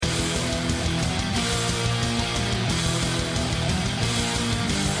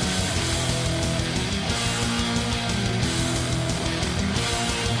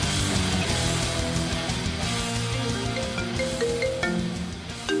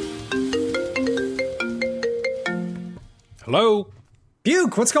Hello?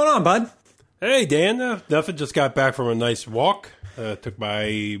 Buke, what's going on, bud? Hey, Dan. Nothing. Just got back from a nice walk. Took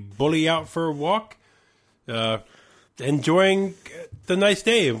my bully out for a walk. Enjoying the nice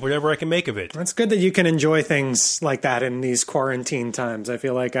day, whatever I can make of it. It's good that you can enjoy things like that in these quarantine times. I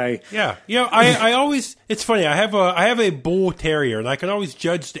feel like Yeah. I always... It's funny. I have a bull terrier, and I can always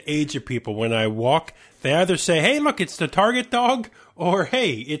judge the age of people when I walk. They either say, hey, look, it's the Target dog, or,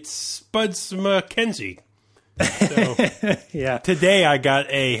 hey, it's Spuds McKenzie. So, yeah. Today I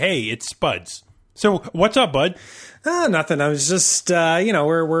got hey, it's Spuds. So what's up, bud? Nothing. I was just,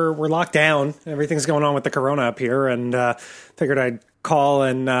 we're locked down. Everything's going on with the corona up here, and figured I'd call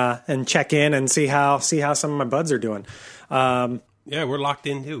and check in and see how some of my buds are doing. Yeah, we're locked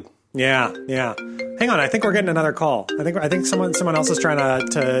in too. Yeah. Hang on, I think we're getting another call. I think someone else is trying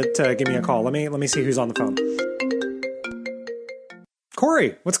to give me a call. Let me see who's on the phone.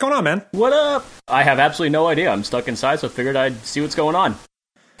 Corey, what's going on, man? What up? I have absolutely no idea. I'm stuck inside, so figured I'd see what's going on.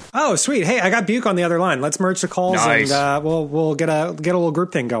 Oh, sweet. Hey, I got Buke on the other line. Let's merge the calls. Nice. And we'll get a little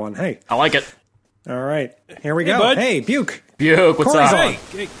group thing going. Hey. I like it. All right. Here we go. Bud. Hey, Buke. Buke, what's Corey's up? on.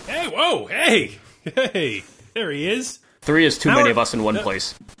 Hey, whoa, hey, there he is. 3 is too many of us in one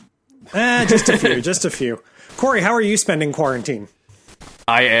place. Just a few. Corey, how are you spending quarantine?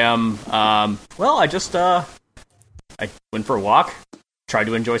 I am, I went for a walk, tried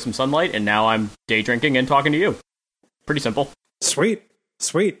to enjoy some sunlight, and now I'm day drinking and talking to you. Pretty simple. Sweet.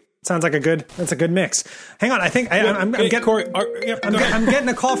 Sounds like a good mix. Hang on, I think I'm getting Corey, I'm getting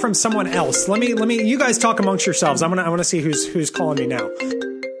a call from someone else. Let me you guys talk amongst yourselves. I want to see who's calling me now.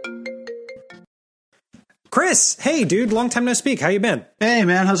 Chris, hey dude, long time no speak. How you been? Hey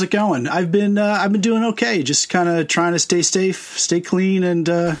man, how's it going? I've been doing okay. Just kind of trying to stay safe, stay clean,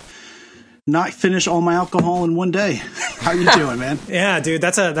 and not finish all my alcohol in one day. How you doing, man? Yeah, dude,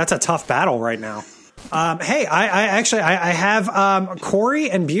 that's a tough battle right now. Hey, I have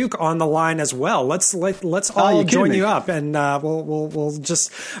Corey and Buke on the line as well. Let's all join you up, and we'll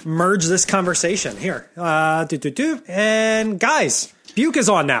just merge this conversation here. And guys, Buke is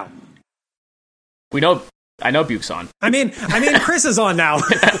on now. I know Buke's on. I mean, Chris is on now.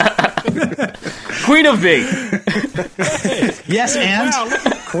 Queen of B. Yes, and wow,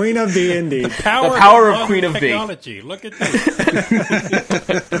 Queen of B, indeed. The power of Queen of B. Technology. Look at this.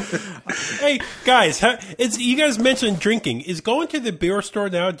 Hey guys, you guys mentioned drinking. Is going to the beer store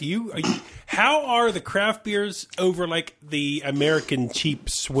now? How are the craft beers over like the American cheap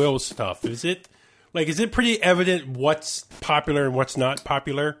swill stuff? Is it pretty evident what's popular and what's not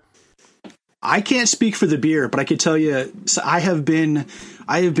popular? I can't speak for the beer, but I can tell you, so I have been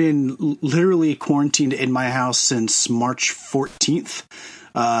literally quarantined in my house since March 14th.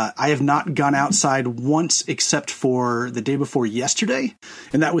 I have not gone outside once except for the day before yesterday,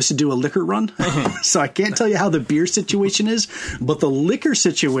 and that was to do a liquor run. So I can't tell you how the beer situation is, but the liquor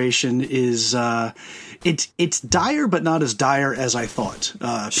situation is it's dire, but not as dire as I thought. People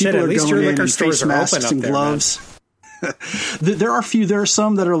at are least going your in liquor in stores face are masks open up and there, gloves. There are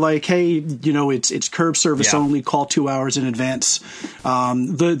some that are like, hey, it's curb service only, call 2 hours in advance.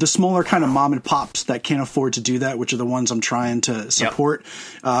 The smaller kind of mom and pops that can't afford to do that, which are the ones I'm trying to support.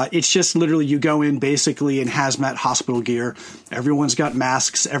 It's just literally you go in basically in hazmat hospital gear. Everyone's got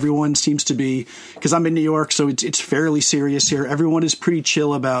masks. Everyone seems to be, because I'm in New York, so it's fairly serious here. Everyone is pretty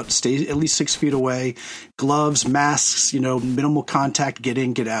chill about stay at least 6 feet away, gloves, masks, minimal contact, get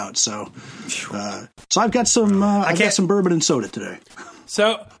in, get out. So I've got some, some bourbon and soda today.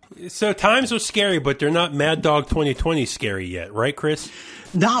 So times are scary, but they're not Mad Dog 2020 scary yet, right, Chris?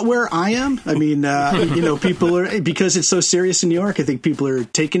 Not where I am. I mean, people are, because it's so serious in New York, I think people are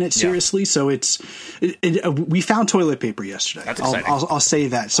taking it seriously. So we found toilet paper yesterday. That's exciting. I'll say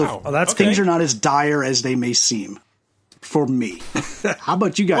that. So things are not as dire as they may seem for me. How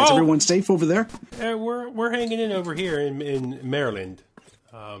about you guys? Well, everyone safe over there? We're hanging in over here in Maryland.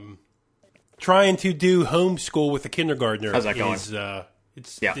 Trying to do homeschool with a kindergartner. How's that going?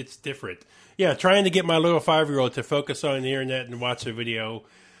 It's different. Yeah, trying to get my little 5-year-old to focus on the internet and watch a video,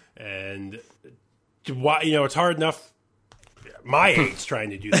 and it's hard enough. My age trying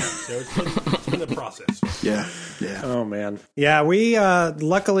to do that, so it's been a process. Yeah. Oh man, yeah. We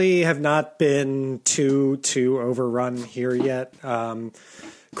luckily have not been too overrun here yet.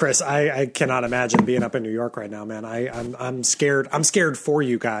 Chris, I cannot imagine being up in New York right now, man. I'm scared. I'm scared for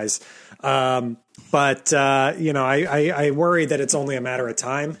you guys. But I worry that it's only a matter of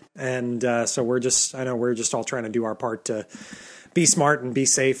time. And so we're just all trying to do our part to be smart and be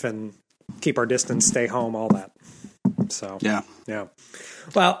safe and keep our distance, stay home, all that. So, yeah.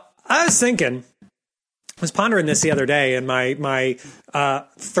 Well, I was thinking, was pondering this the other day in my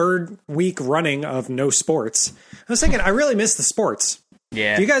third week running of no sports. I was thinking, I really miss the sports.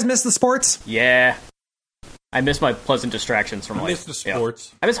 Yeah. Do you guys miss the sports? Yeah. I miss my pleasant distractions from life. I miss the sports.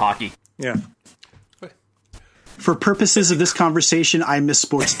 Yeah. I miss hockey. Yeah. For purposes of this conversation, I miss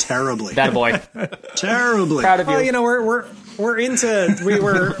sports terribly. That boy. Terribly. Proud of you. Well, you know, we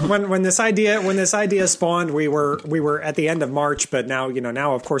were when this idea spawned, we were at the end of March, but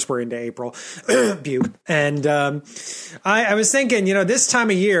now of course we're into April. Butte. And I was thinking, this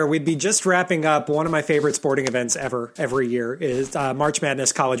time of year we'd be just wrapping up one of my favorite sporting events every year is March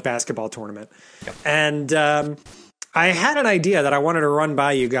Madness college basketball tournament. Yep. And I had an idea that I wanted to run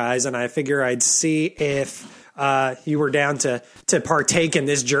by you guys, and I figure I'd see if you were down to partake in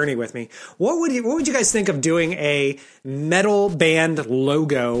this journey with me. What would you guys think of doing a metal band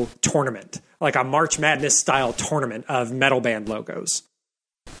logo tournament, like a March Madness style tournament of metal band logos?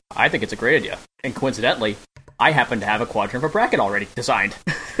 I think it's a great idea. And coincidentally, I happen to have a quadrant of a bracket already designed.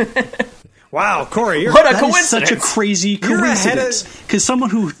 Wow, Corey, What a That coincidence! is such a crazy coincidence. Because someone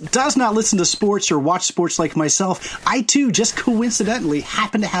who does not listen to sports or watch sports like myself, I too just coincidentally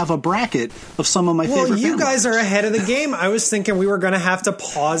happen to have a bracket of some of my favorite Well, you band guys logos. are ahead of the game. I was thinking we were going to have to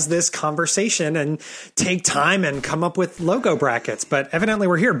pause this conversation and take time and come up with logo brackets, but evidently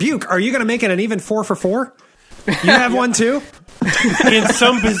we're here. Buke, are you going to make it an even 4 for 4? You have one too? In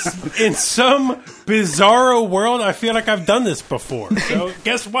some bizarro world, I feel like I've done this before. So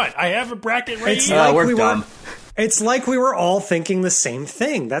guess what? I have a bracket right It's here. like we're we dumb. were. It's like we were all thinking the same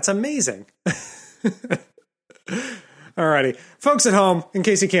thing. That's amazing. Alrighty, folks at home, in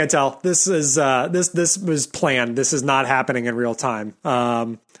case you can't tell, this is this was planned. This is not happening in real time.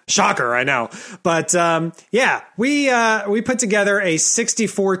 Shocker, I know, but yeah, we put together a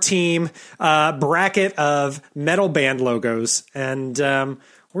 64 team bracket of metal band logos, and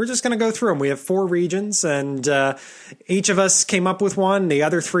we're just going to go through them. We have 4 regions, and each of us came up with one. The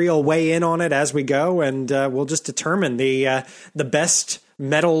other 3 will weigh in on it as we go, and we'll just determine the best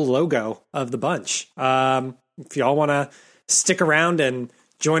metal logo of the bunch. If y'all want to stick around and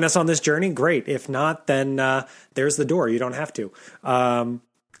join us on this journey, great. If not, then there's the door. You don't have to.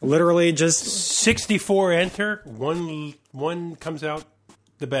 Literally just 64 enter, one comes out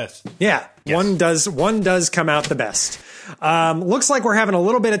the best. yeah. Yes. One does come out the best. Looks like we're having a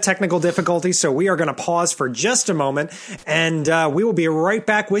little bit of technical difficulty, so we are going to pause for just a moment, and we will be right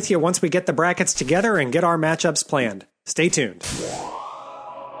back with you once we get the brackets together and get our matchups planned. Stay tuned.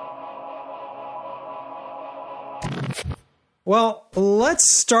 Well,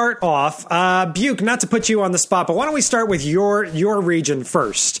 let's start off. Buke, not to put you on the spot, but why don't we start with your region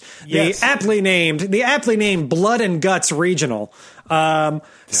first? Yes. The aptly named Blood and Guts Regional.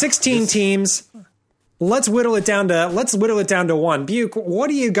 16 teams. Let's whittle it down to 1. Buke, what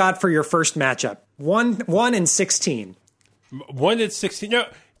do you got for your first matchup? 1 and 16. 1 and 16. Now,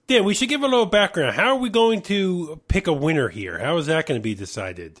 Dan, we should give a little background. How are we going to pick a winner here? How is that going to be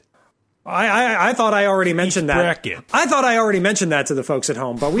decided? I thought I already mentioned that. Bracket. I thought I already mentioned that to the folks at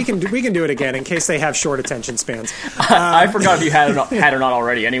home, but we can do it again in case they have short attention spans. I forgot if you had or not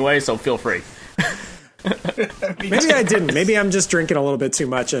already anyway, so feel free. Maybe I didn't. Maybe I'm just drinking a little bit too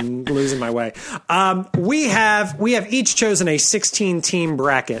much and losing my way. We have each chosen a 16-team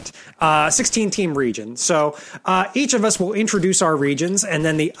bracket, 16-team region. So each of us will introduce our regions, and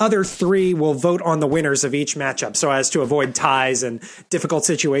then the other 3 will vote on the winners of each matchup, so as to avoid ties and difficult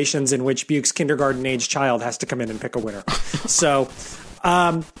situations in which Buke's kindergarten-age child has to come in and pick a winner. So,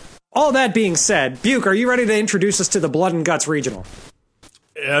 all that being said, Buke, are you ready to introduce us to the Blood and Guts Regional?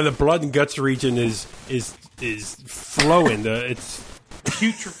 The Blood and Guts region is flowing. It's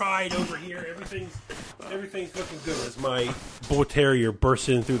putrefied over here. Everything's looking good as my bull terrier bursts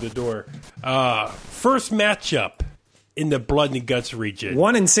in through the door. First matchup in the Blood and Guts region.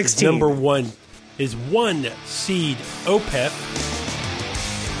 1 and 16. Number 1 is 1 seed Opeth.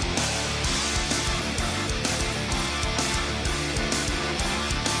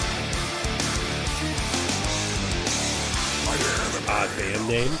 Odd band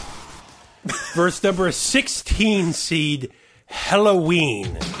name. Verse number 16 seed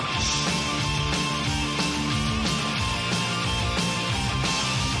Halloween.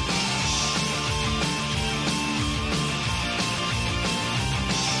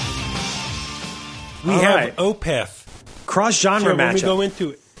 We All have right. Opeth. Cross-genre So when we matchup. go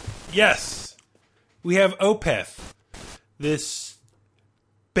into it, yes, we have Opeth, this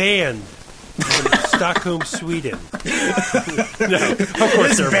band from Stockholm, Sweden. No, of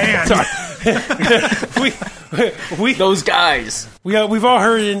course they're band. Sorry. we Those guys. we've all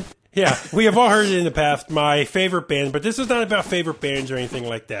heard Yeah, we have all heard it in the past. My favorite band, but this is not about favorite bands or anything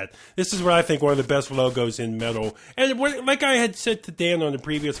like that. This is what I think one of the best logos in metal. And like I had said to Dan on the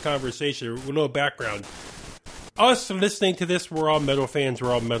previous conversation, with a little background, us listening to this, we're all metal fans,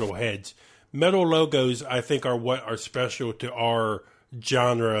 we're all metal heads. Metal logos, I think, are what are special to our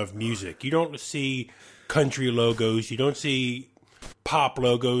genre of music. You don't see country logos, you don't see pop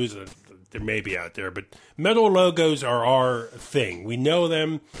logos. There may be out there, but metal logos are our thing. We know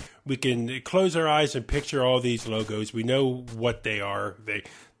them. We can close our eyes and picture all these logos. We know what they are.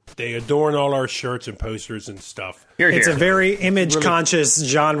 They adorn all our shirts and posters and stuff. It's a very image-conscious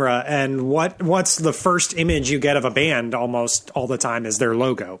genre, and what's the first image you get of a band almost all the time is their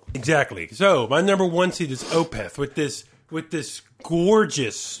logo. Exactly. So my number one seed is Opeth with this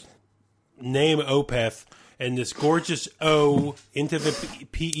gorgeous name Opeth. And this gorgeous O into the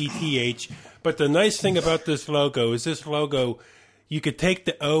PETH. But the nice thing about this logo is you could take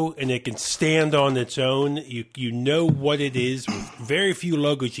the O and it can stand on its own. You know what it is. With very few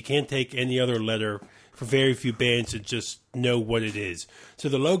logos, you can't take any other letter for very few bands and just know what it is. So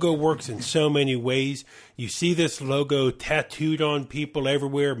the logo works in so many ways. You see this logo tattooed on people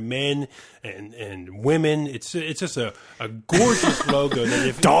everywhere, men and women. It's just a gorgeous logo.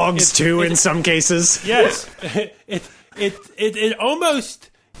 That dogs too, in some cases. Yes, it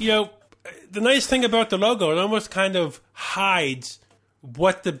almost, the nice thing about the logo, it almost kind of hides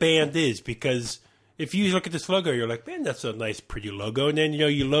what the band is, because if you look at this logo, you're like, man, that's a nice, pretty logo. And then,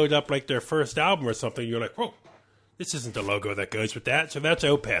 you load up like their first album or something. You're like, whoa, this isn't the logo that goes with that. So that's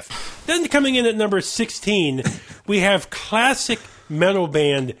Opeth. Then coming in at number 16, we have classic metal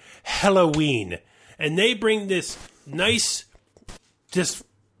band Helloween. And they bring this nice,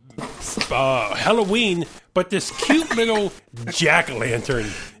 Halloween, but this cute little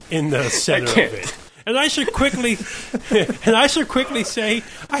jack-o'-lantern in the center of it. And I should quickly say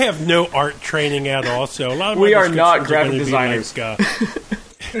I have no art training at all. So a lot of we are not graphic designers.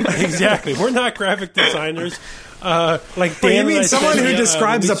 Exactly, we're not graphic designers. Like Dan, you mean someone who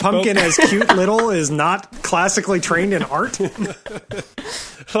describes a pumpkin as cute little is not classically trained in art?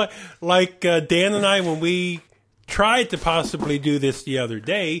 like Dan and I, when we tried to possibly do this the other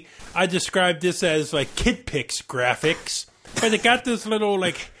day, I described this as like Kid Pix graphics, but it got this little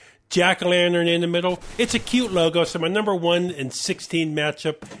like jack-o'-lantern in the middle. It's a cute logo. So my number 1 and 16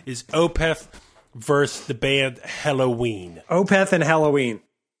 matchup is Opeth versus the band Helloween. Opeth and Helloween.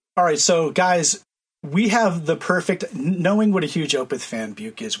 All right, so guys, we have the perfect, knowing what a huge Opeth fan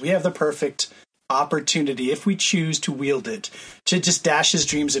Buke is, we have the perfect opportunity, if we choose to wield it, to just dash his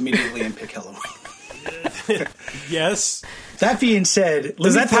dreams immediately and pick Helloween. Yes. That being said,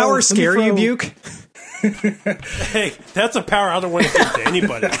 does that power scare you, Buke? Hey, that's a power I don't want to give to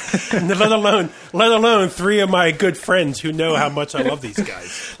anybody. let alone 3 of my good friends who know how much I love these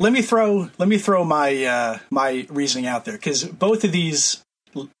guys. Let me throw my reasoning out there, because both of these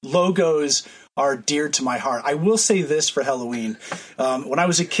logos are dear to my heart. I will say this for Helloween. When I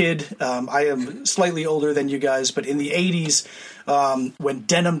was a kid, I am slightly older than you guys, but in the 80s, when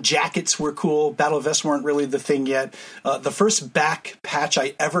denim jackets were cool, battle vests weren't really the thing yet. The first back patch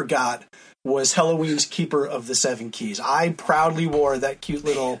I ever got was Helloween's Keeper of the Seven Keys. I proudly wore that cute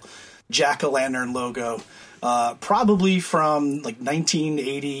little jack-o'-lantern logo, probably from like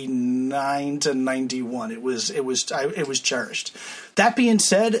 1989 to 91. It was cherished. That being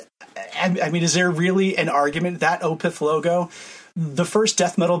said, I mean, is there really an argument that Opeth logo? The first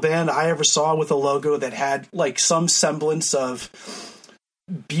death metal band I ever saw with a logo that had like some semblance of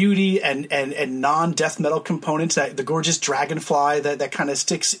beauty and non-death metal components, that the gorgeous dragonfly that kind of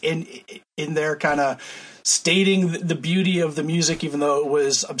sticks in there, kind of stating the beauty of the music, even though it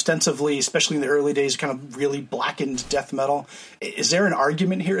was ostensibly, especially in the early days, kind of really blackened death metal. Is there an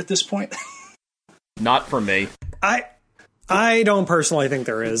argument here at this point? Not for me. I don't personally think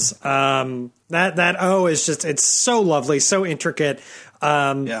there is. That O is just, it's so lovely, so intricate.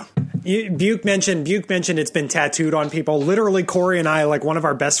 Yeah. Buke mentioned it's been tattooed on people. Literally, Corey and I, like one of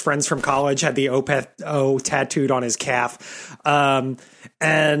our best friends from college, had the Opeth O tattooed on his calf. And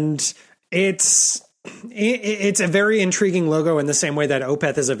it's a very intriguing logo in the same way that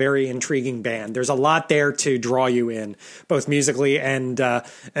Opeth is a very intriguing band. There's a lot there to draw you in, both musically and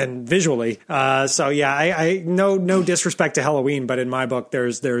visually. So yeah, I no disrespect to Helloween, but in my book,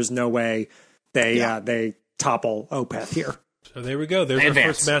 there's no way they topple Opeth here. So there we go. There's our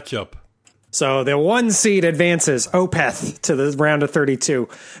first matchup. So the 1 seed advances Opeth to the round of 32.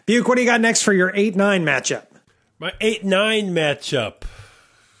 Buke, what do you got next for your 8-9 matchup? My 8-9 matchup.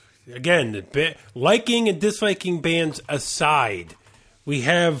 Again, liking and disliking bands aside, we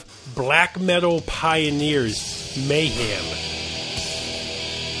have black metal pioneers Mayhem.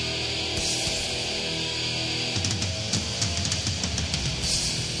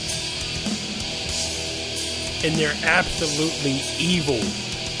 and their absolutely evil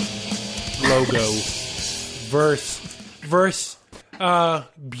logo versus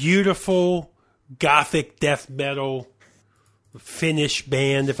beautiful gothic death metal Finnish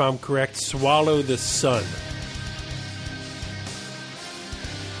band, if I'm correct, Swallow the Sun.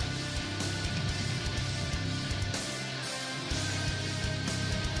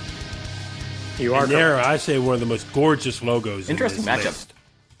 You are there, I say, one of the most gorgeous logos. Interesting in this matchup. list.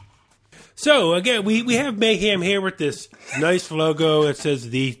 So again, we have Mayhem here with this nice logo. It says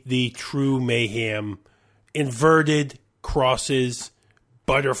the true Mayhem, inverted crosses,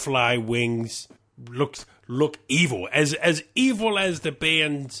 butterfly wings. Look evil, as evil as the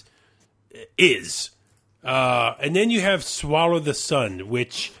band is. And then you have Swallow the Sun,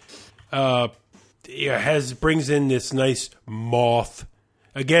 which brings in this nice moth.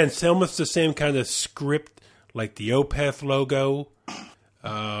 Again, it's almost the same kind of script like the Opeth logo.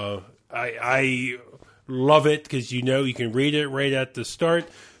 I love it because you can read it right at the start.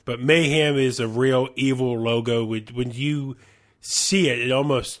 But Mayhem is a real evil logo. When you see it, it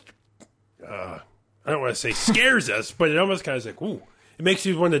almost I don't want to say scares us, but it almost kind of like, ooh, it makes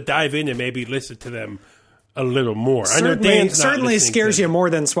you want to dive in and maybe listen to them a little more. Certainly scares you more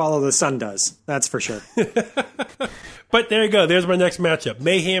than Swallow the Sun does. That's for sure. But there you go. There's my next matchup.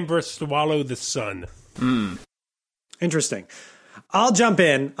 Mayhem versus Swallow the Sun. Interesting. I'll jump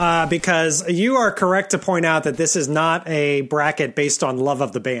in because you are correct to point out that this is not a bracket based on love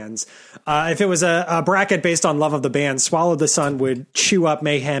of the bands. If it was a bracket based on love of the bands, Swallow the Sun would chew up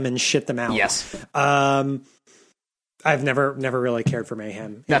Mayhem and shit them out. Yes. I've never really cared for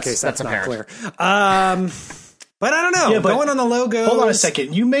Mayhem, in case that's not clear. But I don't know. Yeah, going on the logo. Hold on a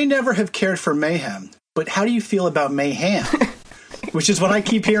second. You may never have cared for Mayhem, but how do you feel about Mayhem? Which is what I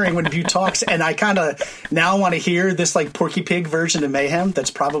keep hearing when Butte talks, and I kind of now want to hear this like Porky Pig version of Mayhem. That's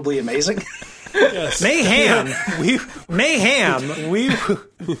probably amazing. Yes. Mayhem. Mayhem.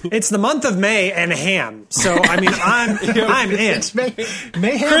 It's the month of May and ham. So I mean, I'm in.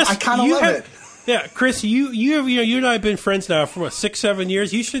 Mayhem. Chris, I kind of love it. Yeah, Chris, you and I have been friends now for 6-7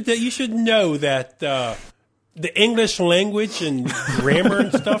 years. You should know that the English language and grammar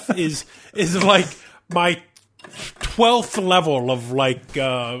and stuff is like my 12th level of like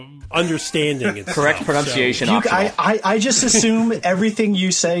understanding and correct stuff. pronunciation. So, I just assume everything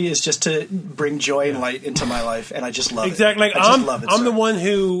you say is just to bring joy and light into my life, and I just love it. Exactly. Like, love it. I'm the one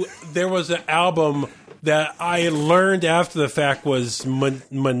who there was an album that I learned after the fact was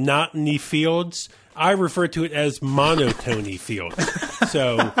Monotony Fields. I refer to it as Monotony Fields.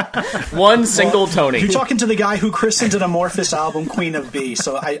 So one single Tony. You're talking to the guy who christened an Amorphous album Queen of B.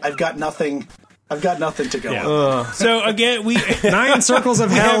 So I've got nothing. I've got nothing to go on. So again, 9 circles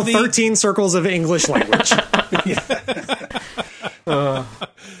of hell, 13 circles of English language.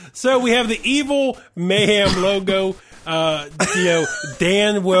 So we have the evil Mayhem logo.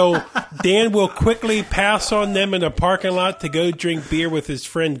 Dan will quickly pass on them in a parking lot to go drink beer with his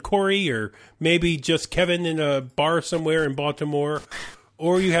friend Corey, or maybe just Kevin in a bar somewhere in Baltimore.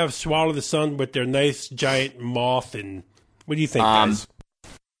 Or you have Swallow the Sun with their nice giant moth. And what do you think, guys?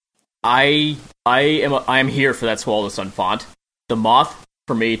 I am here for that Swallow the Sun font. The moth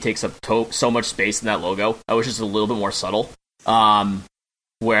for me takes up so much space in that logo. I wish it was a little bit more subtle.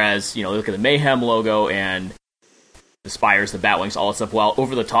 Whereas look at the Mayhem logo and the spires, the batwings, all that stuff. While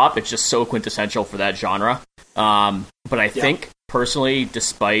over the top, it's just so quintessential for that genre. But I think personally,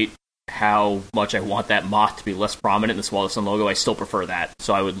 despite how much I want that moth to be less prominent in the Swallow the Sun logo, I still prefer that.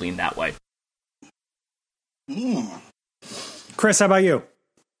 So I would lean that way. Chris, how about you?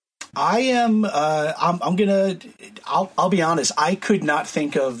 I am. I'll be honest. I could not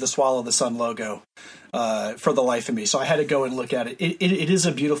think of the Swallow the Sun logo for the life of me, so I had to go and look at it. It is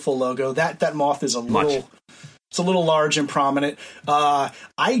a beautiful logo. That moth is a little large and prominent.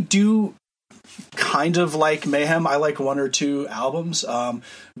 I do kind of like Mayhem. I like 1 or 2 albums,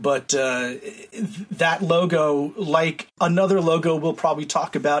 but that logo, like another logo we'll probably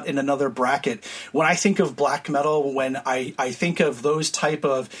talk about in another bracket, when I think of black metal, when I think of those type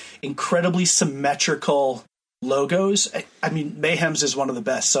of incredibly symmetrical logos, I mean, Mayhem's is one of the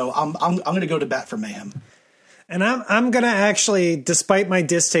best. So I'm going to go to bat for Mayhem. And I'm going to actually, despite my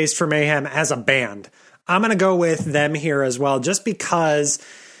distaste for Mayhem as a band, I'm going to go with them here as well, just because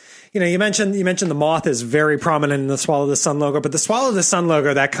you mentioned the moth is very prominent in the Swallow the Sun logo, but the Swallow the Sun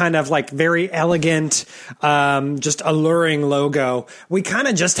logo, that kind of like very elegant, just alluring logo, we kind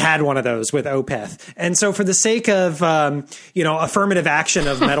of just had one of those with Opeth. And so for the sake of, affirmative action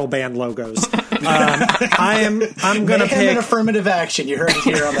of metal band logos, I'm going to pick an affirmative action. You heard it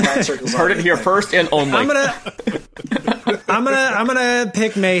here on the 9 Circles. Heard it here first and only. I'm gonna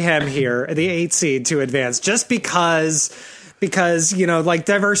pick Mayhem here, the 8 seed to advance, just because like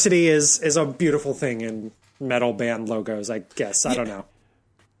diversity is a beautiful thing in metal band logos. I guess I don't know.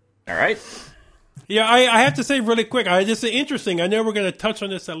 All right. Yeah, I have to say really quick, just interesting. I know we're going to touch on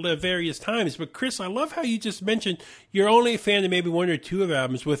this at various times, but Chris, I love how you just mentioned you're only a fan of maybe one or two of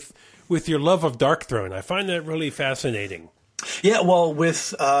albums with your love of Darkthrone. I find that really fascinating. Yeah, well,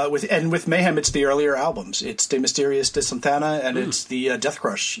 with Mayhem, it's the earlier albums. It's De Mysteriis de Santana, and it's the Death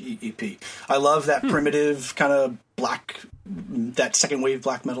Crush EP. I love that primitive kind of that second wave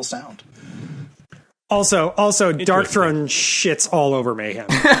black metal sound. Also, Darkthrone shits all over Mayhem.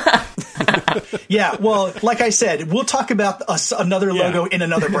 Yeah, well, like I said, we'll talk about another logo in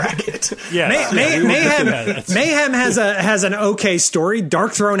another bracket. Mayhem has an okay story.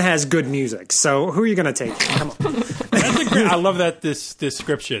 Darkthrone has good music. So who are you going to take? Come on. I love that this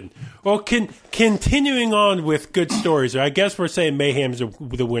description. Well, continuing on with good stories, I guess we're saying Mayhem's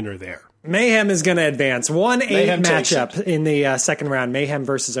the winner there. Mayhem is going to advance. 1-8 matchup in the second round. Mayhem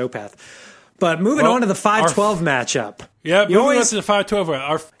versus Opeth. But moving on to the 5-12 matchup. Yeah, moving on to the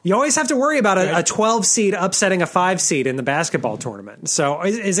 5-12. You always have to worry about a 12 seed upsetting a 5 seed in the basketball tournament. So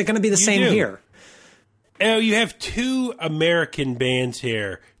is it going to be the same here? Oh, you have two American bands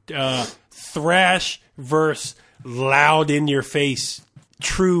here. Thrash versus loud in your face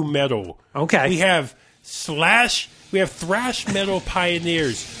true metal. Okay. We have thrash metal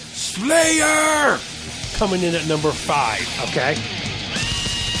pioneers. Slayer coming in at number 5. Okay.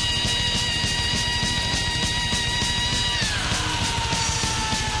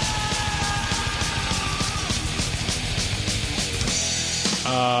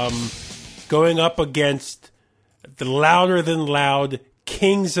 Going up against the louder than loud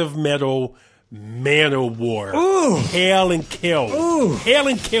Kings of Metal, Manowar. Ooh. Hail and kill. Ooh. Hail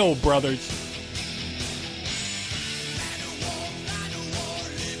and kill, brothers.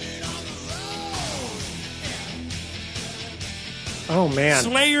 Oh, man.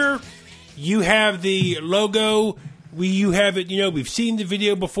 Slayer, you have the logo. You have it, we've seen the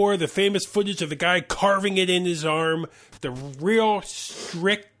video before, the famous footage of the guy carving it in his arm. The real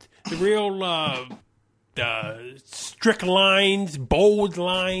strict lines, bold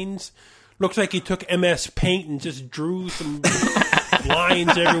lines. Looks like he took MS Paint and just drew some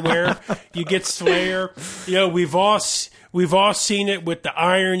lines everywhere. You get Slayer. We've all seen it with the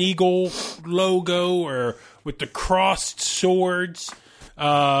Iron Eagle logo or with the crossed swords.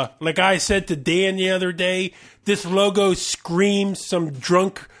 Like I said to Dan the other day, this logo screams some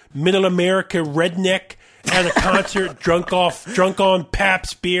drunk middle America redneck at a concert, drunk on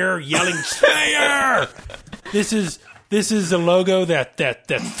Pabst beer, yelling Slayer. This is a logo that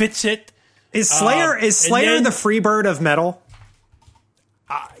fits it. Is Slayer the Freebird of metal?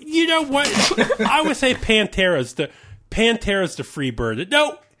 You know what? I would say Pantera's the Freebird.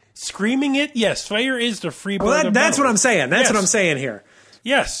 No, screaming it. Yes, Slayer is the Freebird. Well, that's what I'm saying. That's what I'm saying here.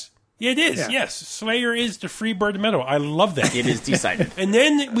 Yes. It is, yeah. Yes. Slayer is the Freebird of metal. I love that. It is decided. And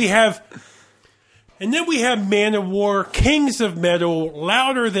then we have Manowar, Kings of Metal,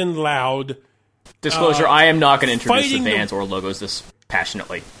 louder than loud. Disclosure, I am not going to introduce the bands or logos this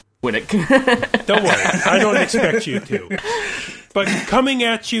passionately. Don't worry. I don't expect you to. But coming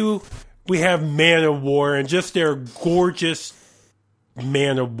at you, we have Manowar and just their gorgeous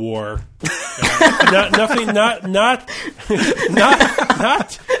Manowar. Not describes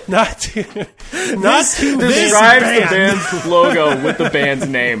the band's logo with the band's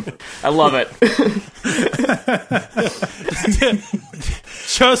name. I love it.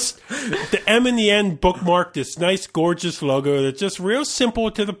 Just the M and the N bookmark this nice, gorgeous logo that's just real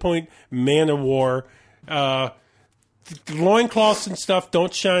simple to the point. Manowar. Loincloths and stuff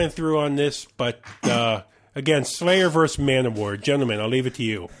don't shine through on this, but again, Slayer versus Manowar. Gentlemen, I'll leave it to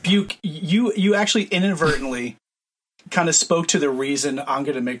you. Buke, you actually inadvertently kind of spoke to the reason I'm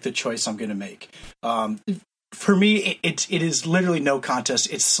going to make the choice I'm going to make. For me, it is literally no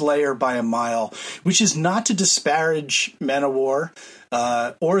contest. It's Slayer by a mile, which is not to disparage Manowar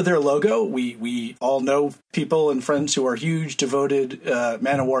or their logo. We all know people and friends who are huge, devoted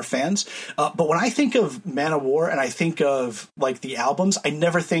Manowar fans. But when I think of Manowar and I think of like the albums, I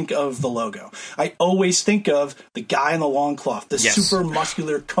never think of the logo. I always think of the guy in the long cloth, the super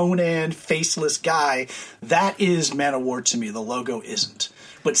muscular Conan faceless guy. That is Manowar to me. The logo isn't.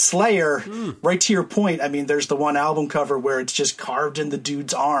 But Slayer, right to your point, I mean, there's the one album cover where it's just carved in the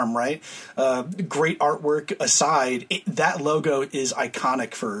dude's arm, right? Great artwork aside, that logo is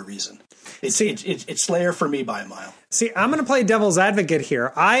iconic for a reason. It's Slayer for me by a mile. See, I'm going to play devil's advocate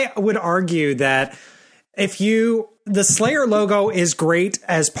here. I would argue that if you the Slayer logo is great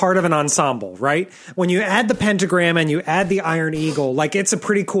as part of an ensemble, right? When you add the pentagram and you add the Iron Eagle, like it's a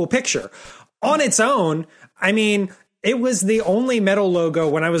pretty cool picture. On its own, I mean, it was the only metal logo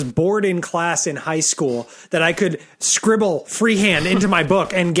when I was bored in class in high school that I could scribble freehand into my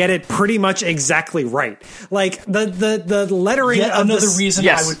book and get it pretty much exactly right. Like the lettering Yet of another reason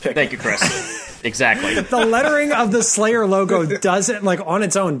Yes, I would pick thank you, Chris. Exactly. the lettering of the Slayer logo doesn't, like, on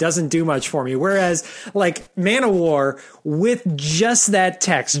its own doesn't do much for me. Whereas, like, Manowar, with just that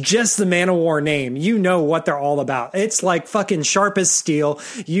text, just the Manowar name, you know what they're all about. It's like fucking sharp as steel.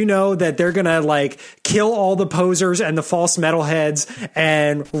 You know that they're gonna, like, kill all the posers and the false metalheads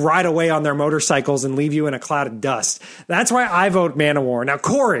and ride away on their motorcycles and leave you in a cloud of dust. That's why I vote Manowar. Now,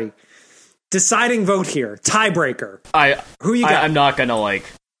 Corey, deciding vote here, tiebreaker. Who you got? I'm not gonna,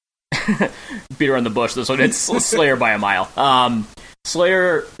 like, beat around the bush. This one, it's Slayer by a mile.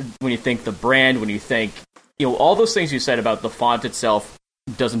 Slayer, when you think the brand, when you think, you know, all those things you said about the font itself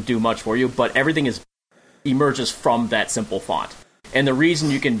doesn't do much for you, but everything emerges from that simple font. And the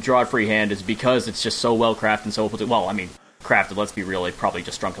reason you can draw it freehand is because it's just so well crafted and so well, I mean, crafted, let's be real, they probably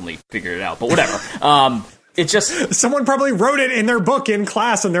just drunkenly figured it out, but whatever. It's just... Someone probably wrote it in their book in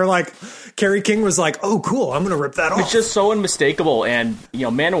class, and they're like, Kerry King was like, oh, cool, I'm going to rip that off. It's just so unmistakable, and, you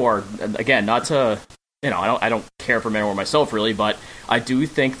know, Manowar, again, not to... You know, I don't care for Manowar myself, really, but I do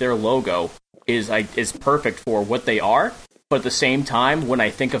think their logo is perfect for what they are, but at the same time, when I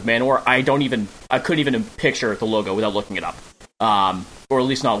think of Manowar, I couldn't even picture the logo without looking it up. Or at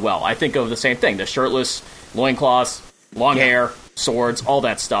least not well. I think of the same thing, the shirtless, loincloths, long hair, swords, all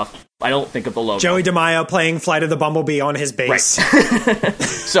that stuff. I don't think of the logo. Joey DeMaio playing Flight of the Bumblebee on his bass. Right.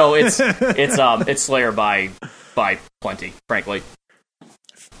 So it's Slayer by plenty, frankly.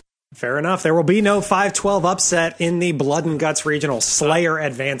 Fair enough. There will be no 5-12 upset in the Blood and Guts regional. Slayer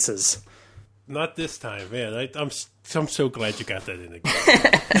advances. Not this time, man. I'm so glad you got that in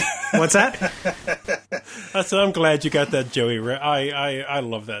again. What's that? I said I'm glad you got that, Joey. I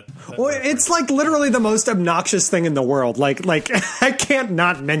love that. Well, it's like literally the most obnoxious thing in the world. Like I can't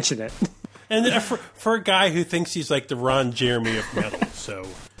not mention it. And for a guy who thinks he's like the Ron Jeremy of metal, so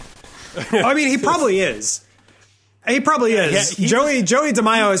I mean, he probably is. He probably is. Yeah, Joey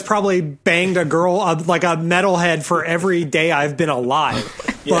DeMaio has probably banged a girl, like a metalhead, for every day I've been alive.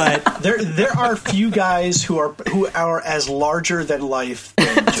 Yeah. But there are few guys who are as larger than life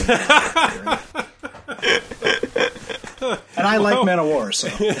than Joey. And I like Manowar, so.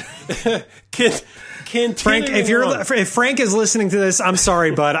 Frank, if Frank is listening to this, I'm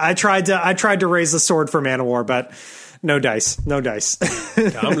sorry, bud. I tried to raise the sword for Manowar, but no dice. I'm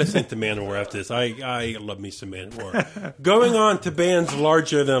listening to Manowar after this. I love me some Manowar. Going on to bands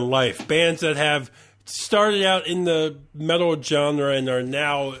larger than life, bands that have started out in the metal genre and are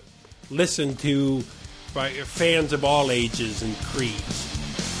now listened to by fans of all ages and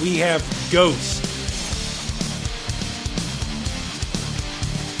creeds. We have Ghost.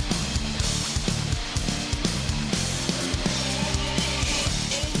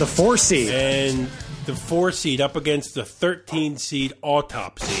 The 4 seed. And the 4 seed up against the 13 seed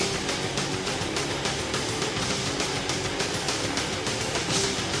Autopsy.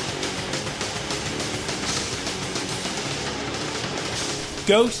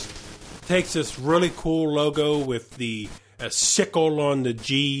 Ghost takes this really cool logo with the sickle on the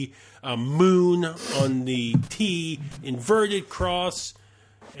G, a moon on the T, inverted cross,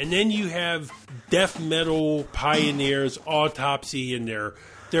 and then you have death metal pioneers Autopsy and their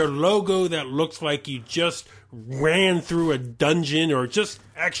logo that looks like you just ran through a dungeon or just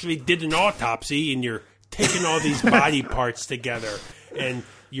actually did an autopsy, and you're taking all these body parts together and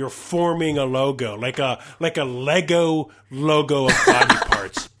you're forming a logo, like a Lego logo of body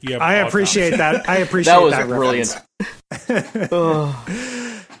parts. I appreciate that. That was that brilliant.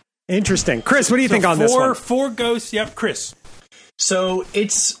 Interesting. Chris, what do you think on this one? Four Ghosts. Yep, Chris. So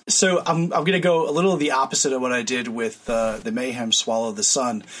I'm going to go a little the opposite of what I did with the Mayhem Swallow the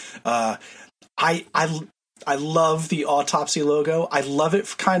Sun. I love the Autopsy logo. I love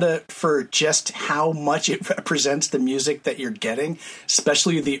it kind of for just how much it represents the music that you're getting,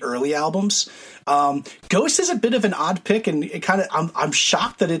 especially the early albums. Ghost is a bit of an odd pick, and it kind of I'm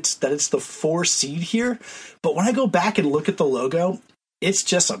shocked that it's the 4 seed here. But when I go back and look at the logo,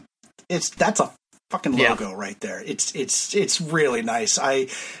 that's a fucking logo right there. It's really nice. I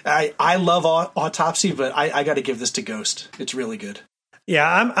love Autopsy, but I got to give this to Ghost. It's really good.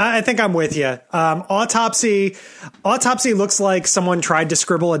 Yeah, I think I'm with you. Autopsy looks like someone tried to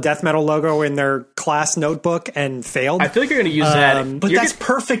scribble a death metal logo in their class notebook and failed. I feel like you're going to use that. But that's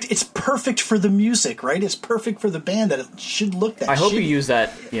perfect. It's perfect for the music, right? It's perfect for the band that it should look that. I hope shitty. you use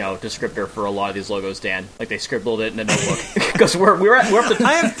that, descriptor for a lot of these logos, Dan. Like they scribbled it in a notebook because we're up to.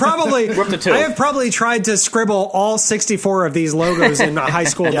 I have probably we're up to 2. I have probably tried to scribble all 64 of these logos in a high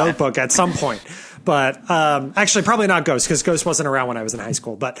school notebook at some point. But actually, probably not Ghost, because Ghost wasn't around when I was in high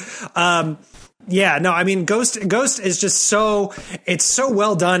school. But yeah, no, I mean, Ghost is just so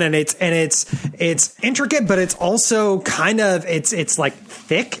well done, and it's intricate, but it's also kind of it's like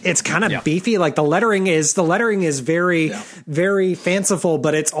thick. It's kind of beefy. Like the lettering is very very fanciful,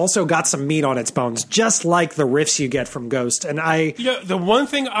 but it's also got some meat on its bones, just like the riffs you get from Ghost. And the one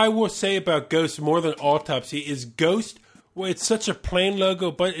thing I will say about Ghost more than Autopsy is Ghost. Well, it's such a plain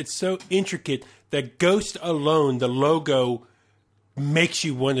logo, but it's so intricate that Ghost alone, the logo, makes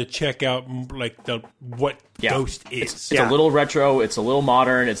you want to check out like what Ghost is. It's a little retro. It's a little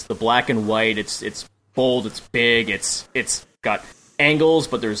modern. It's the black and white. It's bold. It's big. It's got angles,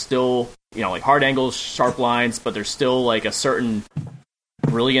 but there's still like hard angles, sharp lines, but there's still like a certain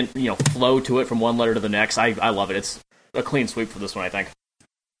brilliant flow to it from one letter to the next. I love it. It's a clean sweep for this one, I think.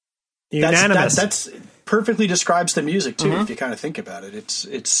 Unanimous. That's perfectly describes the music too. If you kind of think about it,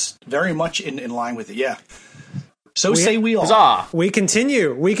 it's very much in line with it. Yeah. So say we all. Huzzah! We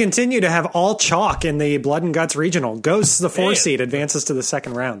continue to have all chalk in the Blood and Guts regional. Ghosts, the 4 seed, advances to the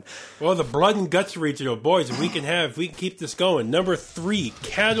second round. Well, the Blood and Guts regional, boys, we can keep this going. Number 3,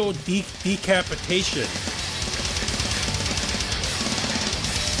 Cattle Decapitation.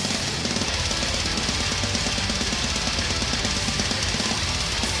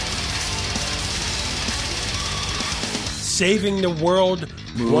 Saving the world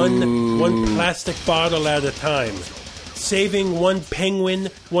one plastic bottle at a time. Saving one penguin,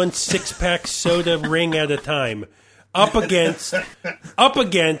 one 6-pack soda ring at a time. Up against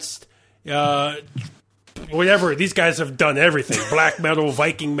whatever. These guys have done everything. Black metal,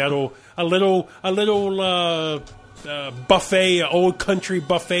 Viking metal, a little buffet, old country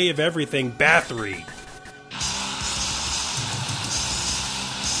buffet of everything. Bathory.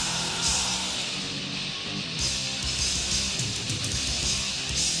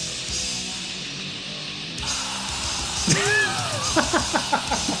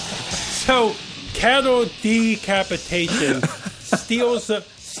 So, Cattle Decapitation steals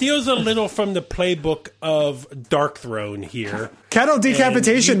a little from the playbook of Darkthrone here. Cattle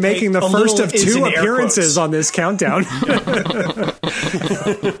Decapitation making the first of 2 appearances on this countdown.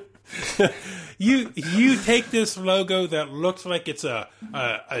 You take this logo that looks like it's a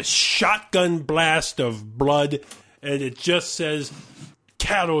shotgun blast of blood, and it just says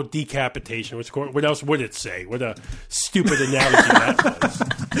Cattle Decapitation. What else would it say? What a stupid analogy that was.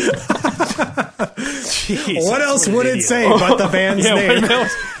 Jesus, what else would it say but the band's name? What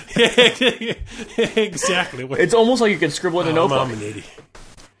else? Exactly. It's almost like you can scribble in a notebook. I'm an idiot.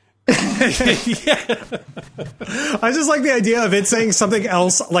 I just like the idea of it saying something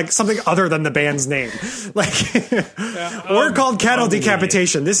else, like something other than the band's name. Like, we're called Cattle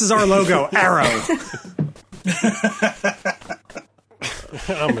Decapitation. This is our logo, Arrow.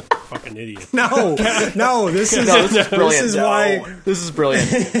 I'm a fucking idiot. No, this is brilliant. This is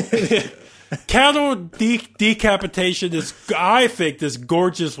brilliant. Cattle Decapitation is, I think, this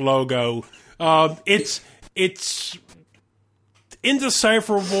gorgeous logo. It's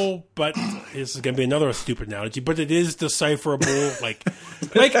indecipherable, but this is going to be another stupid analogy, but it is decipherable. like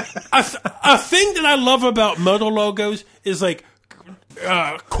a thing that I love about metal logos is like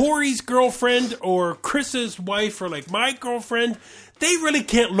Corey's girlfriend or Chris's wife or like my girlfriend. They really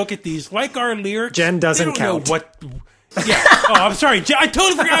can't look at these like our lyrics. Jen doesn't they don't count. Know what? Yeah. Oh, I'm sorry. I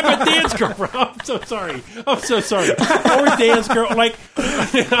totally forgot about Dan's girlfriend. I'm so sorry. Or Dan's girl. Like,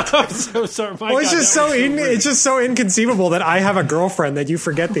 I'm so sorry. Well, it's just it's just so inconceivable that I have a girlfriend that you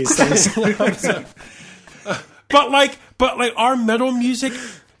forget these things. But our metal music,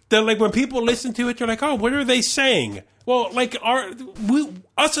 that like when people listen to it, they're like, oh, what are they saying? Well, like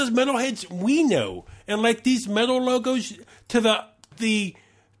us as metalheads, we know, and like these metal logos to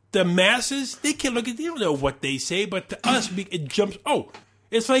the masses, they can't look at. They don't know what they say, but to us, it jumps. Oh,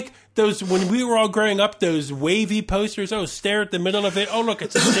 it's like those when we were all growing up. Those wavy posters. Oh, stare at the middle of it. Oh, look,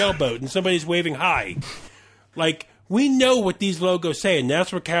 it's a sailboat, and somebody's waving hi. Like we know what these logos say, and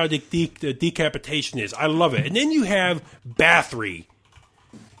that's what Cattle Decapitation is. I love it. And then you have Bathory.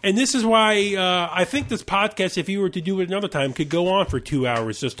 And this is why I think this podcast, if you were to do it another time, could go on for 2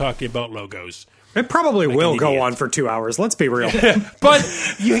 hours just talking about logos. It probably will go on for 2 hours. Let's be real.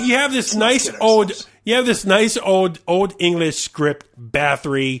 But you have this nice old you have this nice old English script,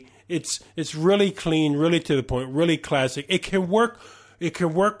 Bathory. It's really clean, really to the point, really classic. It can work. It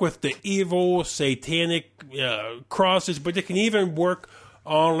can work with the evil, satanic crosses, but it can even work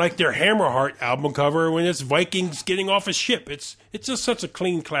on like their Hammerheart album cover when it's Vikings getting off a ship. It's just such a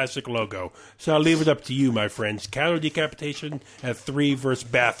clean, classic logo. So I'll leave it up to you, my friends. Cattle Decapitation at 3 versus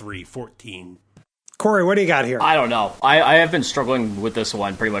Bathory 14. Corey, what do you got here? I don't know. I have been struggling with this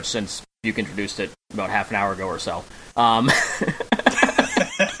one pretty much since you introduced it about half an hour ago or so. On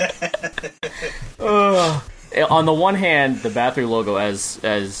the one hand, the Bathory logo,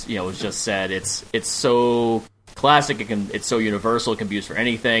 as you know, was just said, it's so classic. It's so universal. It can be used for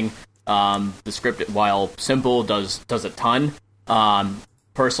anything. The script, while simple, does a ton.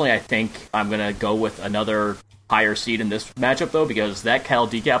 Personally, I think I'm gonna go with another higher seed in this matchup though, because that Cattle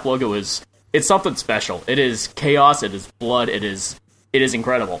Decap logo it's something special. It is chaos. It is blood. It is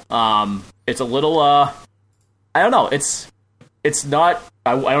incredible. It's a little I don't know. It's not.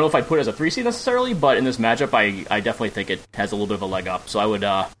 I don't know if I'd put it as a 3 seed necessarily, but in this matchup, I definitely think it has a little bit of a leg up. So I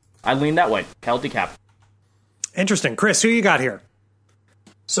lean that way. Cattle Decap. Interesting. Chris, who you got here?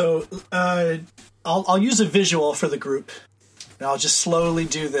 So I'll use a visual for the group, and I'll just slowly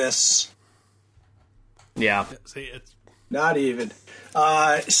do this. Yeah. See, it's Not even.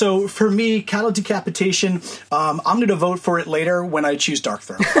 So for me, Cattle Decapitation, I'm going to vote for it later when I choose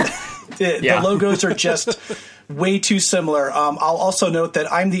Darkthrone. The logos are just way too similar. I'll also note that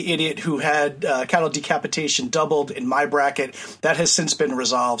I'm the idiot who had Cattle Decapitation doubled in my bracket. That has since been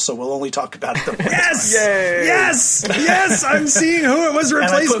resolved, so we'll only talk about it. Yes! Yes! I'm seeing who it was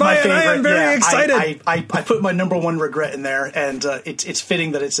replaced by, and I am very excited. I put my number one regret in there, and it's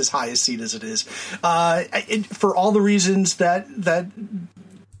fitting that it's as high a seed as it is. For all the reasons that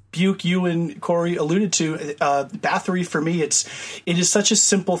Buke, you and Corey alluded to, Bathory for me, it is such a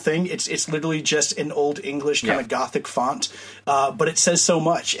simple thing. It's literally just an old English kind of Gothic font, but it says so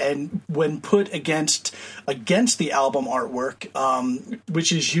much. And when put against the album artwork,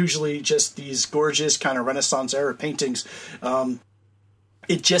 which is usually just these gorgeous kind of Renaissance era paintings,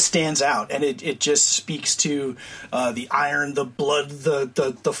 it just stands out, and it just speaks to the iron, the blood,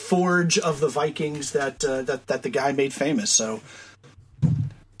 the forge of the Vikings that the guy made famous. So,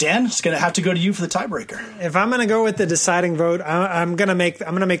 Dan, it's going to have to go to you for the tiebreaker. If I'm going to go with the deciding vote, I'm going to make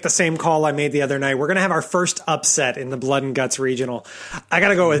the same call I made the other night. We're going to have our first upset in the Blood and Guts regional. I got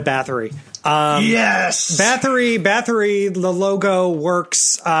to go with Bathory. Yes, Bathory. The logo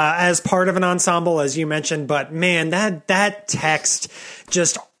works as part of an ensemble, as you mentioned, but man, that text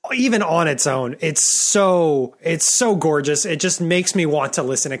just. Even on its own, it's so gorgeous. It just makes me want to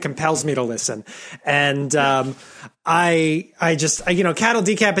listen. It compels me to listen. And I Cattle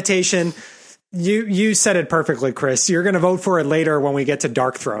Decapitation. You said it perfectly, Chris. You're going to vote for it later when we get to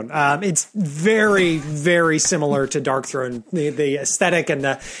Darkthrone. It's very, very similar to Darkthrone. The aesthetic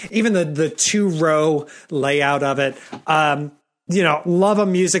and even the 2-row layout of it. Love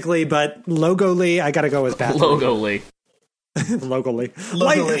them musically, but logally, I got to go with Bathory. Logally. Locally.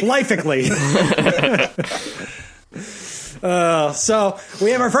 Lifically. So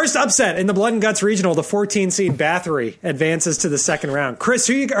we have our first upset in the Blood and Guts regional. The 14 seed Bathory advances to the second round. Chris,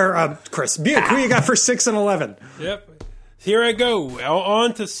 Buke, who you got for 6 and 11? Yep. Here I go.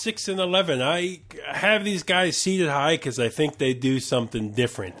 On to 6 and 11. I have these guys seeded high because I think they do something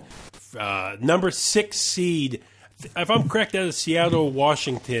different. Number 6 seed, if I'm correct, that is Seattle,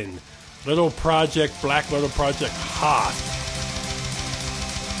 Washington. Black metal project, Hoth.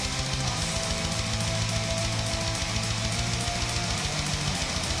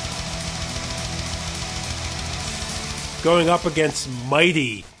 Going up against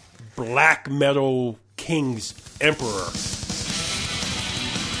mighty black metal kings, Emperor.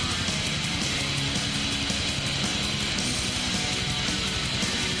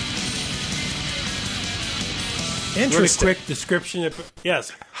 Interesting. Really quick description.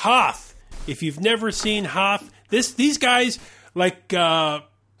 Yes, Hoth. If you've never seen Hoth, these guys, like I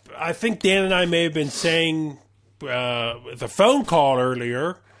think Dan and I may have been saying with a phone call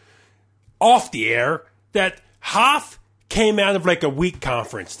earlier, off the air, that Hoth came out of like a week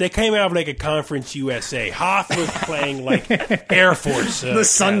conference. They came out of like a Conference USA. Hoth was playing like Air Force. The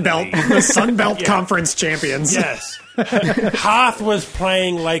Sun Belt Conference champions. Yes. Hoth was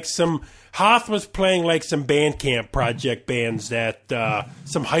playing like some Bandcamp project bands that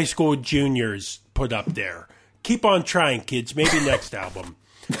some high school juniors put up there. Keep on trying, kids. Maybe next album.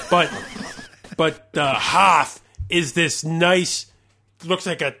 But Hoth is this nice, looks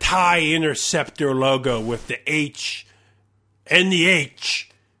like a TIE Interceptor logo with the H and the H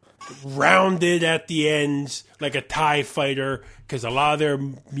rounded at the ends like a TIE fighter. because a lot of their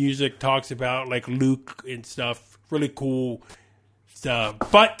music talks about like Luke and stuff. Really cool stuff.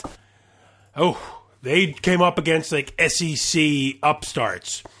 But they came up against like SEC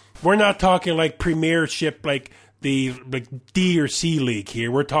upstarts. We're not talking like Premiership, like the D or C league here.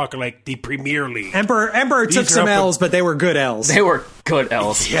 We're talking like the Premier League. Emperor took some L's, but they were good L's. They were good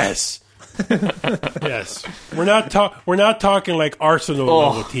L's. Yes. Yes. We're not talking like Arsenal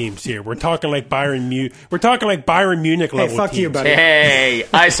level teams here. We're talking like Bayern Munich. We're talking like Bayern Munich level fuck teams. you, buddy. Hey,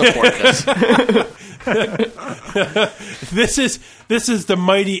 I support this. This is the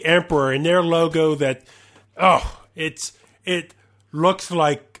mighty Emperor and their logo that it looks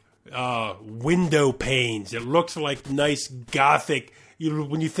like window panes. It looks like nice Gothic.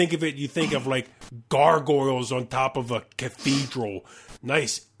 When you think of it, you think of like gargoyles on top of a cathedral.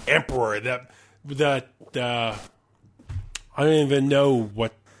 Nice Emperor. I don't even know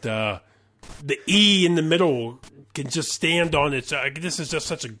what the E in the middle can just stand on its. This is just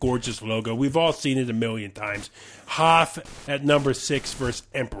such a gorgeous logo. We've all seen it a million times. Hoth at number 6 versus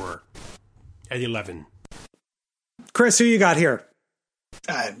Emperor at 11. Chris, who you got here?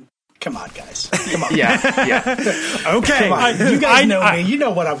 Come on, guys. Come on. Yeah. Okay. Come on. You guys know me. You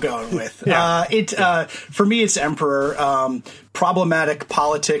know what I'm going with. Yeah. For me, it's Emperor. Problematic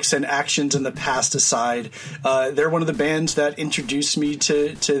politics and actions in the past aside, they're one of the bands that introduced me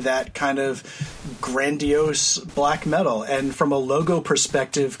to that kind of grandiose black metal. And from a logo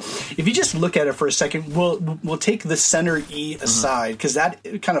perspective, if you just look at it for a second, we'll take the center E aside because that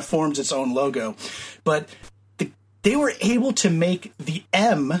kind of forms its own logo. But they were able to make the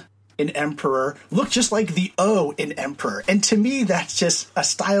M in Emperor look just like the O in Emperor. And to me, that's just a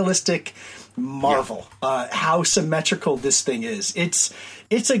stylistic marvel, how symmetrical this thing is.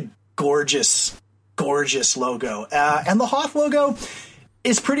 It's a gorgeous logo. And the Hoth logo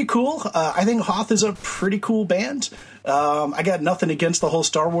is pretty cool. I think Hoth is a pretty cool band. I got nothing against the whole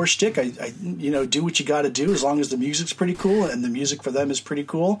Star Wars shtick. I do what you got to do as long as the music's pretty cool, and the music for them is pretty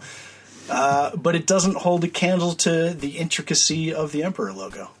cool. But it doesn't hold a candle to the intricacy of the Emperor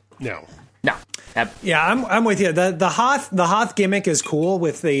logo. No. Yeah, I'm with you. The Hoth gimmick is cool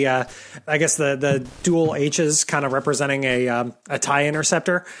with the I guess the dual H's kind of representing a TIE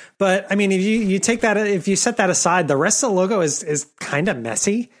interceptor. But I mean, if you take that, if you set that aside, the rest of the logo is kind of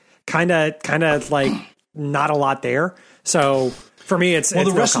messy, kind of like not a lot there. So for me, it's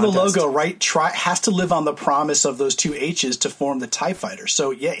the rest no of the logo, right, has to live on the promise of those two H's to form the TIE fighter. So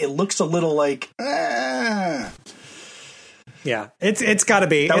yeah, it looks a little like. Yeah, it's got to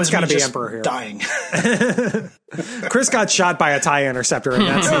be. It's got to be Emperor here. Dying. Chris got shot by a TIE interceptor, and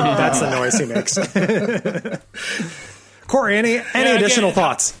that's the noise he makes. Corey, any additional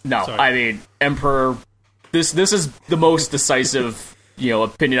thoughts? No, Sorry. I mean Emperor. This is the most decisive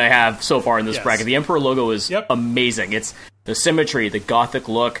opinion I have so far in this bracket. The Emperor logo is amazing. It's the symmetry, the Gothic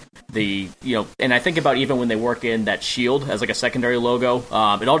look, and I think about even when they work in that shield as like a secondary logo,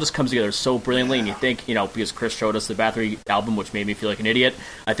 it all just comes together so brilliantly. And you think, because Chris showed us the Bathory album, which made me feel like an idiot.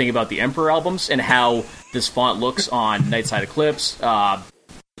 I think about the Emperor albums and how this font looks on Nightside Eclipse,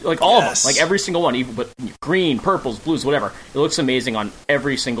 like all of them, like every single one, even but green, purples, blues, whatever. It looks amazing on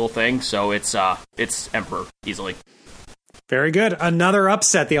every single thing. So it's Emperor easily. Very good. Another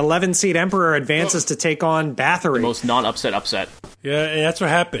upset. The 11-seed Emperor advances to take on Bathory. The most non-upset upset. Yeah, and that's what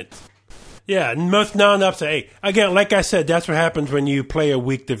happened. Yeah, most non-upset. Hey, again, like I said, that's what happens when you play a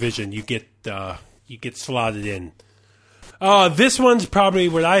weak division. You get slotted in. This one's probably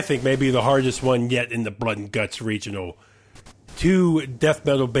what I think may be the hardest one yet in the Blood and Guts regional. Two death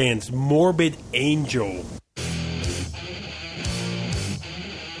metal bands, Morbid Angel.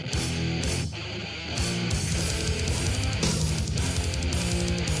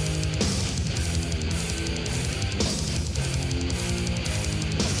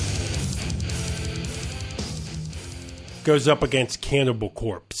 Goes up against Cannibal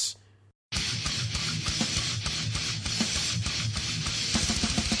Corpse.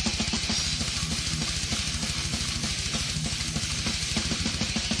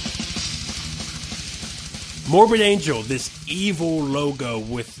 Morbid Angel, this evil logo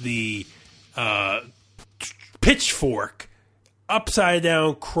with the pitchfork, upside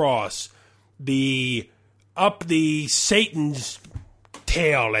down cross, the Satan's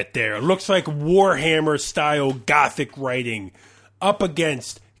tail at there. It looks like Warhammer style Gothic writing up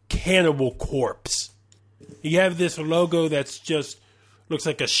against Cannibal Corpse. You have this logo that's just looks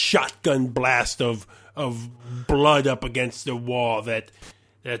like a shotgun blast of blood up against the wall that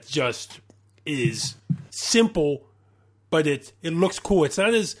just is simple, but it looks cool. It's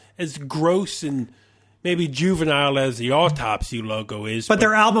not as gross and maybe juvenile as the Autopsy logo is. But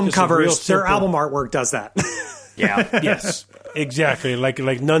their album covers, their album artwork does that. Yeah. Yes, exactly. Like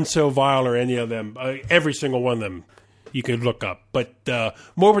None So Vile or any of them. Every single one of them you could look up. But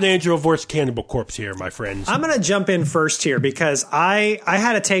Morbid Angel versus Cannibal Corpse here, my friends. I'm going to jump in first here because I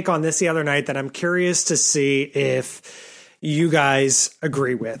had a take on this the other night that I'm curious to see if you guys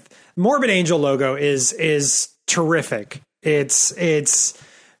agree with. Morbid Angel logo is terrific. It's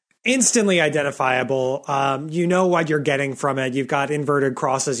instantly identifiable. You know what you're getting from it. You've got inverted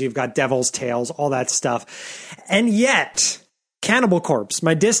crosses, you've got devil's tails, all that stuff. And yet, Cannibal Corpse,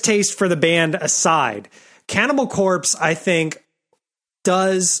 my distaste for the band aside, Cannibal Corpse, I think,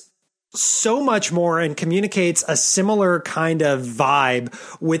 does so much more and communicates a similar kind of vibe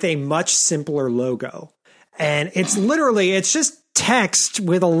with a much simpler logo. And it's just text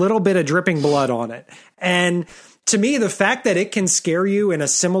with a little bit of dripping blood on it. And to me, the fact that it can scare you in a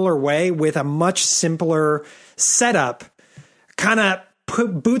similar way with a much simpler setup kind of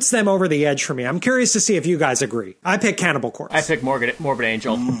boots them over the edge for me. I'm curious to see if you guys agree. I pick Cannibal Corpse. I pick Morbid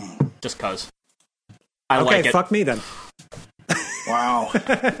Angel just because. Okay, fuck me then. Wow.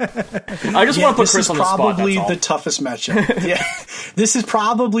 I just want to put Chris on the spot. This is probably the toughest matchup. Yeah, this is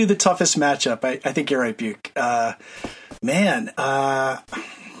probably the toughest matchup. I think you're right, Buke. Man, I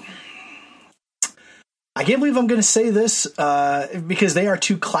can't believe I'm going to say this because they are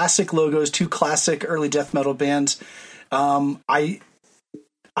two classic logos, two classic early death metal bands. I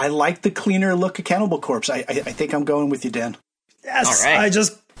like the cleaner look of Cannibal Corpse. I think I'm going with you, Dan. Yes, all right. I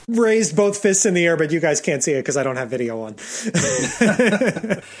just raised both fists in the air, but you guys can't see it because I don't have video on.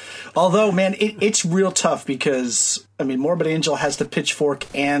 Although, man, it's real tough because, I mean, Morbid Angel has the pitchfork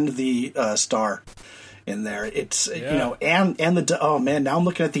and the star in there. It's, you know, and the, oh man, now I'm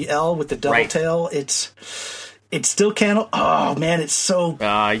looking at the L with the double tail. It's still Cannibal. Oh man, it's so,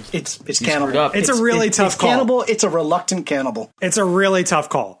 it's Cannibal. It's a really tough call. Cannibal. It's a reluctant Cannibal. It's a really tough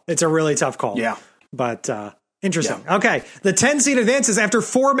call. Yeah. But, interesting. Yeah. Okay. The 10 seed advances after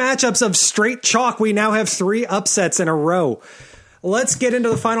 4 matchups of straight chalk. We now have 3 upsets in a row. Let's get into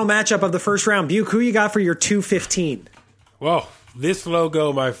the final matchup of the first round. Buke, who you got for your 215? Well, this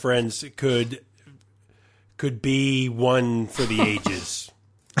logo, my friends, could be one for the ages.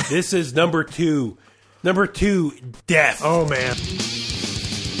 This is number 2. Number 2, Death. Oh, man.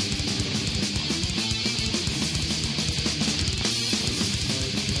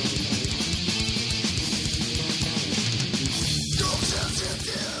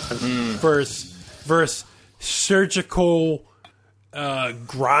 Versus surgical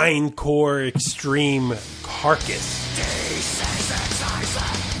grindcore extreme Carcass.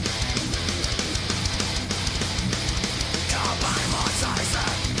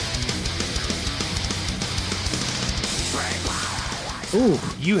 Ooh,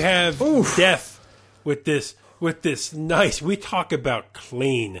 you have Death with this nice. We talk about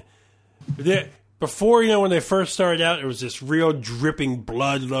clean. Before, when they first started out, it was this real dripping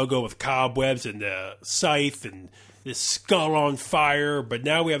blood logo with cobwebs and the scythe and this skull on fire. But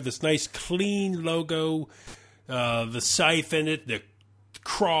now we have this nice clean logo, the scythe in it, the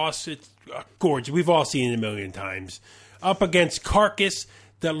cross. It's gorgeous. We've all seen it a million times. Up against Carcass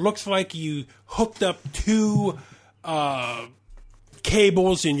that looks like you hooked up 2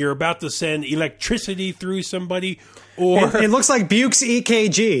 cables and you're about to send electricity through somebody. Or it looks like Buke's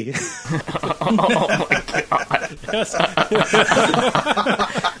EKG. Oh my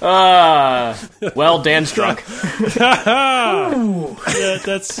god! Well, Dan's drunk.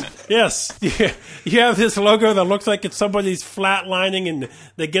 Yes. You have this logo that looks like it's somebody's flatlining, and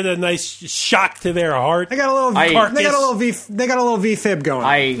they get a nice shock to their heart. They got a little V-fib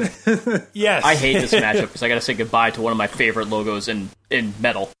going. Yes. I hate this matchup because I got to say goodbye to one of my favorite logos in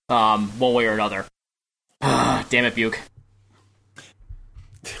metal, one way or another. Damn it, Buke.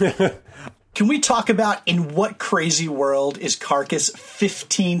 Can we talk about in what crazy world is Carcass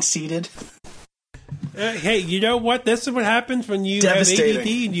 15 seated? Hey, you know what? This is what happens when you have ADD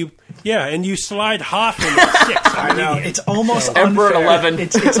and you slide Hoth in at 6. I know. It's almost unfair. Emperor at 11.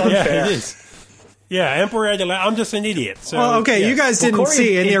 It's unfair. Yeah, it is. Yeah, Emperor at 11. I'm just an idiot. So, well, okay, you guys didn't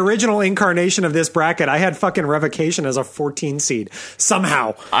see in the original incarnation of this bracket, I had fucking Revocation as a 14 seed.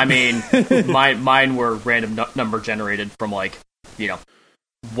 Somehow. I mean, mine were random number generated from 1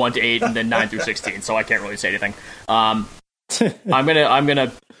 to 8 and then 9 through 16, so I can't really say anything. I'm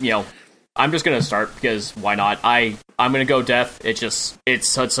just gonna start because why not? I'm gonna go Death. It's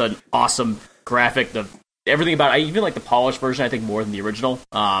such an awesome graphic. Everything about it, I even like the polished version, I think, more than the original.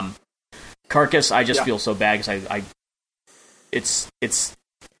 Carcass, I just feel so bad because it's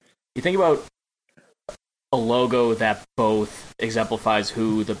you think about a logo that both exemplifies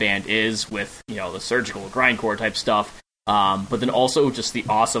who the band is with, the surgical grindcore type stuff, But then also just the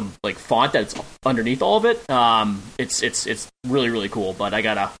awesome like font that's underneath all of it. It's really, really cool. But I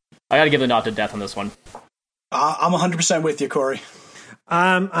gotta give the nod to Death on this one. I'm 100% with you, Corey.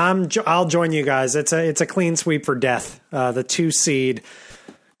 I'll join you guys. It's a clean sweep for Death. The 2 seed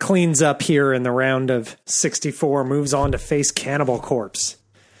cleans up here in the round of 64, moves on to face Cannibal Corpse.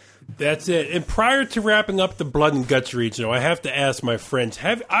 That's it. And prior to wrapping up the Blood and Guts regional, I have to ask my friends: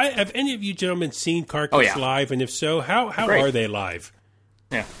 Have any of you gentlemen seen Carcass live? And if so, how are they live?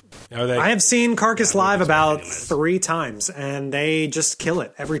 Yeah, are they? I have seen Carcass live about 3 times, and they just kill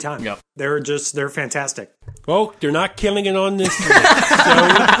it every time. Yep. They're fantastic. Well, they're not killing it on this list. So,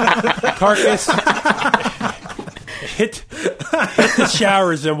 Carcass, hit the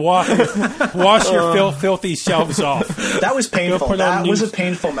showers and wash your filthy selves off. That was painful. That was a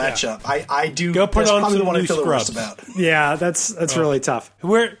painful matchup. Yeah. I do. Go put on some new scrubs. About. Yeah, that's really tough.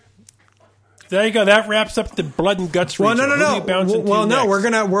 There you go. That wraps up the Blood and Guts region. Well, no.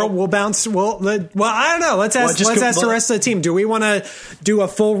 We'll bounce. Well, I don't know. Let's ask the rest of the team. Do we want to do a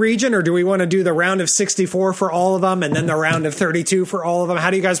full region, or do we want to do the round of 64 for all of them, and then the round of 32 for all of them? How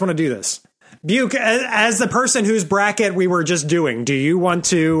do you guys want to do this? Buke, as the person whose bracket we were just doing, do you want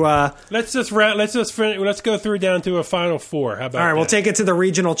to? Let's go through down to a final 4. How about? All right, that? We'll take it to the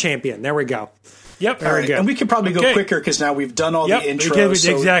regional champion. There we go. Yep. Very good. And we can probably go quicker because now we've done all the intros.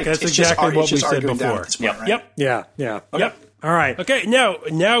 Exactly. That's exactly what we said before. Yep. Yeah. Okay. Yep. All right. Okay.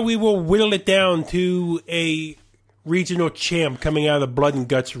 Now we will whittle it down to a regional champ coming out of the Blood and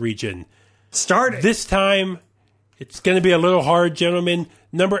Guts region. Start this time. It's going to be a little hard, gentlemen.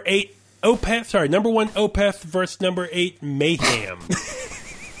 Number 8, Opeth. Sorry, number 1, Opeth versus number 8, Mayhem.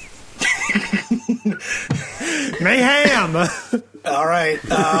 Mayhem. All right.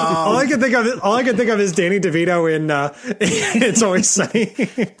 All I can think of is Danny DeVito in It's Always Sunny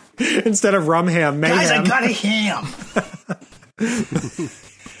instead of Rumham. Mayhem. Guys, I got a ham.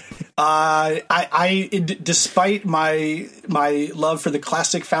 Despite my love for the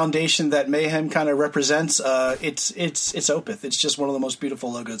classic foundation that Mayhem kind of represents, it's Opeth. It's just one of the most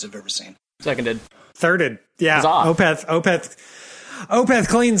beautiful logos I've ever seen. Seconded. Thirded. Yeah. Opeth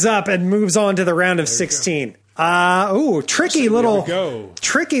cleans up and moves on to the round of 16. Tricky little 4-5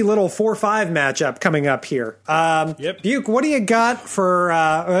 matchup coming up here. Yep. Buke, what do you got for?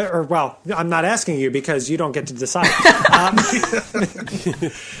 I'm not asking you because you don't get to decide.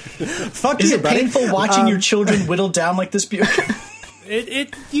 Fuck Is you, it buddy. painful watching your children whittled down like this, Buke?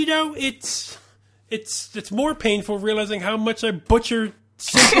 It's more painful realizing how much I butcher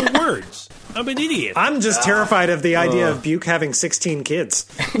simple words. I'm an idiot. I'm just terrified of the idea of Buke having 16 kids.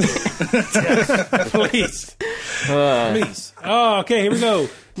 Please. Oh, okay, here we go.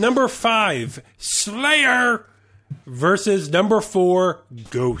 Number 5, Slayer versus number 4,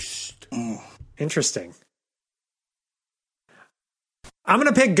 Ghost. Interesting. I'm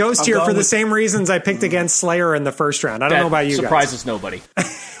going to pick Ghost here for the same reasons I picked against Slayer in the first round. I don't know about you guys. Surprises nobody.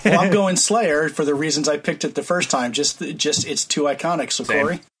 Well, I'm going Slayer for the reasons I picked it the first time. Just it's too iconic. So, Same.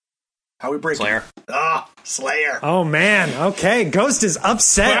 Corey, how we break Slayer. Slayer. Oh, man. Okay. Ghost is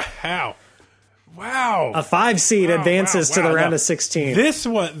upset. Wow. A 5 seed advances to the round of 16. If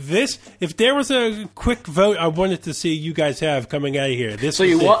there was a quick vote I wanted to see you guys have coming out of here. So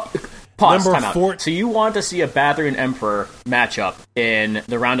you want... Pause, time out. So you want to see a Bathory and Emperor matchup in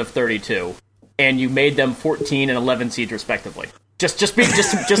the round of 32, and you made them 14 and 11 seeds respectively. Just to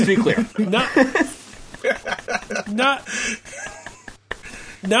be clear. Not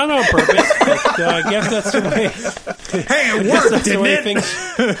on purpose. But, I guess that's the way. Hey, it worked, didn't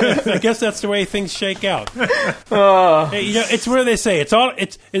it? I guess that's the way things shake out. Hey, it's what do they say? It's all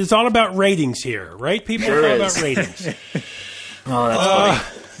about ratings here, right? People, sure it's all about ratings. Oh, that's funny.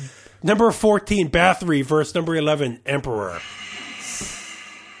 Number 14, Bathory versus number 11, Emperor.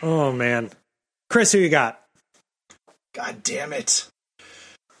 Oh, man. Chris, who you got? God damn it.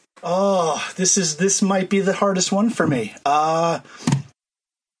 Oh, this might be the hardest one for me. God,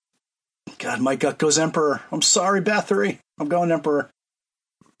 my gut goes Emperor. I'm sorry, Bathory. I'm going Emperor.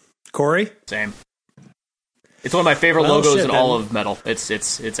 Corey? Same. It's one of my favorite logos in all of metal. It's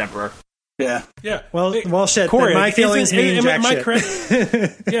Emperor. Yeah. Well, shit. Corey, my feelings mean jack shit.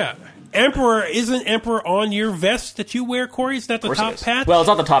 Correct? Yeah. Emperor, isn't Emperor on your vest that you wear, Corey? Is that the top patch? Well, it's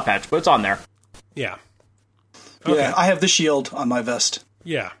not the top patch, but it's on there. Yeah. Okay. Yeah, I have the shield on my vest.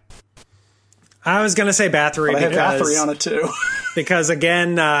 Yeah. I was going to say Bathory. But I have Bathory on it too. Because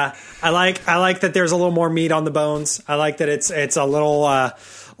again, I like that there's a little more meat on the bones. I like that it's a little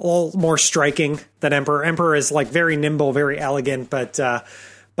more striking than Emperor. Emperor is like very nimble, very elegant, but hey,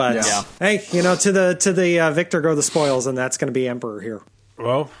 to the victor go the spoils, and that's going to be Emperor here.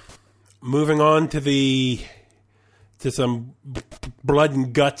 Well, moving on to the to some blood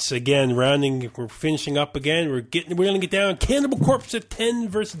and guts again. We're finishing up again. We're going to get down. Cannibal Corpse at 10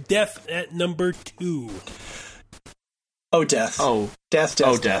 versus Death at number 2. Oh, Death. Oh, Death.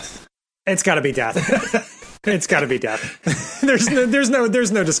 Oh, Death. It's got to be Death. It's got to be Death. There's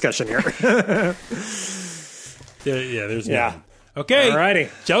no discussion here. There's none. Okay, alrighty,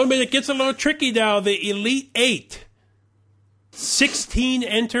 gentlemen, it gets a little tricky now. The Elite 8, 16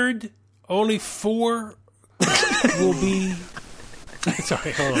 entered, only 4 will be.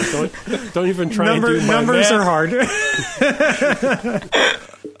 Sorry, hold on. Don't even try and do my numbers math. are hard.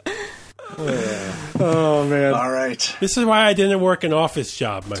 Oh man! All right. This is why I didn't work an office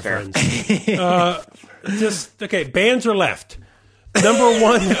job, my friends. Bands are left. Number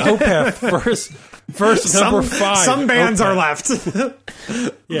 1, Opeth versus number 5. Some bands Opeth. are left.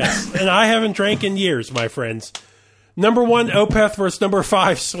 Yes, and I haven't drank in years, my friends. Number 1, Opeth versus number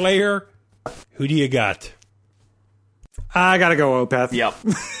 5, Slayer. Who do you got? I gotta go Opeth. Yep.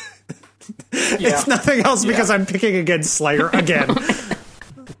 It's nothing else because I'm picking against Slayer again.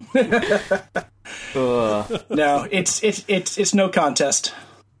 No, it's no contest.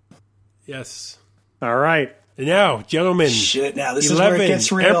 Yes. All right. And now, gentlemen. Shit, now this 11, is where it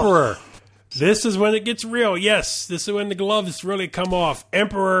gets real. Emperor. This is when it gets real. Yes, this is when the gloves really come off.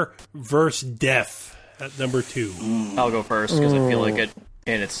 Emperor versus Death at number 2. I'll go first because I feel like it,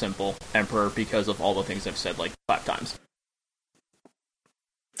 and it's simple. Emperor, because of all the things I've said like 5 times.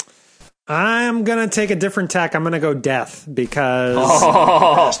 I'm gonna take a different tack. I'm gonna go Death because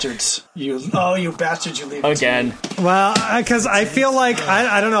Bastards. You bastards, you leave it Again. because I feel like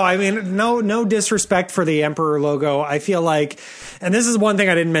I don't know. I mean, no disrespect for the Emperor logo. I feel like, and this is one thing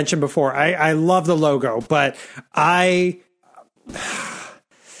I didn't mention before. I love the logo, but I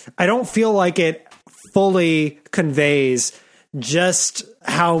don't feel like it fully conveys just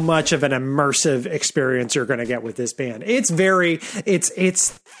how much of an immersive experience you're going to get with this band. It's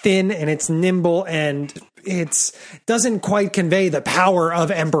thin and it's nimble and it doesn't quite convey the power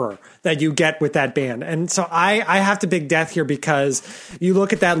of Emperor that you get with that band. And so I have to pick Death here because you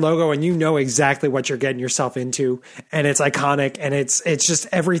look at that logo and you know exactly what you're getting yourself into, and it's iconic, and it's just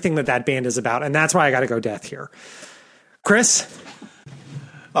everything that band is about. And that's why I got to go Death here. Chris?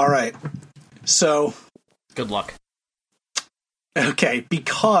 All right. So, Good luck. okay,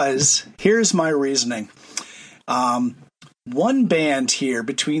 because here's my reasoning. One band here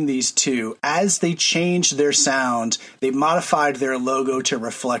between these two, as they changed their sound, they modified their logo to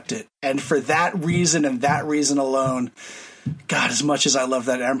reflect it. And for that reason and that reason alone, God, as much as I love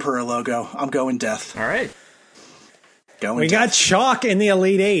that Emperor logo, I'm going Death. All right. We got Chalk in the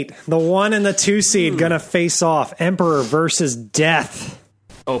Elite 8. The 1 and the 2 seed gonna face off. Emperor versus Death.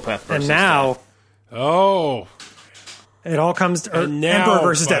 Opeth versus And now Death. Oh. it all comes to now, Emperor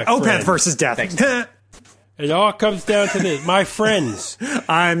versus my Death. Opeth friend. versus Death. It all comes down to this. My friends.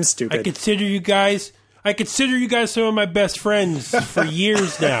 I'm stupid. I consider you guys some of my best friends for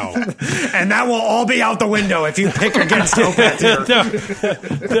years now. And that will all be out the window if you pick against Opeth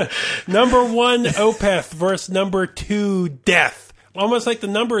here. Number 1, Opeth versus number 2, Death. Almost like the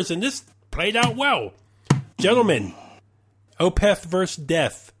numbers in this played out well. Gentlemen, Opeth versus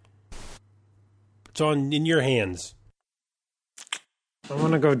Death. It's in your hands. I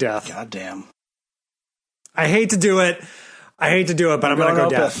want to go Death. God damn. I hate to do it, but I'm going to go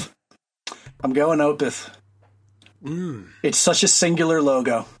Death. I'm going Opeth. It's such a singular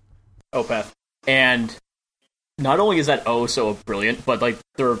logo. Opeth. And not only is that so brilliant, but like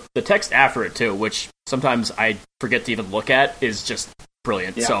the text after it too, which sometimes I forget to even look at, is just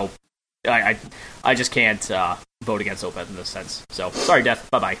brilliant. Yeah. So I just can't vote against Opeth in this sense. So sorry, Death.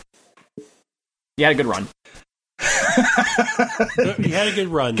 Bye-bye. You had a good run. You had a good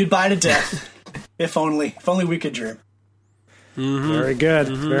run. Goodbye to Death. If only we could dream. Very good.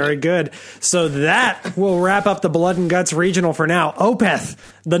 Very good. So that will wrap up the Blood and Guts regional for now. Opeth,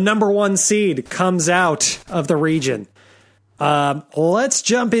 the number 1 seed, comes out of the region. Let's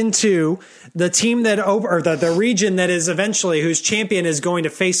jump into the team the region that is eventually whose champion is going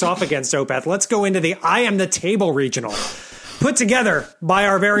to face off against Opeth. Let's go into the I Am the Table regional. Put together by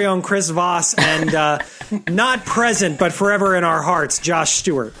our very own Chris Voss and not present but forever in our hearts, Josh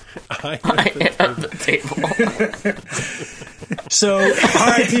Stewart. I am the table. So,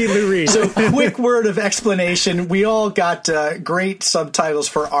 R.I.P. Lou Reed. So, quick word of explanation. We all got great subtitles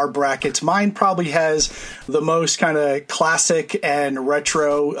for our brackets. Mine probably has the most kind of classic and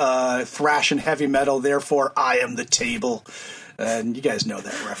retro thrash and heavy metal. Therefore, I Am the Table. And you guys know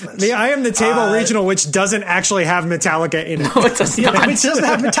that reference. The I Am the Table regional, which doesn't actually have Metallica in it. No, it does not. It doesn't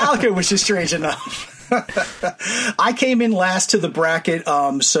have Metallica, which is strange enough. I came in last to the bracket,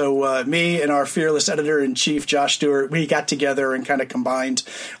 so me and our fearless editor-in-chief, Josh Stewart, we got together and kind of combined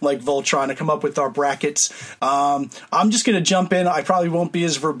like Voltron to come up with our brackets. I'm just going to jump in. I probably won't be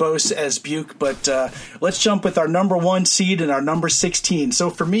as verbose as Buke, but let's jump with our number 1 seed and our number 16. So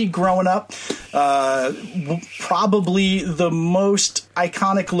for me, growing up, probably the most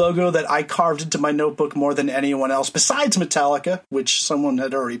iconic logo that I carved into my notebook more than anyone else, besides Metallica, which someone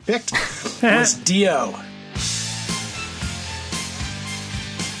had already picked, was Dio.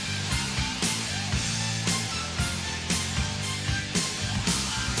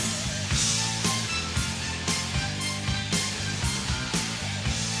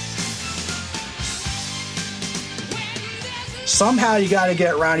 Somehow you got to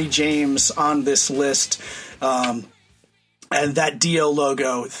get Ronnie James on this list. And that Dio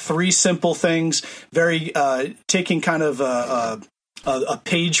logo, 3 simple things, very taking kind of a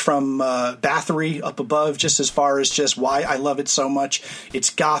page from Bathory up above, just as far as just why I love it so much. It's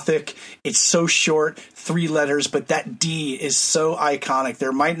gothic, it's so short, 3 letters, but that D is so iconic.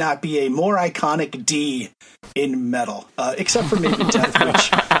 There might not be a more iconic D in metal, except for maybe Death,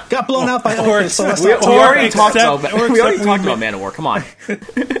 which got blown out by Opeth. So we already talked about Manowar. Come on.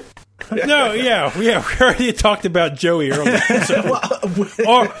 No, we already talked about Joey earlier. So.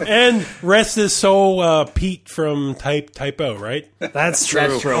 And rest his soul, Pete from Typo, right? That's true.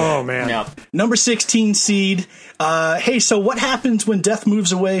 That's true. Oh, man. Yeah. Number 16 seed. Hey, so what happens when Death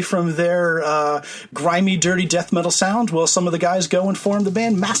moves away from their grimy, dirty death metal sound? Well, some of the guys go and form the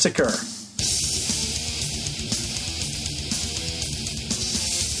band Massacre.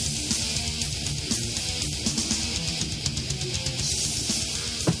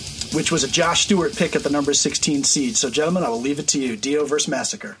 Which was a Josh Stewart pick at the number 16 seed. So, gentlemen, I will leave it to you. Dio versus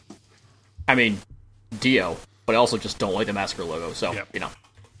Massacre. I mean, Dio, but I also just don't like the Massacre logo, so, you know.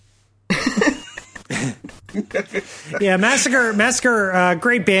 Yeah, Massacre,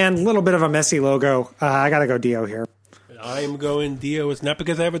 great band, a little bit of a messy logo. I got to go Dio here. I'm going Dio. It's not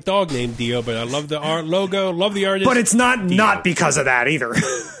because I have a dog named Dio, but I love the art logo, love the artist. But it's not because of that either.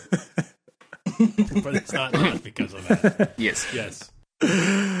 But it's not because of that. Yes.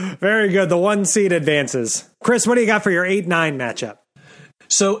 Very good. The 1 seed advances. Chris, what do you got for your 8-9 matchup?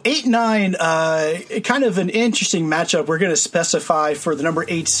 So 8-9, kind of an interesting matchup. We're going to specify for the number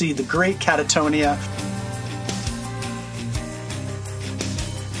 8 seed, the Great Catatonia.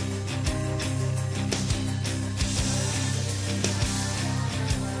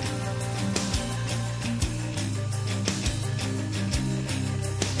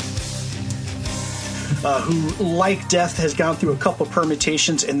 Who, like Death, has gone through a couple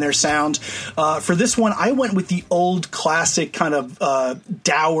permutations in their sound. For this one, I went with the old classic kind of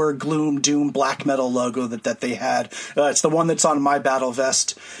dour, gloom, doom, black metal logo that they had. It's the one that's on my battle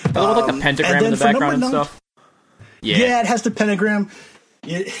vest. With like the pentagram in the background and stuff? Yeah, it has the pentagram.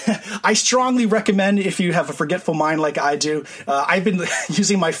 I strongly recommend, if you have a forgetful mind like I do, I've been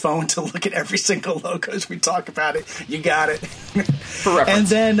using my phone to look at every single logo as we talk about it. You got it. For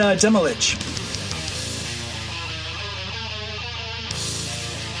reference. And then Demilich.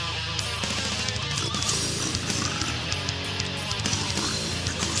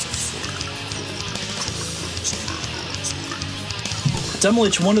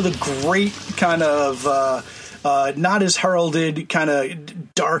 Demilich, one of the great kind of not as heralded kind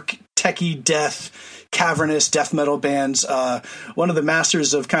of dark, techie death, cavernous death metal bands. One of the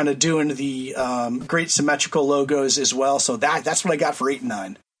masters of kind of doing the great symmetrical logos as well. So that's what I got for 8 and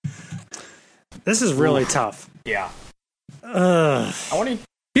 9. This is really tough. Yeah. I want to.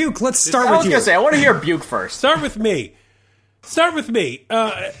 Buke, let's start with you. I was going to say, I want to hear Buke first. Start with me.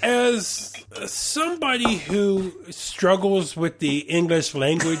 As somebody who struggles with the English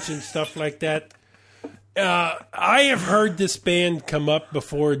language and stuff like that, I have heard this band come up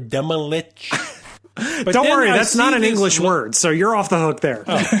before, Demilich. Don't worry, that's not an English word, so you're off the hook there.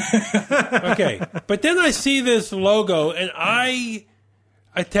 Oh. Okay. But then I see this logo, and I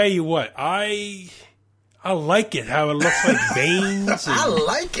tell you what, I like it, how it looks like veins. I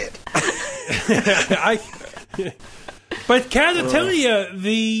like it. But Catatonia,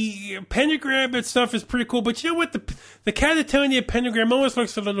 the pentagram and stuff is pretty cool. But you know what? The Catatonia pentagram almost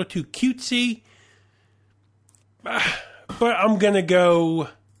looks a little too cutesy. But I'm gonna go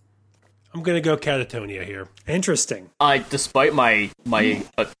Catatonia here. Interesting. Despite my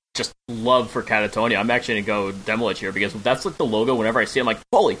just love for Catatonia, I'm actually gonna go Demilich here because that's like the logo. Whenever I see it, I'm like,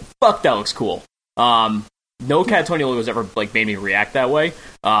 holy fuck, that looks cool. No Catatonia logo has ever like made me react that way.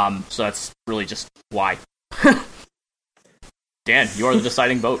 So that's really just why. Dan, you are the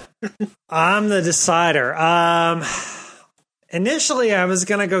deciding vote. I'm the decider. Initially, I was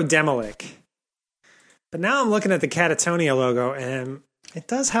going to go Demilich. But now I'm looking at the Catatonia logo, and it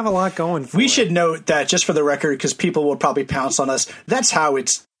does have a lot going for it. We should note that, just for the record, because people will probably pounce on us, that's how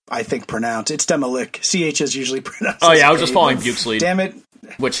it's, I think, pronounced. It's Demolik. CH is usually pronounced. Oh, yeah, I was just following Buke's lead. Damn it.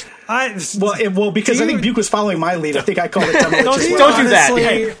 Which Because I think Buke was following my lead. I think I called it Demolik. Don't do that.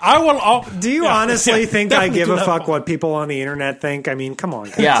 Hey, I will. Do you honestly think I give a fuck what people on the internet think? I mean, come on,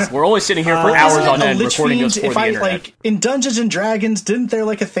 guys. Yeah, we're only sitting here for hours on end recording this for the internet. Like, in Dungeons and Dragons, didn't there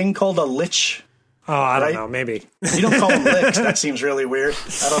like a thing called a lich? Oh, I don't know. Maybe. You don't call them licks. That seems really weird.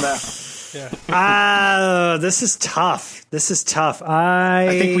 I don't know. Yeah. This is tough. I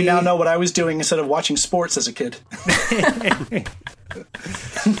think we now know what I was doing instead of watching sports as a kid.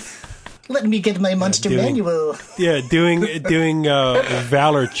 Let me get my monster manual. Yeah, doing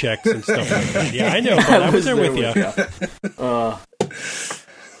valor checks and stuff like that. Yeah, I know. But I was there with you.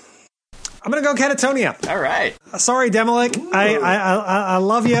 I'm gonna go Catatonia. All right. Sorry, Demolik. I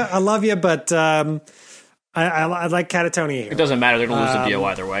love you, but I like Catatonia here. It doesn't matter. They're gonna lose the DO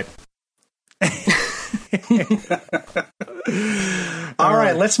either way. All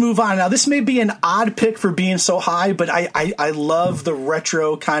right, let's move on. Now, this may be an odd pick for being so high, but I love the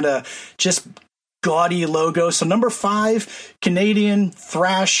retro kind of just gaudy logo. So number 5, Canadian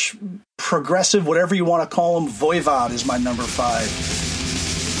thrash, progressive, whatever you want to call them, Voivod is my number 5.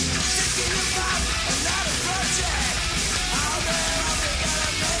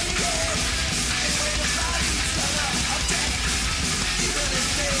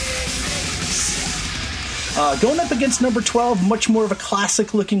 Going up against number 12, much more of a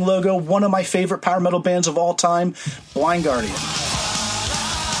classic-looking logo, one of my favorite power metal bands of all time, Blind Guardian.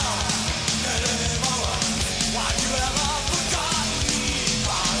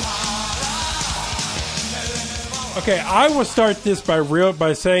 Okay, I will start this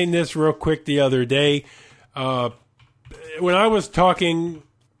by saying this real quick. The other day, when I was talking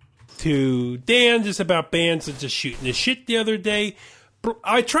to Dan just about bands and just shooting the shit the other day,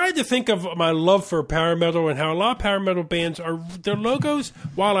 I tried to think of my love for power metal and how a lot of power metal bands their logos,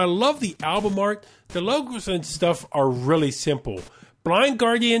 while I love the album art, the logos and stuff are really simple. Blind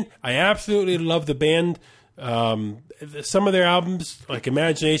Guardian, I absolutely love the band. Some of their albums, like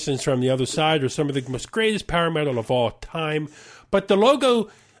Imaginations from the Other Side, are some of the most greatest power metal of all time. But the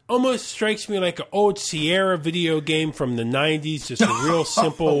logo almost strikes me like an old Sierra video game from the 90s. Just a real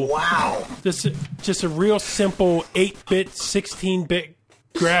simple... Wow. Just a real simple 8-bit, 16-bit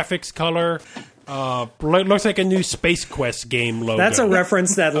graphics color. Looks like a new Space Quest game logo. That's a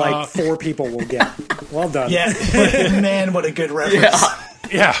reference that 4 people will get. Well done. Yeah. Man, what a good reference.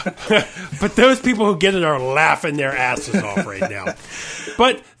 Yeah. But those people who get it are laughing their asses off right now.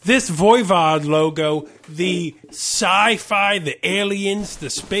 But this Voivod logo, the sci-fi, the aliens, the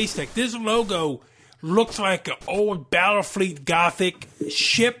space tech, this logo looks like an old Battlefleet Gothic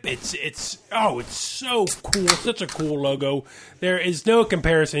ship. It's so cool. Such a cool logo. There is no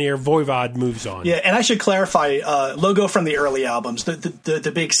comparison here. Voivod moves on. Yeah, and I should clarify, logo from the early albums,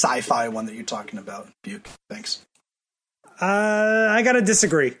 the big sci-fi one that you're talking about, Buke. Thanks. I gotta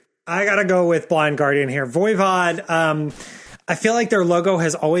disagree. I gotta go with Blind Guardian here. Voivod, I feel like their logo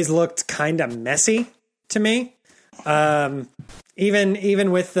has always looked kind of messy to me.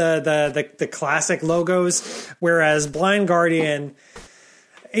 Even with the classic logos, whereas Blind Guardian,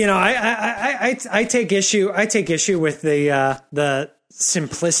 I take issue with the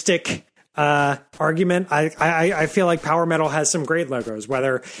simplistic argument. I feel like power metal has some great logos,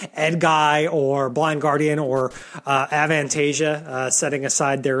 whether Edguy or Blind Guardian or Avantasia, setting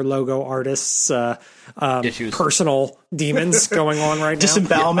aside their logo artists' personal demons going on right now.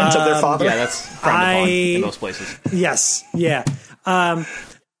 Disembowelment of their father. Yeah, that's frowned upon in most places. Yes, yeah.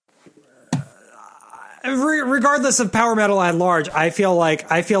 Regardless of power metal at large, I feel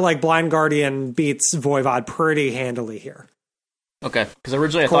like Blind Guardian beats Voivod pretty handily here. Okay, because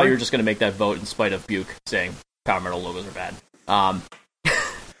originally I thought you were just going to make that vote in spite of Buke saying power metal logos are bad.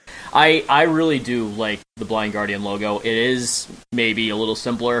 I really do like the Blind Guardian logo. It is maybe a little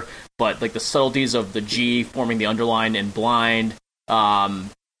simpler, but like the subtleties of the G forming the underline in blind,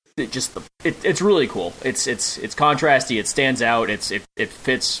 it's really cool. It's contrasty. It stands out. It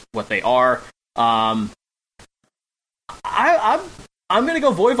fits what they are. I'm gonna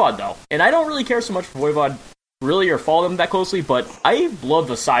go Voivod though, and I don't really care so much for Voivod really or follow them that closely, but I love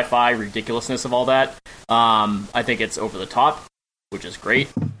the sci-fi ridiculousness of all that. I think it's over the top, which is great.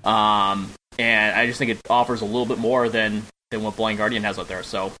 And I just think it offers a little bit more than what Blind Guardian has out there.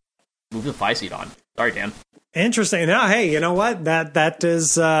 So move the 5 seed on. Sorry, Dan. Interesting. Now, hey, you know what?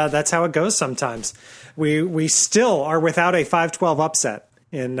 That's how it goes sometimes. We still are without a 5-12 upset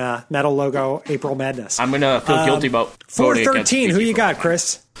in Metal Logo April Madness. I'm gonna feel guilty about 4-13. Who you got,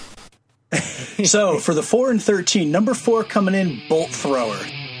 Chris? So for the 4 and 13, number 4 coming in, Bolt Thrower.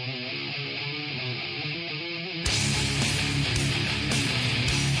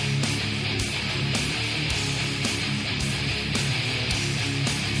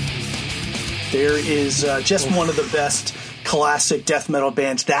 There is just one of the best classic death metal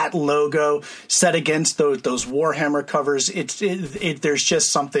bands. That logo set against those Warhammer covers, there's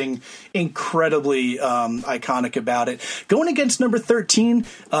just something incredibly iconic about it. Going against number 13,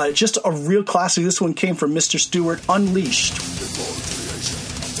 just a real classic. This one came from Mr. Stewart, Unleashed.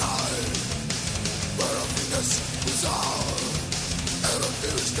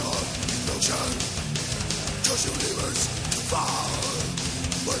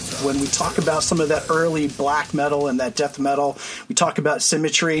 When we talk about some of that early black metal and that death metal, we talk about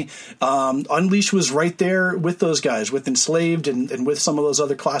Symmetry. Unleashed was right there with those guys, with Enslaved and with some of those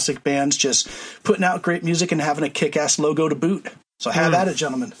other classic bands, just putting out great music and having a kick-ass logo to boot. So have at it,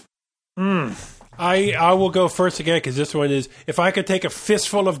 gentlemen. I will go first again because this one is, if I could take a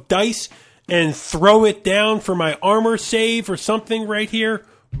fistful of dice and throw it down for my armor save or something right here,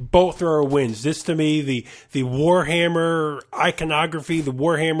 Bolt Thrower wins. This, to me, the Warhammer iconography, the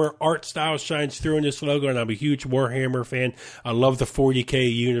Warhammer art style shines through in this logo, and I'm a huge Warhammer fan. I love the 40K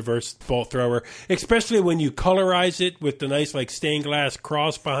universe Bolt Thrower, especially when you colorize it with the nice like stained glass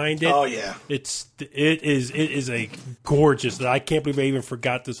cross behind it. Oh yeah, it is a gorgeous. I can't believe I even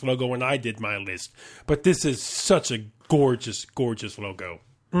forgot this logo when I did my list. But this is such a gorgeous logo.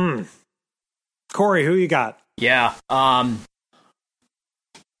 Corey, who you got? Yeah.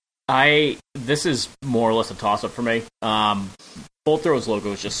 This is more or less a toss-up for me. Bolt Thrower's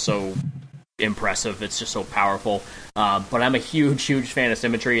logo is just so impressive. It's just so powerful. But I'm a huge fan of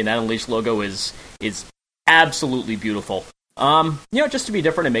Symmetry, and that Unleashed logo is absolutely beautiful. Just to be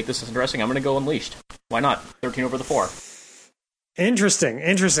different and make this interesting, I'm going to go Unleashed. Why not? 13 over the 4. Interesting.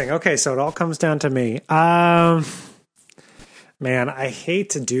 Okay, so it all comes down to me. Man, I hate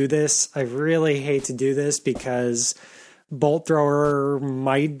to do this. I really hate to do this because Bolt Thrower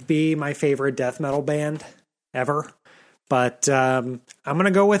might be my favorite death metal band ever, but I'm going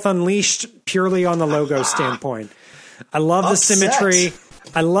to go with Unleashed purely on the logo standpoint. I love the symmetry.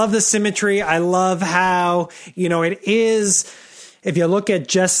 I love how, it is, if you look at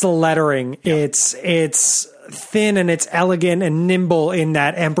just the lettering, it's thin and it's elegant and nimble in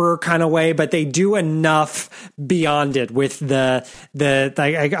that Emperor kind of way, but they do enough beyond it with the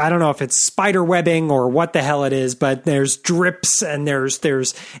I don't know if it's spider webbing or what the hell it is, but there's drips and there's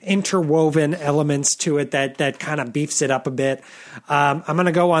interwoven elements to it that kind of beefs it up a bit. I'm going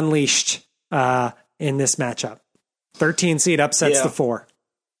to go Unleashed in this matchup. 13 seed upsets the 4.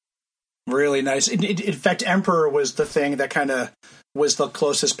 Really nice. In fact, Emperor was the thing that kind of was the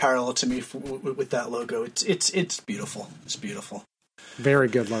closest parallel to me with that logo. It's beautiful. It's beautiful. Very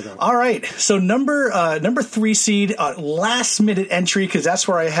good logo. All right, so number 3 seed, last minute entry, because that's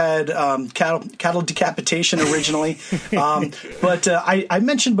where I had cattle decapitation originally. But I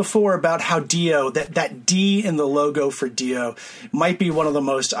mentioned before about how Dio, that D in the logo for Dio, might be one of the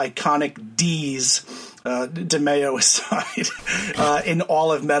most iconic Ds. DeMeo aside, in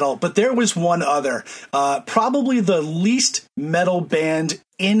all of metal. But there was one other, probably the least metal band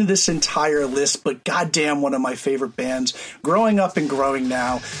in this entire list, but goddamn one of my favorite bands, growing up and growing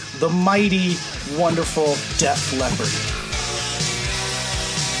now, the mighty, wonderful Def Leppard.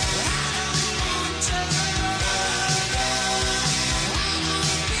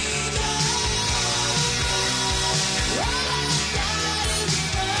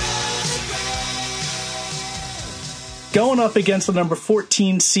 Going up against the number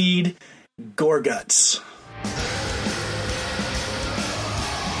 14 seed, Gorguts.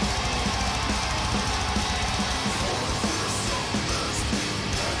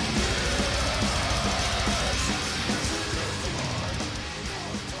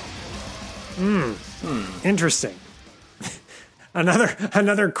 Interesting.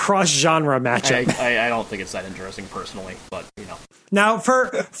 Another cross-genre matchup. I don't think it's that interesting personally, but Now, for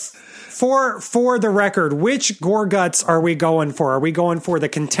the record, which Gorguts are we going for? Are we going for the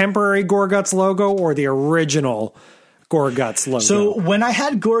contemporary Gorguts logo or the original Gorguts logo? So when I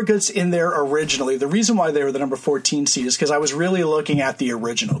had Gorguts in there originally, the reason why they were the number 14 seed is because I was really looking at the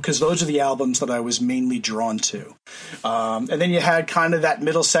original, because those are the albums that I was mainly drawn to. And then you had kind of that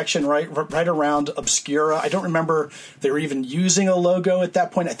middle section right around Obscura. I don't remember if they were even using a logo at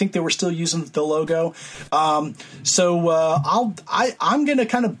that point. I think they were still using the logo. So I'm going to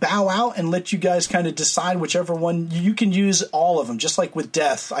kind of bow out and let you guys kind of decide whichever one. You can use all of them, just like with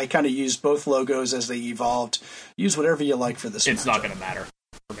Death. I kind of used both logos as they evolved. Use whatever you like for this. It's not going to matter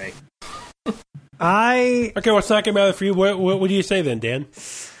for me. Okay, what's not going to matter for you? What do you say then, Dan?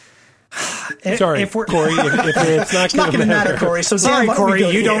 Sorry, Corey. If it's not going to matter, Corey. So sorry, Corey,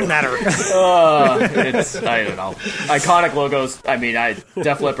 you don't matter. I don't know. Iconic logos. I mean,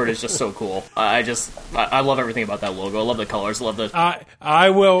 Def Leppard is just so cool. I love everything about that logo. I love the colors. I love the. I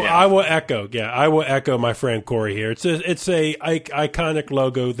will echo. Yeah, I will echo my friend Corey here. It's a iconic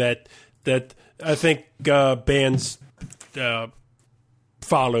logo that I think bands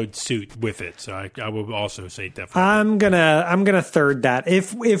followed suit with it. So I will also say definitely. I'm gonna third that.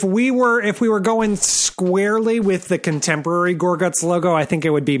 If we were going squarely with the contemporary Gorguts logo, I think it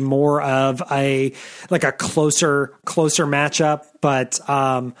would be more of a closer matchup. But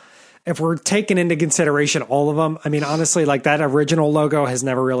if we're taking into consideration all of them, I mean, honestly, like that original logo has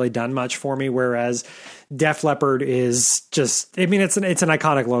never really done much for me. Whereas Def Leppard is just, I mean, it's an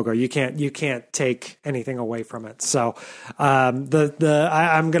iconic logo. You can't take anything away from it. So, I'm going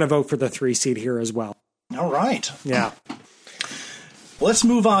to vote for the 3 seed here as well. All right. Yeah. Let's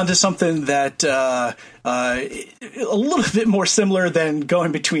move on to something that a little bit more similar than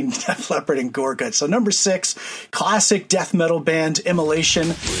going between Def Leppard and Gorguts. So number 6, classic death metal band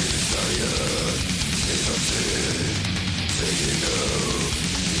Immolation.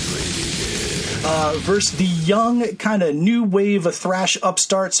 Versus the young kind of new wave of thrash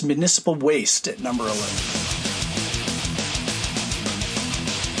upstarts Municipal Waste at number 11.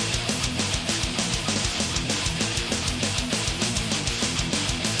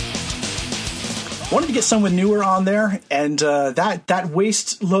 Wanted to get someone newer on there, and that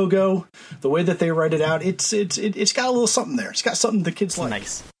Waste logo, the way that they write it out, it's got a little something there. It's got something the kids like.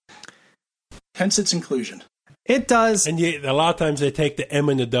 Nice. Hence its inclusion. It does. And a lot of times they take the M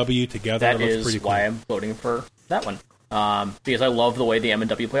and the W together. That is pretty cool. Why I'm voting for that one. Because I love the way the M and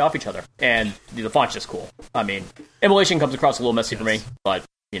W play off each other. And the font's just cool. I mean, Immolation comes across a little messy for me, but,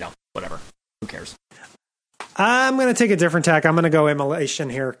 whatever. Who cares? I'm going to take a different tack. I'm going to go Immolation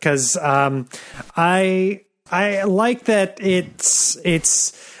here because I like that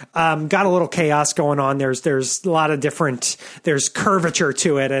it's got a little chaos going on. There's a lot of there's curvature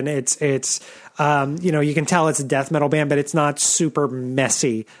to it, and it's you can tell it's a death metal band, but it's not super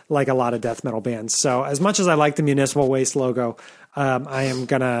messy like a lot of death metal bands. So as much as I like the Municipal Waste logo, I'm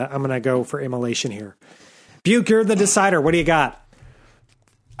gonna go for Immolation here. Buke, you're the decider. What do you got?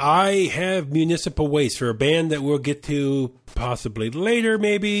 I have Municipal Waste for a band that we'll get to possibly later,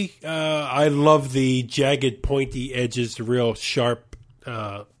 maybe. I love the jagged, pointy edges, the real sharp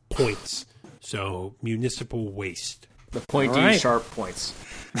points. So, Municipal Waste. The pointy, sharp points.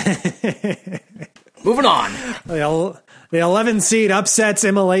 Moving on. The 11 seed upsets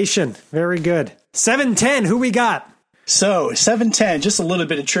Immolation. Very good. 7-10, who we got? So, 7-10, just a little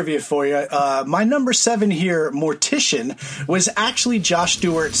bit of trivia for you. My number 7 here, Mortician, was actually Josh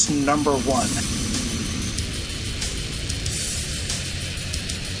Stewart's number 1.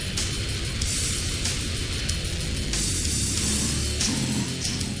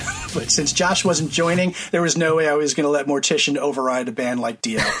 But since Josh wasn't joining, there was no way I was going to let Mortician override a band like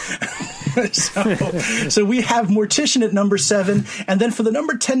Dio. So we have Mortician at number 7. And then for the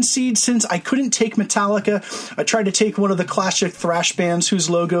number 10 seed, since I couldn't take Metallica, I tried to take one of the classic thrash bands whose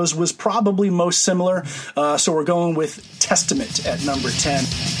logos was probably most similar. So we're going with Testament at number 10.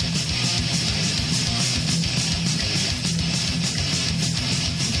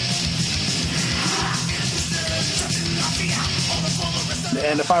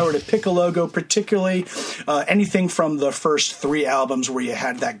 And if I were to pick a logo, particularly anything from the first 3 albums where you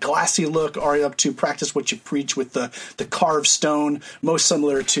had that glassy look, or up to Practice What You Preach with the carved stone, most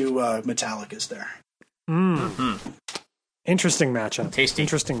similar to Metallica's there. Mm-hmm. Interesting matchup. Tasty.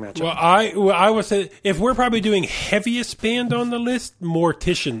 Interesting matchup. Well, I would say if we're probably doing heaviest band on the list,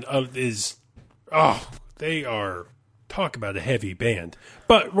 Mortician is. Oh, they are. Talk about a heavy band.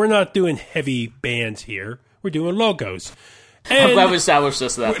 But we're not doing heavy bands here. We're doing logos. And I'm glad we established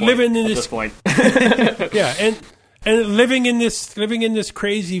this at this point. Yeah, and living in this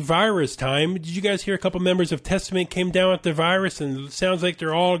crazy virus time, did you guys hear a couple members of Testament came down with the virus, and it sounds like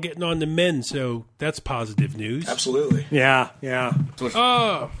they're all getting on the mend, so that's positive news. Absolutely. Yeah.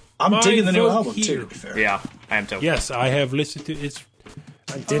 I'm digging the new album, too, to be fair. Yeah, I am too. Yes, I have listened to it.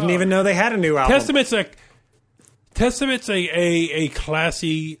 I didn't even know they had a new album. Testament's a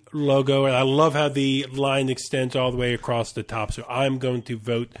classy logo, and I love how the line extends all the way across the top. So I'm going to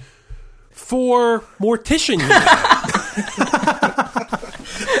vote for Mortician here.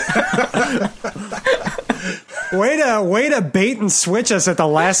 Way to bait and switch us at the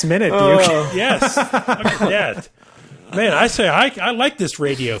last minute, Buke. Yes, look at that. Man, I like this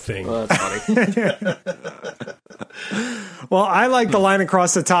radio thing. Well, that's funny. Well, I like the line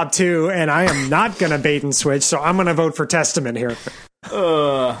across the top too, and I am not going to bait and switch, so I'm going to vote for Testament here.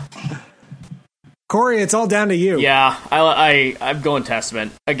 Corey, it's all down to you. Yeah, I'm going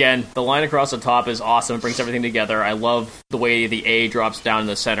Testament. Again, the line across the top is awesome. It brings everything together. I love the way the A drops down in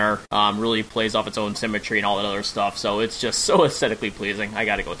the center. Really plays off its own symmetry and all that other stuff. So it's just so aesthetically pleasing. I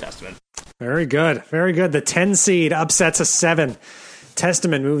got to go Testament. Very good. Very good. The 10 seed upsets a 7.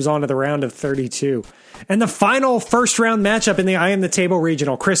 Testament moves on to the round of 32. And the final first round matchup in the Eye on the Table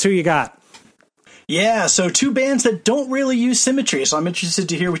Regional. Chris, who you got? Yeah, so two bands that don't really use symmetry, so I'm interested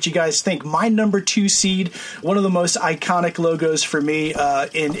to hear what you guys think. My number 2 seed, one of the most iconic logos for me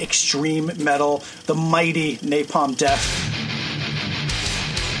in extreme metal, the mighty Napalm Death.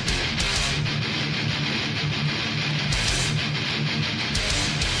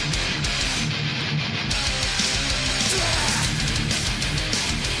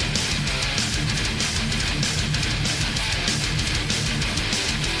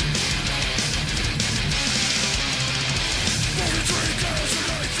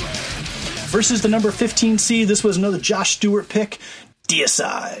 Versus the number 15 seed, this was another Josh Stewart pick,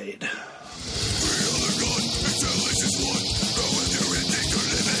 Deicide.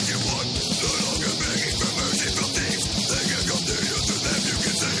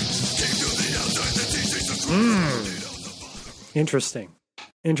 Interesting.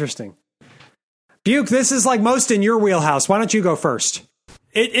 Interesting. Buke, this is like most in your wheelhouse. Why don't you go first?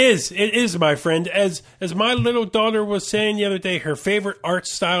 It is, my friend. As my little daughter was saying the other day, her favorite art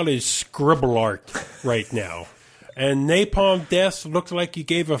style is scribble art right now. And Napalm Death looked like you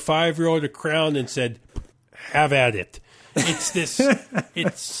gave a 5-year-old a crown and said, have at it. It's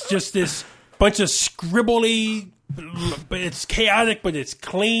just this bunch of scribbly, but it's chaotic, but it's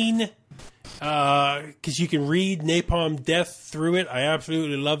clean. Because you can read Napalm Death through it. I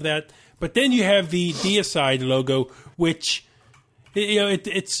absolutely love that. But then you have the Deicide logo, which...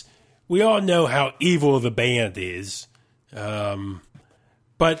 it's we all know how evil the band is,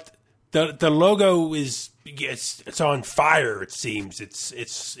 but the logo is it's on fire. It seems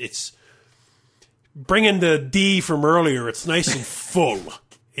it's bringing the D from earlier. It's nice and full.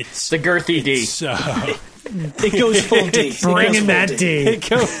 It's the girthy D. It goes full D. Bringing that D.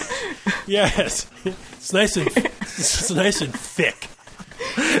 Yes, it's nice and thick.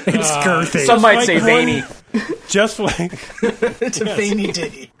 It's girthy. Some might say veiny. Just like it's a veiny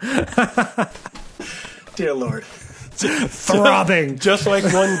ditty. Dear Lord, throbbing. Just like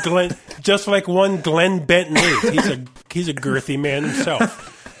one Glenn Benton is. He's a girthy man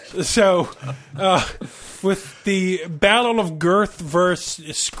himself. So, with the battle of girth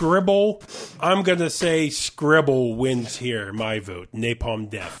versus scribble, I'm gonna say scribble wins here. My vote, Napalm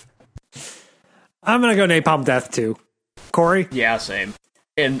Death. I'm gonna go Napalm Death too. Corey? Yeah, same.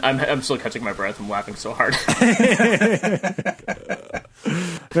 And I'm still catching my breath. I'm laughing so hard.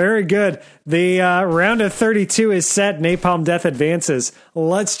 Very good. The round of 32 is set. Napalm Death advances.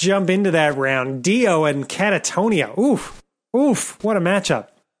 Let's jump into that round. Dio and Catatonia. Oof. What a matchup.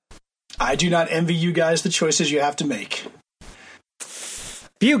 I do not envy you guys the choices you have to make.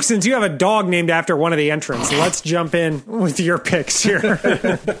 Buke, since you have a dog named after one of the entrants, let's jump in with your picks here.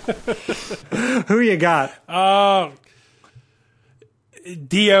 Who you got?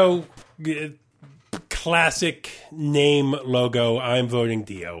 Dio, classic name logo. I'm voting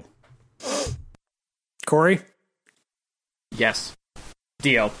Dio. Corey? Yes.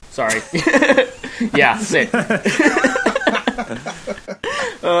 Dio. Sorry. Yeah, sick.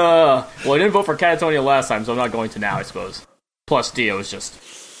 Well, I didn't vote for Catatonia last time, so I'm not going to now, I suppose. Plus, Dio is just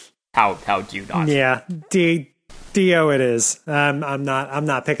how do you not? Yeah, Dio it is. I'm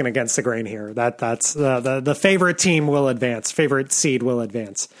not picking against the grain here. That's the favorite team will advance. Favorite seed will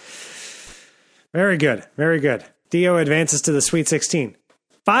advance. Very good. Dio advances to the Sweet 16.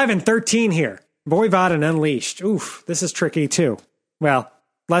 5 and 13 here. Voivod and Unleashed. Oof, this is tricky too. Well,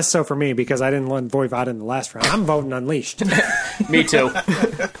 less so for me because I didn't want Voivod in the last round. I'm voting Unleashed. Me too.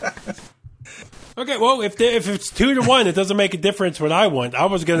 Okay, well, if it's 2-1, it doesn't make a difference what I want. I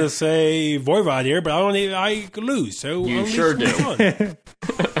was gonna say Voivod here, but I lose. So you sure do.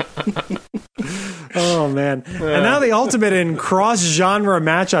 Oh man! And now the ultimate in cross-genre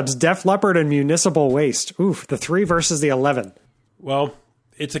matchups: Def Leppard and Municipal Waste. Oof, the 3 versus the 11. Well,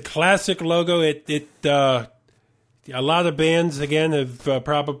 it's a classic logo. A lot of bands again have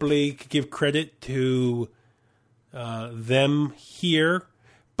probably give credit to them here.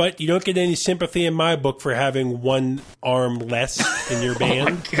 But you don't get any sympathy in my book for having one arm less in your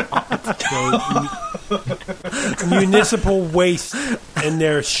band. Oh so, Municipal Waste and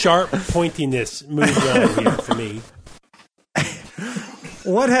their sharp pointiness moved on here for me.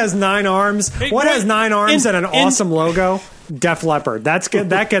 What has 9 arms? Has 9 arms and an awesome logo? Def Leppard. That's good.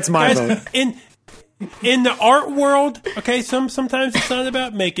 That gets my vote. in the art world, okay, sometimes it's not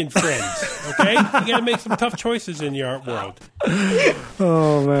about making friends, okay? You got to make some tough choices in the art world.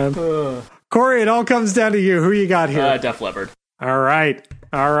 Oh, man. Corey, it all comes down to you. Who you got here? Def Leppard. All right.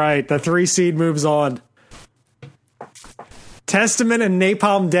 The 3 seed moves on. Testament and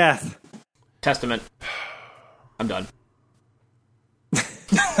Napalm Death. Testament. I'm done.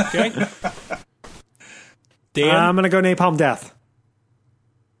 Okay. Dan? I'm going to go Napalm Death.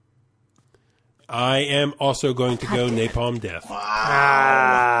 I am also going to go Napalm Death.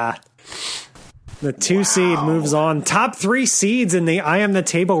 The 2 seed moves on. Top 3 seeds in the I Am the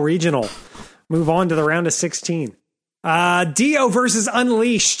Table Regional move on to the round of 16. Dio versus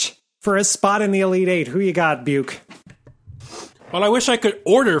Unleashed for a spot in the Elite 8. Who you got, Buke? Well, I wish I could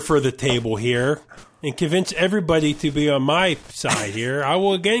order for the table here and convince everybody to be on my side here. I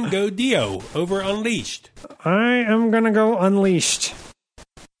will again go Dio over Unleashed. I am going to go Unleashed.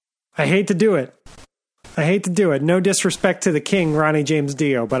 I hate to do it. No disrespect to the king, Ronnie James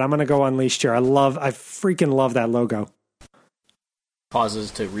Dio, but I'm going to go Unleashed here. I freaking love that logo.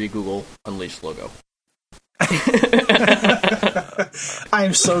 Pauses to re-Google Unleashed logo. I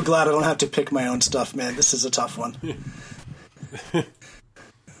am so glad I don't have to pick my own stuff, man. This is a tough one.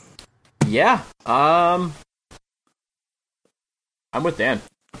 Yeah. I'm with Dan.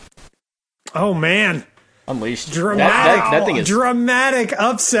 Oh, man. Unleashed. Dramatic, that thing is dramatic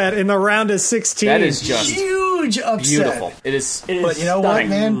upset in the round of 16. That is just huge upset. Beautiful. It is. But you know stunning. what,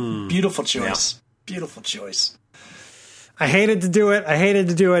 man? Beautiful choice. Yeah. Beautiful choice. I hated to do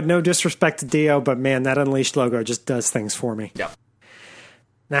it. No disrespect to Dio, but man, that Unleashed logo just does things for me. Yeah.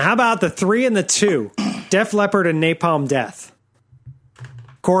 Now, how about the 3 and the 2? Def Leppard and Napalm Death.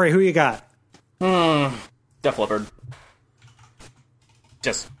 Corey, who you got? Def Leppard.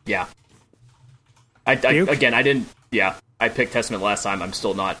 Just, yeah. I didn't, yeah. I picked Testament last time. I'm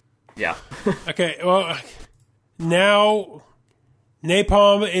still not, yeah. Okay, well, now,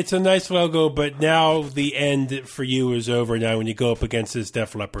 Napalm, it's a nice logo, but now the end for you is over now when you go up against this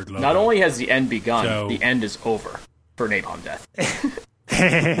Def Leppard logo. Not only has the end begun, the end is over for Napalm Death.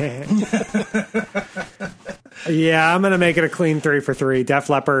 Yeah, I'm going to make it a clean 3 for 3. Def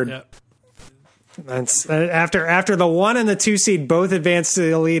Leppard. Yep. That's after the 1 and the 2 seed both advanced to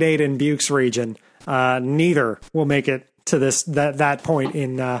the Elite 8 in Buke's region. Neither will make it to that point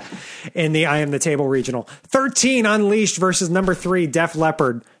in the I Am the Table regional. 13 Unleashed versus number 3 Def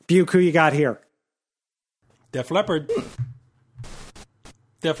Leppard. Buke, who you got here? Def Leppard.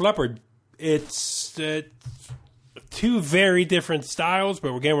 It's 2 very different styles,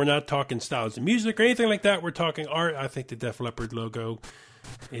 but again, we're not talking styles of music or anything like that. We're talking art. I think the Def Leppard logo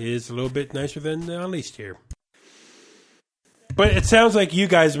is a little bit nicer than Unleashed here. But it sounds like you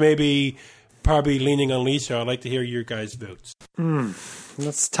guys may be probably leaning Unleashed, so I'd like to hear your guys' votes.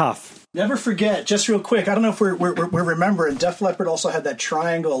 That's tough. Never forget, just real quick, I don't know if we're remembering, Def Leppard also had that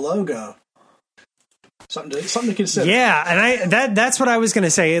triangle logo. Something to consider. Yeah, and that's what I was going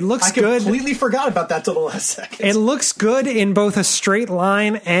to say. It looks good. I completely forgot about that till the last second. It looks good in both a straight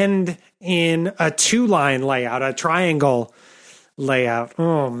line and in a 2-line layout, a triangle layout.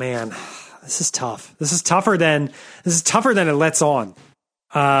 Oh man, this is tough. This is tougher than it lets on.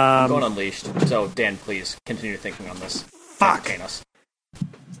 I'm going Unleashed. So Dan, please continue thinking on this. Fuck.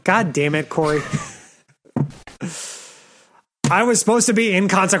 God damn it, Corey. I was supposed to be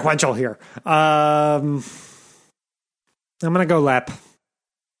inconsequential here. I'm going to go Lep.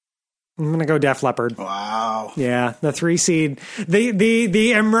 I'm going to go Def Leppard. Wow. Yeah, the 3 seed.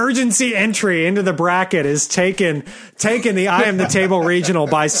 The emergency entry into the bracket is taken the I Am the Table regional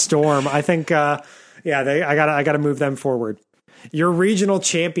by storm. I think I got to move them forward. Your regional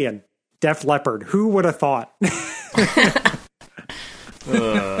champion, Def Leppard. Who would have thought?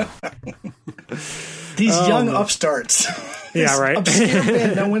 These young upstarts. Yeah, right. Obscure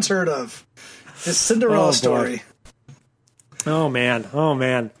band no one's heard of. This Cinderella story. Oh man.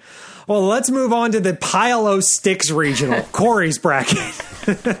 Well, let's move on to the Pile O Sticks regional, Corey's bracket.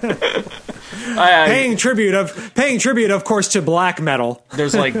 Paying tribute, of course, to black metal.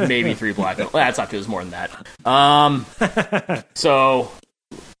 There's like maybe 3 black metal. That's not true. There's more than that. So,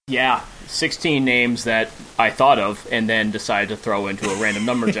 yeah, 16 names that I thought of and then decided to throw into a random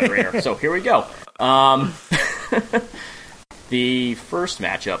number generator. So here we go. The first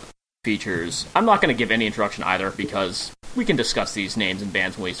matchup features... I'm not going to give any introduction either because we can discuss these names and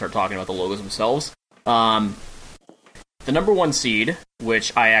bands when we start talking about the logos themselves. The number 1 seed,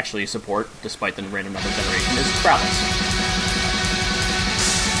 which I actually support despite the random number generation, is Krallice.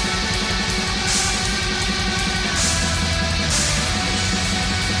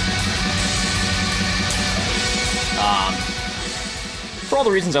 for all the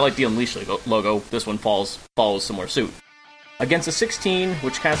reasons I like the Unleashed logo, this one follows similar suit. Against a 16,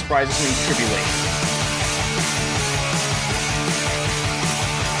 which kind of surprises me, Tribulation.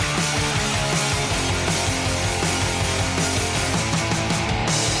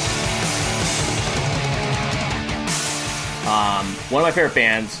 One of my favorite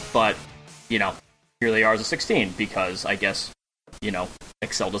bands, but, you know, here they are as a 16, because I guess, you know,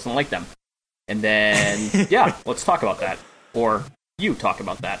 Excel doesn't like them. And then, yeah, let's talk about that. Or you talk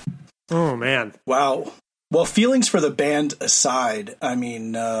about that. Oh, man. Wow. Well, feelings for the band aside, I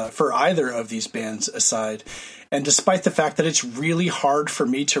mean, for either of these bands aside, and despite the fact that it's really hard for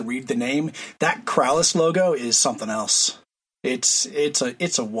me to read the name, that Krallice logo is something else. It's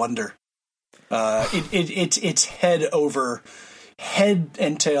a wonder. It's head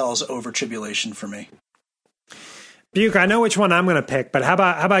and tails over Tribulation for me. Buke, I know which one I'm going to pick, but how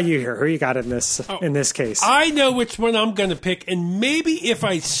about you here? Who you got in this case? I know which one I'm going to pick, and maybe if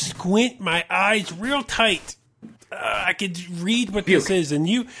I squint my eyes real tight, I could read what Buke, this is. And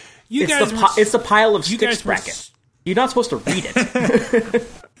you it's guys, it's the pile of sticks bracket. You're not supposed to read it.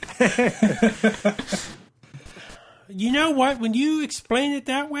 You know what? When you explain it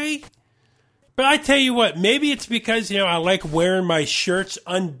that way. But I tell you what, maybe it's because, you know, I like wearing my shirts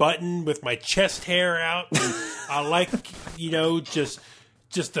unbuttoned with my chest hair out. And I like, you know, just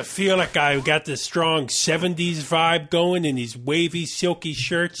to feel like I got this strong 70s vibe going in these wavy, silky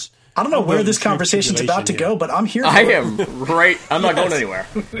shirts. I don't know where this conversation's about to go, but I'm here for I it. am right. I'm not going anywhere.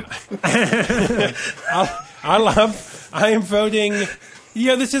 I am voting, you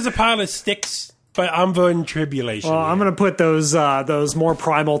know, this is a pile of sticks. But I'm voting Tribulation. Well, I'm going to put those more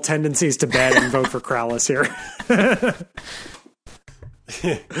primal tendencies to bed and vote for Krallice here.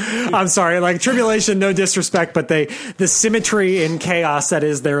 I'm sorry, like Tribulation, no disrespect, but the symmetry and chaos that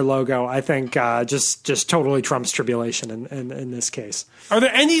is their logo, I think, just totally trumps Tribulation in this case. Are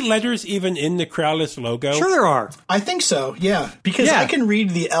there any letters even in the Krallice logo? Sure, there are. I think so. Yeah, because I can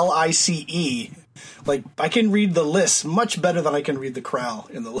read the LICE. Like I can read the list much better than I can read the Kral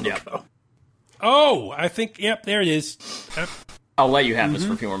in the logo. Yep. Oh, I think, yep, there it is. I'll let you have this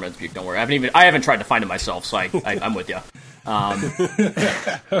for a few more minutes, Buke. Don't worry. I haven't tried to find it myself, so I'm with you.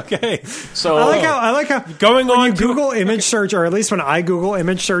 Okay. So I like how going when on you Google image search, or at least when I Google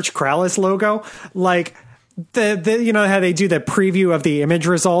image search Krallice logo, like the you know how they do the preview of the image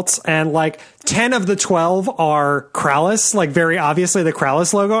results, and like 10 of the 12 are Krallice, like very obviously the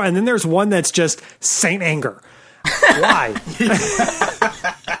Krallice logo, and then there's one that's just Saint Anger. Why?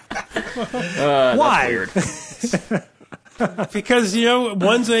 Why? That's weird. Because, you know,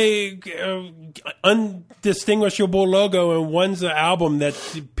 one's a undistinguishable logo and one's an album that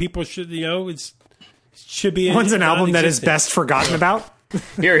people should, you know, should be. One's an album that is best forgotten about.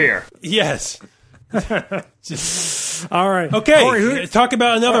 Here, here. Yes. All right. Okay. Corey, talk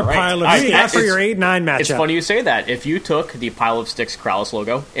about another pile of who do you sticks. have for your 8-9 matchup? It's funny you say that. If you took the pile of sticks Krallice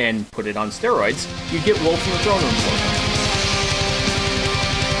logo and put it on steroids, you'd get Wolf from the Throne Room logo.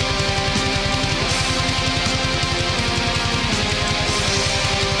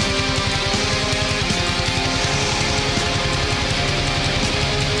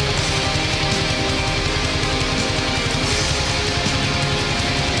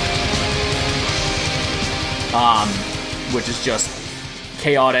 Which is just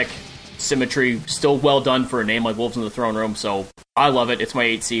chaotic symmetry, still well done for a name like Wolves in the Throne Room. So I love it. It's my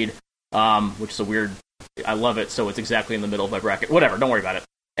 8 seed, which is a weird. I love it. So it's exactly in the middle of my bracket. Whatever. Don't worry about it.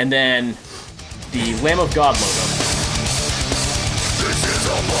 And then the Lamb of God logo. This is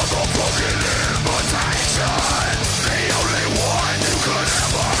a motherfucking invitation. The only one you could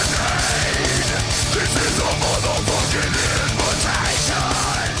ever need. This is a motherfucking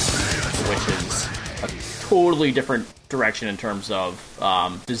invitation. Which is a totally different direction in terms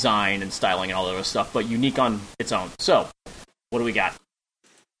of design and styling and all that other stuff, but unique on its own. So, what do we got?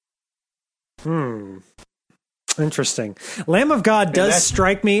 Interesting. Lamb of God does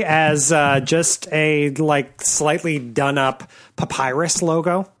strike me as just a like slightly done up Papyrus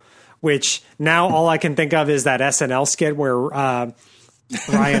logo, which now all I can think of is that SNL skit where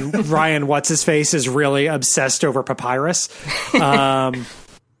Ryan what's his face is really obsessed over Papyrus.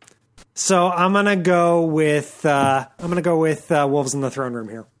 So I'm gonna go with Wolves in the Throne Room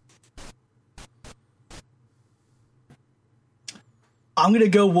here. I'm going to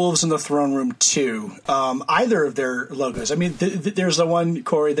go Wolves in the Throne Room too. Either of their logos. I mean, there's the one,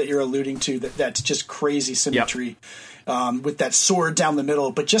 Corey, that you're alluding to that's just crazy symmetry with that sword down the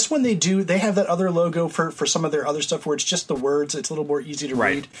middle. But just when they have that other logo for some of their other stuff where it's just the words. It's a little more easy to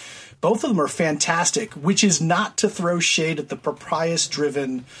read. Both of them are fantastic, which is not to throw shade at the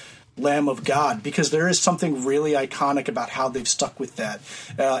Papyrus-driven Lamb of God, because there is something really iconic about how they've stuck with that,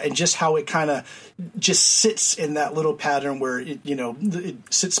 and just how it kind of just sits in that little pattern where it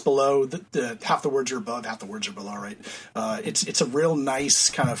sits below the half the words are above, half the words are below, right? It's a real nice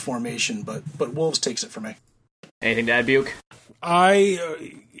kind of formation, but Wolves takes it for me. Anything to add, Buke?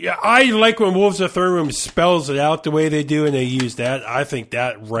 I like when Wolves of Throne Room spells it out the way they do, and they use that. I think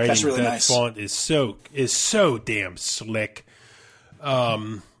that writing, really that nice. font is so damn slick.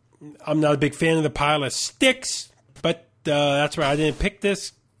 I'm not a big fan of the pile of sticks, but that's why I didn't pick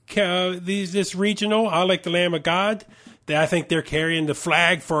this regional. I like the Lamb of God. I think they're carrying the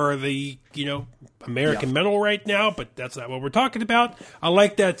flag for the American medal right now, but that's not what we're talking about. I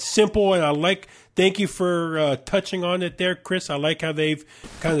like that simple, and thank you for touching on it there, Chris. I like how they've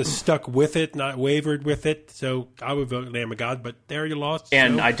kind of stuck with it, not wavered with it. So I would vote Lamb of God, but there you lost.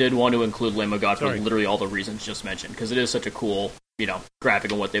 And so. I did want to include Lamb of God for literally all the reasons just mentioned, because it is such a cool,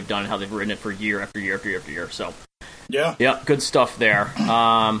 graphic on what they've done, how they've written it for year after year after year after year. So yeah, good stuff there.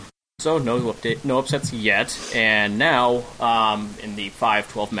 So no upsets yet. And now in the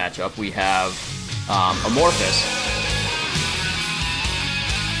 5-12 matchup, we have Amorphous.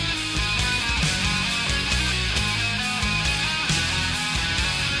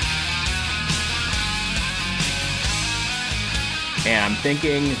 And I'm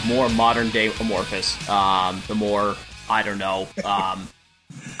thinking more modern day Amorphous. The more, I don't know,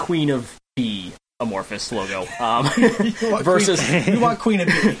 Queen of B Amorphous logo. You want Queen of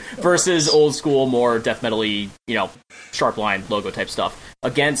B. Versus old school, more death metal-y, sharp line logo type stuff.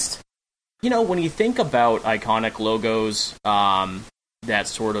 Against, when you think about iconic logos that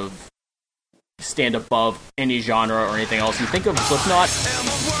sort of stand above any genre or anything else, you think of Slipknot.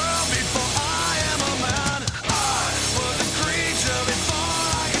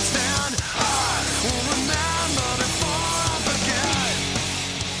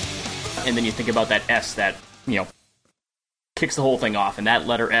 And then you think about that S that, kicks the whole thing off, and that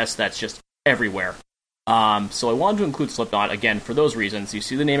letter S that's just everywhere. So I wanted to include Slipknot, again, for those reasons. You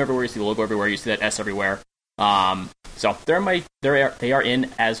see the name everywhere, you see the logo everywhere, you see that S everywhere. So they are in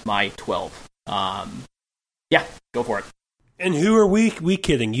as my 12. Yeah, go for it. And who are we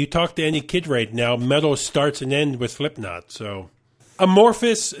kidding? You talk to any kid right now, metal starts and ends with Slipknot. So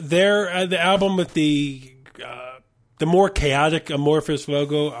Amorphous, they're the album with the more chaotic Amorphous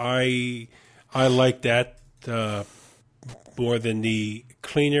logo. I like that more than the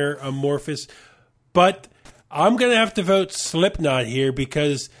cleaner Amorphous. But I'm going to have to vote Slipknot here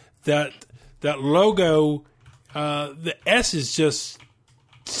because that logo, the S is just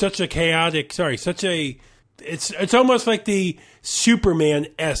such a chaotic. It's almost like the Superman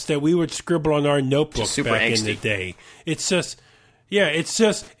S that we would scribble on our notebook back in the day. It's just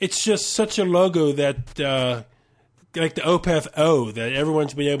such a logo that. Like the Opeth O that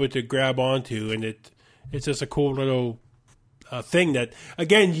everyone's been able to grab onto, and it's just a cool little thing that,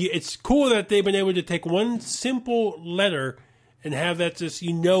 again, it's cool that they've been able to take one simple letter and have that just,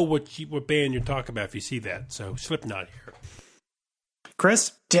 what band you're talking about if you see that. So Slipknot here.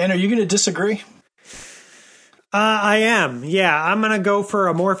 Chris? Dan, are you going to disagree? I am. Yeah, I'm going to go for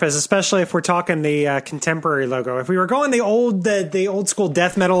Amorphous, especially if we're talking the contemporary logo. If we were going the old school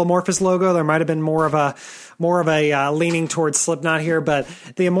death metal Amorphous logo, there might have been more of a leaning towards Slipknot here. But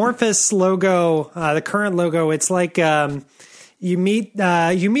the Amorphous logo, the current logo, it's like you meet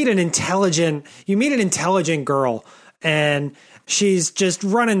an intelligent girl, and she's just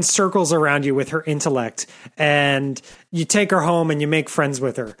running circles around you with her intellect, and you take her home and you make friends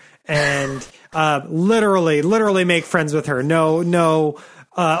with her, and literally make friends with her. No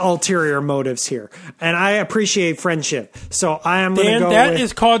ulterior motives here, and I appreciate friendship. So I am going to go. That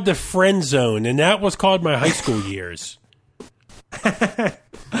is called the friend zone, and that was called my high school years.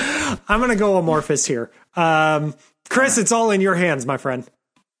 I'm going to go Amorphous here. Chris, it's all in your hands, my friend.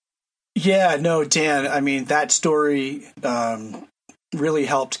 Yeah, no, Dan, I mean, that story really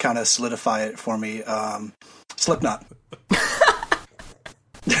helped kind of solidify it for me. Slipknot.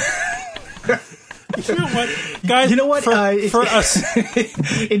 You know what, guys? You know what? For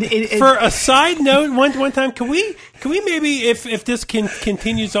a side note, one time, can we maybe, if this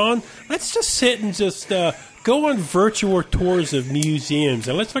continues on, let's just sit and just go on virtual tours of museums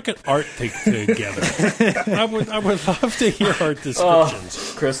and let's look at art together. I would love to hear art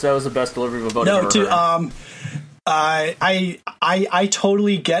descriptions. Chris, that was the best delivery of a vote I've ever heard. I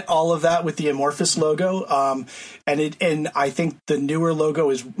totally get all of that with the Amorphous logo, and I think the newer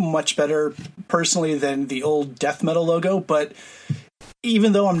logo is much better personally than the old death metal logo. But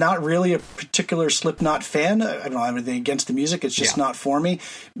even though I'm not really a particular Slipknot fan, I don't have anything against the music. It's just not for me.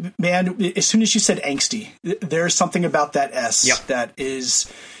 Man, as soon as you said angsty, there's something about that S that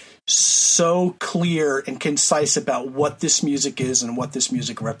is so clear and concise about what this music is and what this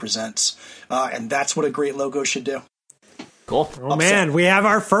music represents. And that's what a great logo should do. Cool. Oh, man, we have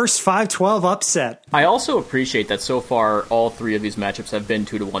our first 5-12 upset. I also appreciate that so far all three of these matchups have been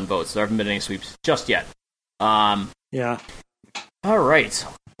 2-1 votes. There haven't been any sweeps just yet. Yeah. All right,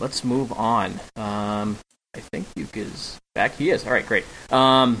 let's move on. I think Duke is back. He is. All right, great.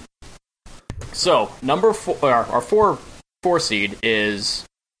 So number 4, our 4 seed is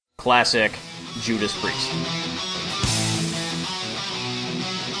classic Judas Priest.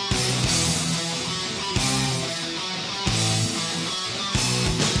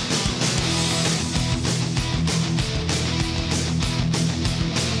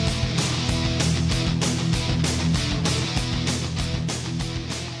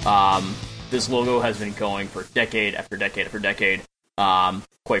 This logo has been going for decade after decade after decade.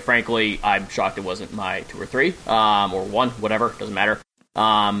 Quite frankly, I'm shocked it wasn't my 2 or 3, or 1, whatever, doesn't matter.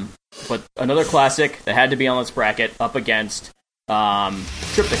 But another classic that had to be on this bracket up against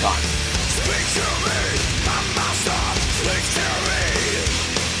Triptychon. Speak to me, my master, speak to me.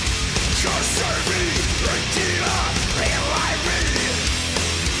 Just serve me, Redeemer, revive me.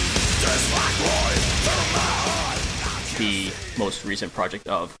 Just like Roy, through my heart. The most recent project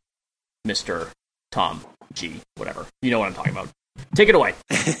of Mr. Tom G, whatever. You know what I'm talking about. Take it away.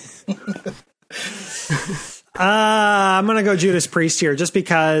 I'm going to go Judas Priest here just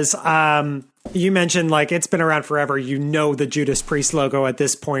because you mentioned like it's been around forever. You know the Judas Priest logo at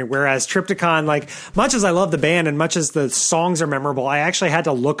this point, whereas Triptychon, like much as I love the band and much as the songs are memorable, I actually had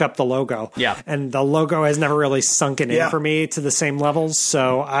to look up the logo. Yeah. And the logo has never really sunken in for me to the same levels.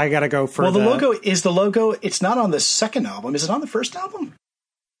 So I got to go for the logo. Is the logo, it's not on the second album. Is it on the first album?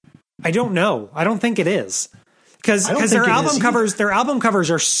 I don't know. I don't think it is. Because their album covers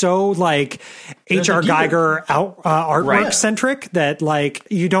are so like H.R. Geiger artwork centric that like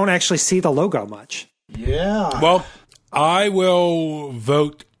you don't actually see the logo much. Yeah. Well, I will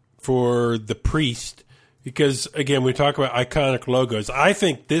vote for the Priest because again we talk about iconic logos. I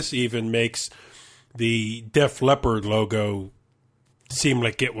think this even makes the Def Leppard logo seem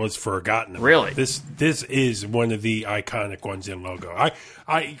like it was forgotten. Really? This is one of the iconic ones in logo.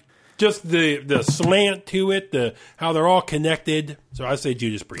 I just the slant to it, how they're all connected. So I say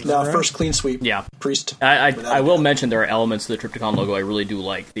Judas Priest. No, first clean sweep. Yeah, Priest. I will mention there are elements to the Triptychon logo I really do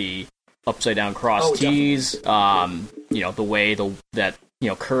like. The upside down cross T's. The way that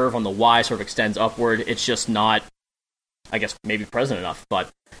curve on the Y sort of extends upward. It's just not, I guess, maybe present enough. But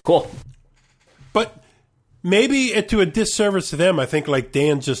cool. But maybe to a disservice to them, I think like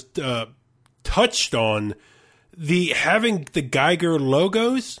Dan just touched on, having the Geiger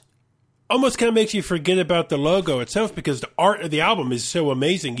logos almost kind of makes you forget about the logo itself because the art of the album is so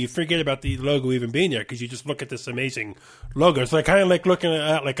amazing. You forget about the logo even being there because you just look at this amazing logo. It's like kind of like looking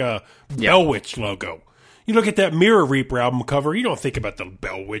at like a Bell Witch logo. You look at that Mirror Reaper album cover, you don't think about the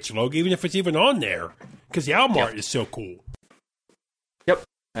Bell Witch logo, even if it's even on there, because the album art is so cool. Yep,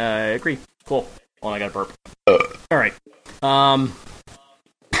 I agree. Cool. Oh, I got a burp. All right.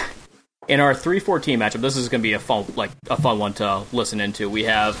 In our 3-4 matchup, this is going to be a fun one to listen into. We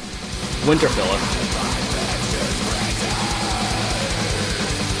have Winterphilith.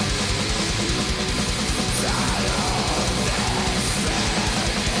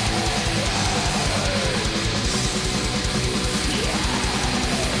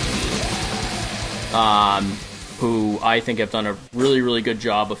 Who I think have done a really, really good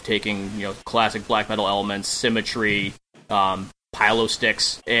job of taking, classic black metal elements, symmetry, pylo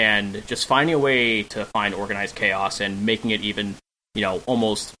sticks, and just finding a way to find organized chaos and making it even,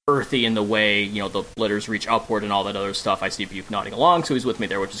 almost earthy in the way, the letters reach upward and all that other stuff. I see Buke nodding along, so he's with me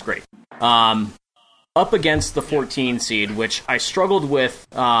there, which is great. Up against the 14 seed, which I struggled with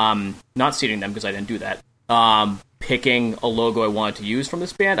not seeding them because I didn't do that. Picking a logo I wanted to use from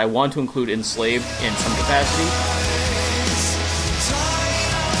this band. I want to include Enslaved in some capacity.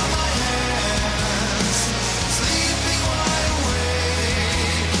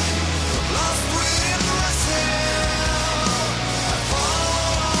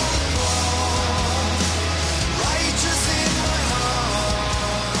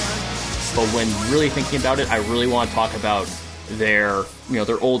 But when really thinking about it, I really want to talk about their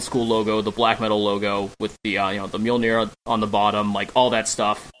old school logo, the black metal logo with the the Mjolnir on the bottom, like all that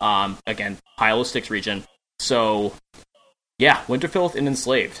stuff. Again, Pylo Sticks region. So yeah, Winterphilith and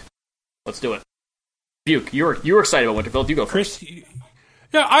Enslaved. Let's do it. Buke, you were excited about Winterphilith. You go first. Chris,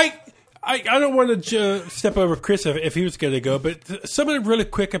 yeah, I don't want to step over Chris if he was going to go, but something really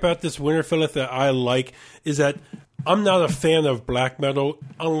quick about this Winterphilith that I like is that I'm not a fan of black metal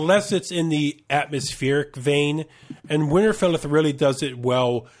unless it's in the atmospheric vein, and Winterphilith really does it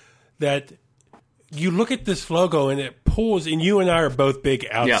well. that you look at this logo and it pulls, and you and I are both big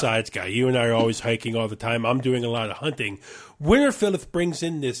outsides guy. You and I are always hiking all the time. I'm doing a lot of hunting. Winterfilth brings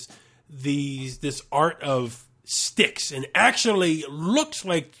in this art of sticks, and actually looks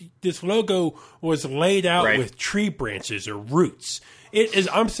like this logo was laid out with tree branches or roots. It is.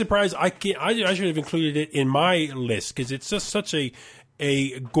 I'm surprised. I should have included it in my list because it's just such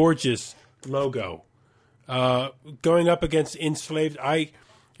a gorgeous logo. Going up against Enslaved,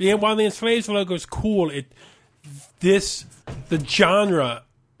 while the Enslaved logo is cool, the genre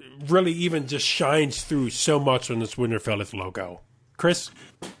really even just shines through so much on this Winterfell logo. Chris?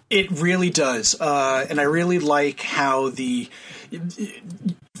 It really does. And I really like how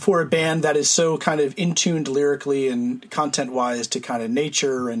for a band that is so kind of in tuned lyrically and content wise to kind of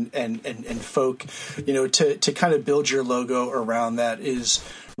nature and folk, to kind of build your logo around that is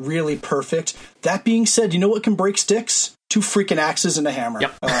really perfect. That being said, you know what can break sticks? 2 freaking axes and a hammer,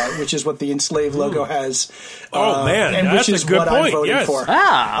 which is what the Enslaved logo has. Oh man, and that's which is a good what point. I'm voting Yes. for.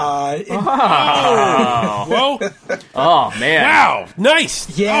 Oh man! Wow,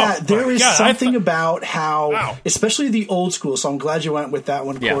 nice. Yeah, oh, there is God, something about how, especially the old school. So I'm glad you went with that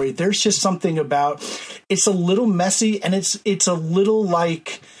one, Corey. Yeah. There's just something about it's a little messy, and it's a little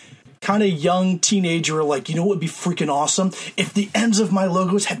like kind of young teenager, like, you know what would be freaking awesome? If the ends of my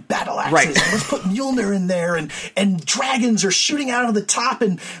logos had battle axes. Right. Let's put Mjolnir in there, and dragons are shooting out of the top,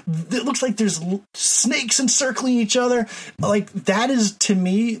 and it looks like there's snakes encircling each other. Like, that is, to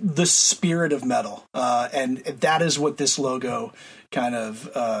me, the spirit of metal. And that is what this logo kind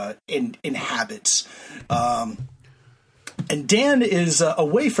of inhabits. And Dan is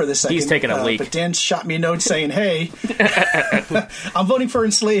away for the second. He's taking a leak. But Dan shot me a note saying, hey, I'm voting for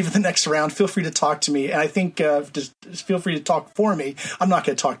Enslaved the next round. Feel free to talk to me. And I think just feel free to talk for me. I'm not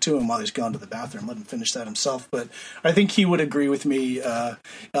going to talk to him while he's gone to the bathroom. Let him finish that himself. But I think he would agree with me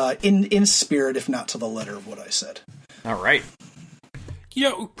in spirit, if not to the letter of what I said. All right.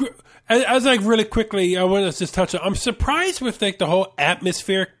 As I really quickly, I want to just touch on, I'm surprised with like the whole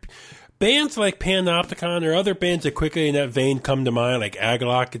atmospheric. Bands like Panopticon or other bands that quickly in that vein come to mind, like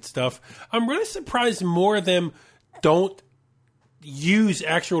Agalloch and stuff, I'm really surprised more of them don't use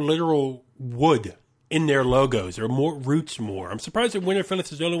actual literal wood in their logos or more roots more. I'm surprised that Winterfell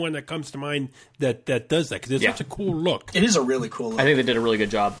is the only one that comes to mind that does that because it's such a cool look. It is a really cool look. I think they did a really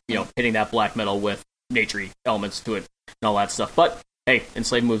good job, hitting that black metal with naturey elements to it and all that stuff. But hey,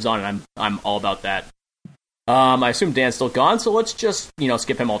 Enslaved moves on, and I'm all about that. I assume Dan's still gone, so let's just,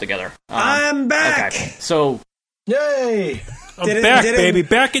 skip him altogether. I'm back! Okay, so... Yay! I'm back, baby.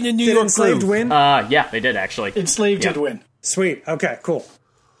 Back in the New York Enslaved groove. win? Yeah, they did, actually. Enslaved did win. Sweet. Okay, cool.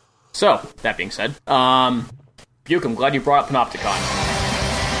 So, that being said, Buke, I'm glad you brought up Panopticon.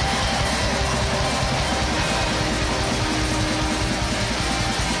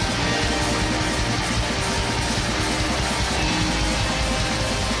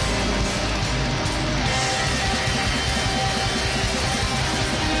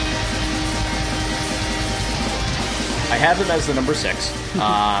 I have them as the number 6.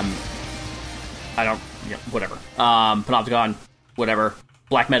 I don't, whatever. Panopticon, whatever.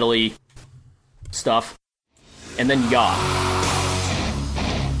 Black metal-y stuff. And then Yaw.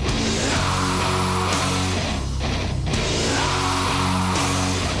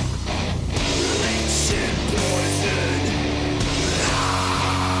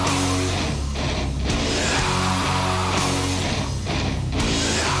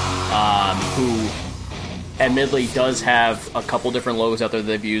 Who admittedly does have a couple different logos out there that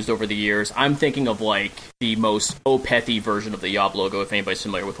they've used over the years. I'm thinking of like the most Opethy version of the Yob logo, if anybody's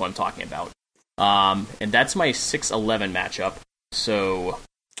familiar with what I'm talking about. And that's my 6-11 matchup. So,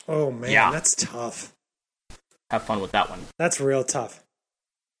 oh man, that's tough. Have fun with that one. That's real tough.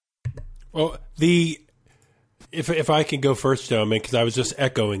 Well, if I can go first, gentlemen, because I was just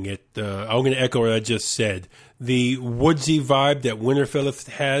echoing it. I'm going to echo what I just said. The woodsy vibe that Winterfell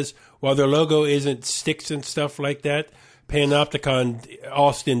has, while their logo isn't sticks and stuff like that, Panopticon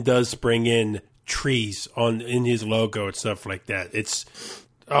Austin does bring in trees in his logo and stuff like that. It's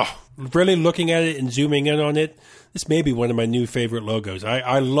really looking at it and zooming in on it. This may be one of my new favorite logos.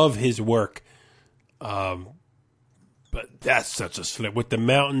 I love his work, but that's such a slip with the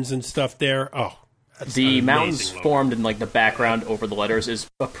mountains and stuff there. Oh. The mountains formed in like the background over the letters is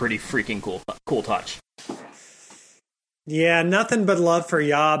a pretty freaking cool touch. Yeah, nothing but love for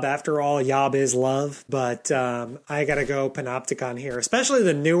Yob. After all, Yob is love. But I got to go Panopticon here, especially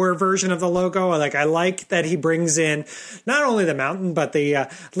the newer version of the logo. Like, I like that he brings in not only the mountain, but the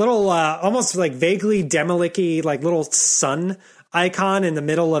little, almost like vaguely Demolicky, like little sun icon in the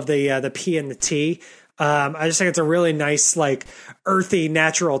middle of the P and the T. I just think it's a really nice, like, earthy,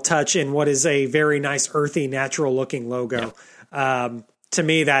 natural touch in what is a very nice, earthy, natural looking logo. To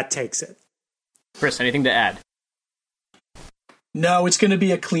me, that takes it. Chris, anything to add? No, it's going to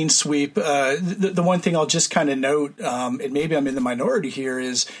be a clean sweep. The one thing I'll just kind of note, and maybe I'm in the minority here,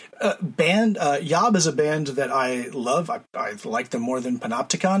 is Yob is a band that I love. I like them more than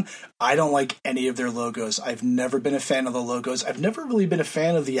Panopticon. I don't like any of their logos. I've never been a fan of the logos. I've never really been a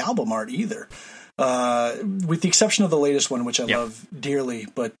fan of the album art either, with the exception of the latest one, which I love dearly.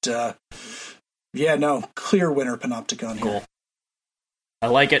 But clear winner Panopticon here. Cool. I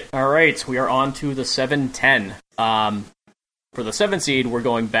like it. All right, we are on to the 7-10. For the 7 seed, we're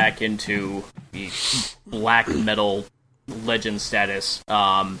going back into the black metal legend status,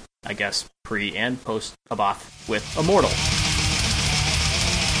 I guess pre and post Abath with Immortal.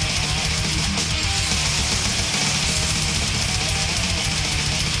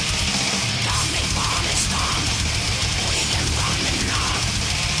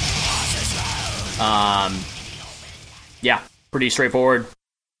 Pretty straightforward.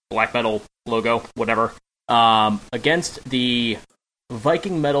 Black metal logo, whatever. Against the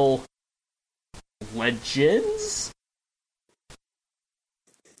Viking Metal Legends?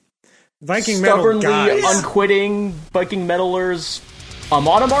 Viking Metal Stubbornly guys. unquitting Viking Metalers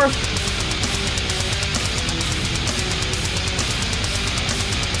Amon Amarth?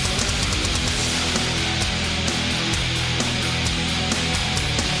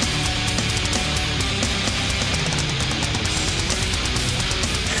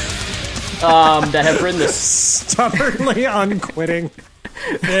 That have written this stubbornly unquitting.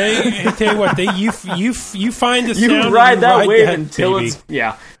 They tell you what, you find the sound. You ride that wave that, until baby. it's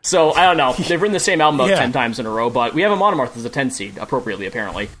So I don't know. They've written the same album about 10 times in a row, but we have a Monomarth as a 10 seed appropriately,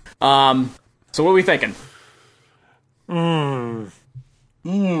 apparently. So what are we thinking?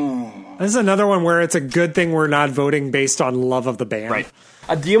 This is another one where it's a good thing we're not voting based on love of the band. Right.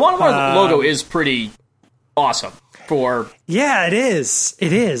 The Monomarth logo is pretty awesome. Yeah, it is.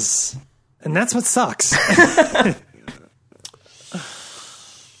 It is. And that's what sucks. I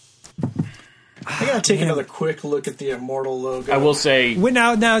gotta take another quick look at the Immortal logo. I will say...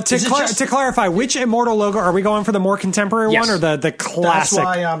 Now to clarify, which Immortal logo, are we going for the more contemporary one or the classic?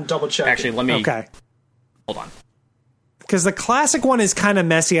 That's why I'm double checking. Actually, let me... Okay. Hold on. Because the classic one is kind of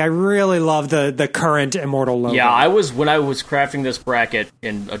messy. I really love the current Immortal logo. Yeah, when I was crafting this bracket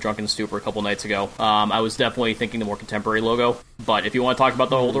in a drunken stupor a couple nights ago, I was definitely thinking the more contemporary logo. But if you want to talk about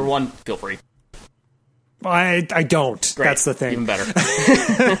the older one, feel free. I don't. Great. That's the thing. Even better.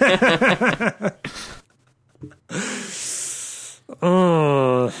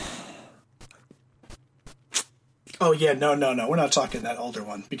 Oh yeah, no. We're not talking that older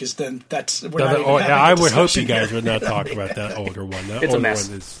one because then that's. I would hope you guys would not talk about that older one. That it's older a mess.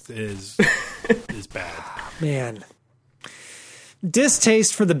 one is bad. Man,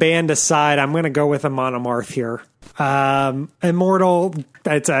 distaste for the band aside, I'm going to go with a Monomarth here. Immortal,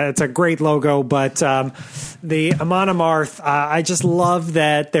 it's a great logo, but the Amon Amarth, I just love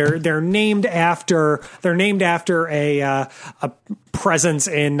that they're named after a presence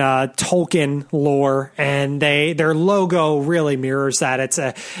in Tolkien lore, and their logo really mirrors that.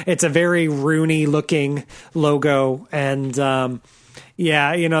 It's a very runey looking logo, and the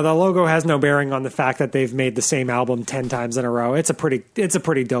logo has no bearing on the fact that they've made the same album 10 times in a row. It's a pretty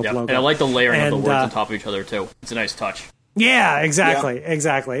dope logo. And I like the layering of the words on top of each other too. It's a nice touch. Yeah,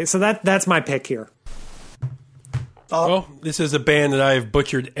 exactly. So that's my pick here. Well, this is a band that I have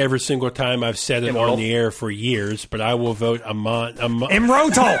butchered every single time I've said it Immortal. on the air for years, but I will vote Amon Amarth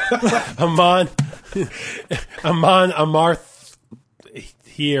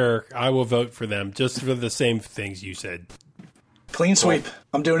here. I will vote for them just for the same things you said. Clean sweep.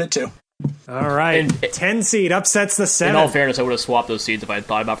 I'm doing it too. All right. 10 seed upsets the 7. In all fairness, I would have swapped those seeds if I had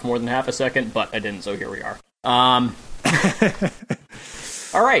thought about it for more than half a second, but I didn't, so here we are.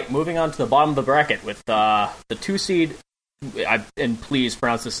 All right, moving on to the bottom of the bracket with the 2 seed. And please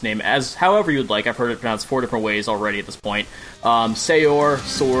pronounce this name as however you'd like. I've heard it pronounced 4 different ways already at this point. Seor,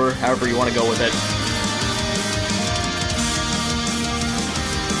 Sor, however you want to go with it.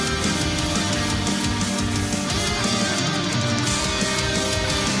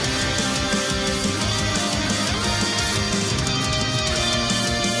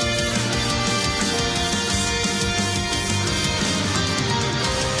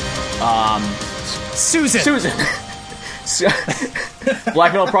 Susan.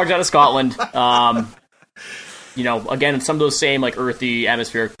 Black metal project out of Scotland. Again, some of those same like earthy,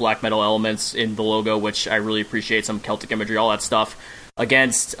 atmospheric black metal elements in the logo, which I really appreciate. Some Celtic imagery, all that stuff.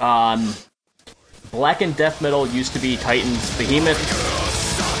 Against black and death metal used to be Titan's Behemoth.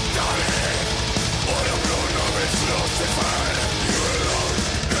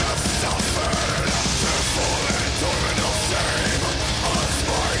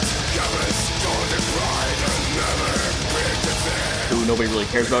 nobody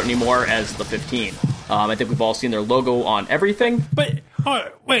really cares about anymore as the 15. I think we've all seen their logo on everything. But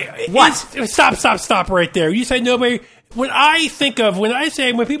wait, What? Stop right there. You say nobody. When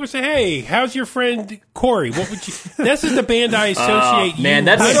people say, "Hey, how's your friend Corey?" What would you? This is the band I associate. Man, you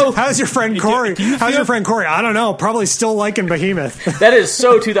that's with. so- How's your friend Corey? Do you How's feel- your friend Corey? I don't know. Probably still liking Behemoth. That is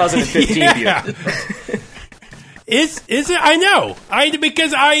so 2015 Yeah. view. Is it? I know.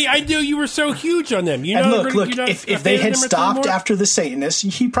 Because I knew you were so huge on them. You And know, look, you're not if a they fan had of them stopped anymore? after the Satanists,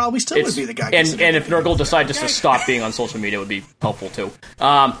 he probably still would be the guy. And considered. if Nurgle decided just to stop being on social media, would be helpful too.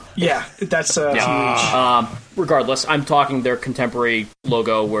 Yeah, that's huge. Regardless, I'm talking their contemporary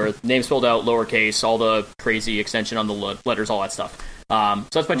logo where name spelled out, lowercase, all the crazy extension on the letters, all that stuff. So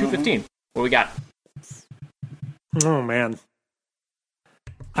that's my 215. What do we got? Oh man,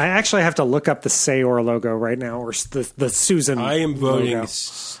 I actually have to look up the Sayor logo right now, or the Susan. I am voting. logo.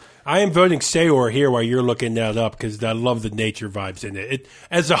 I am voting Sayor here while you're looking that up because I love the nature vibes in it.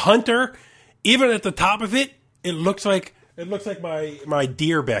 As a hunter, even at the top of it, it looks like my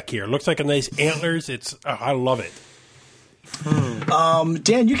deer back here. It looks like a nice antlers. I love it.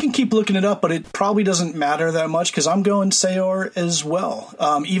 Dan, you can keep looking it up, but it probably doesn't matter that much because I'm going Sayor as well.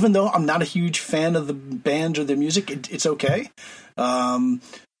 Even though I'm not a huge fan of the band or the music, it's okay.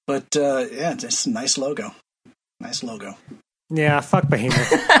 But it's a nice logo. Nice logo. Yeah, fuck Behemoth.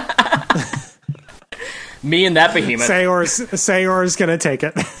 Me and that behemoth. Sayor's gonna take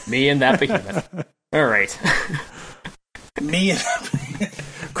it. Me and that behemoth. All right. Me and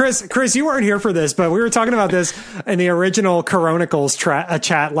Chris, you weren't here for this, but we were talking about this in the original Coronicles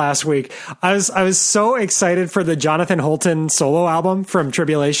chat last week. I was so excited for the Jonathan Holton solo album from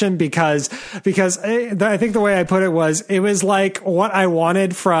Tribulation because I think the way I put it was like what I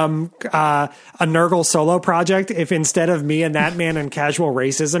wanted from a Nurgle solo project if instead of Me and That Man and Casual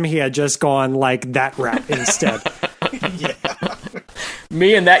Racism, he had just gone like that rap instead.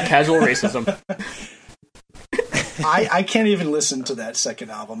 Me and that casual racism. I can't even listen to that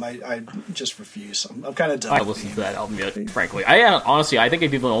second album. I just refuse. I'm kind of done. I haven't listened to that album yet, frankly. I think if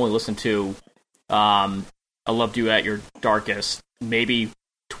people only listen to I Loved You at Your Darkest maybe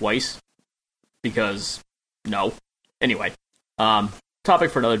twice, because no. Anyway, topic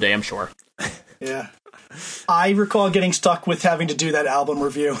for another day, I'm sure. Yeah. I recall getting stuck with having to do that album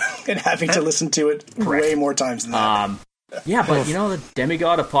review and having to listen to it way more times than that. Yeah, but the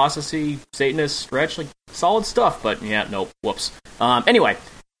Demigod, Apostasy, Satanist, Stretch, like solid stuff, but yeah, nope, whoops. Anyway,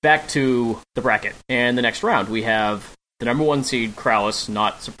 back to the bracket. And the next round, we have the number 1 seed, Krallis,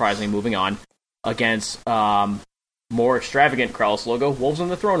 not surprisingly moving on, against more extravagant Krallis logo, Wolves in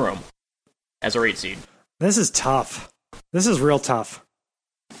the Throne Room, as our 8 seed. This is tough. This is real tough.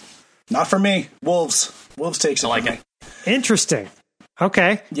 Not for me. Wolves. Wolves takes it. I like for it. me. Interesting.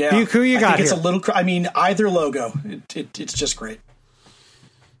 Okay. Yeah. Who you got I think here? it's a little. I mean, either logo. It's just great.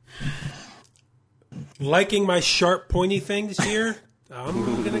 liking my sharp, pointy things here,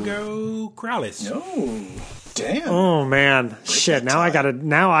 I'm gonna go Krallis. Oh, damn. Oh man, shit! Now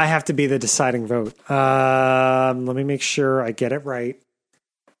I have to be the deciding vote. Let me make sure I get it right.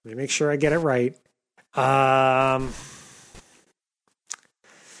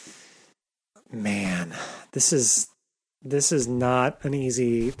 Man, this is not an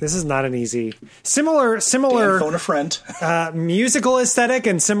easy. Similar Dan, phone a friend. musical aesthetic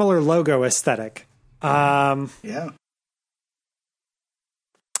and similar logo aesthetic. Yeah.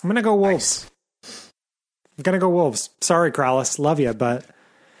 I'm gonna go Wolves. Sorry, Krallis, love you, but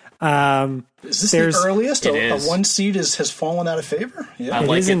Is this the earliest It a is. one seed has fallen out of favor? Yeah. I it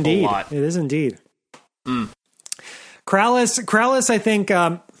like is it indeed. a lot. It is indeed. Krallis, I think.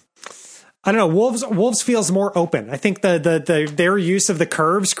 I don't know. Wolves feels more open. I think their use of the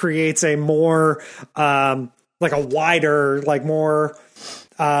curves creates a more like a wider, like more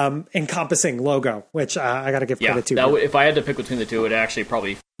encompassing logo, which I got to give credit to. If I had to pick between the two, it would actually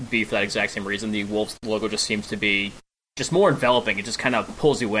probably be for that exact same reason. The Wolves logo just seems to be just more enveloping. It just kind of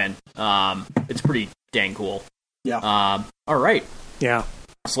pulls you in. It's pretty dang cool. Yeah. All right. Yeah.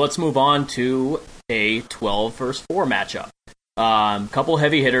 So let's move on to a 12 versus 4 matchup. Couple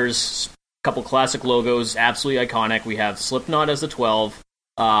heavy hitters, couple classic logos, absolutely iconic. We have Slipknot as the 12,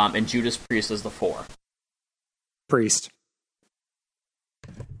 and Judas Priest as the 4. Priest.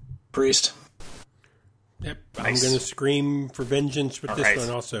 Yep. I'm going to scream for vengeance with All this right. one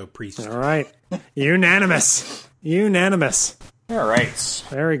also, Priest. All right. Unanimous. All right.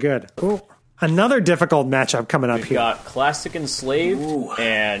 Very good. Ooh, another difficult matchup coming up We've here. got Classic Enslaved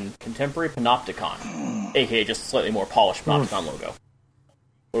and Contemporary Panopticon, aka just a slightly more polished Panopticon logo.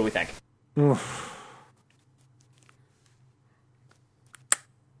 What do we think?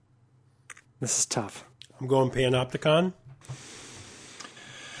 This is tough. I'm going Panopticon.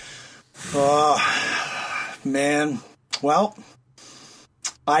 Man, well,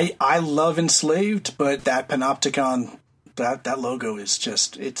 I love Enslaved, but that Panopticon, that logo is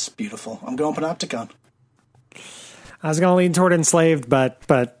just, it's beautiful. I'm going Panopticon. I was going to lean toward Enslaved, but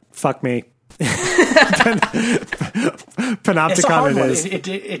fuck me. Panopticon it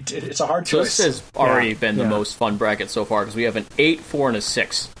is. It's a hard choice. This has already been the most fun bracket so far because we have an 8, 4, and a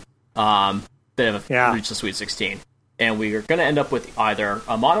 6 that have reached the Sweet 16. And we are going to end up with either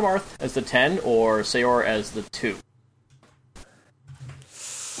a Monomarth as the 10 or Sayor as the 2.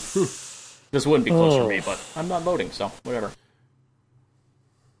 This wouldn't be close for me, but I'm not voting, so whatever.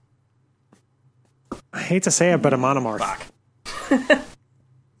 I hate to say it, but a Monomarth. Fuck.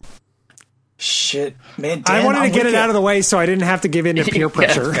 Shit, man. Dan, I wanted to get it out of the way so I didn't have to give in to peer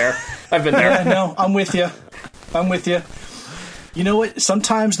pressure. Fair. I've been there. Yeah, no, I'm with you. You know what?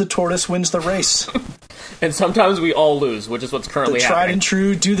 Sometimes the tortoise wins the race. And sometimes we all lose, which is what's currently the tried happening. and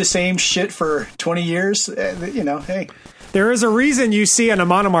true do the same shit for 20 years. Hey. There is a reason you see an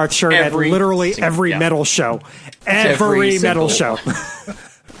Monomarth shirt at literally every metal show. Every metal show.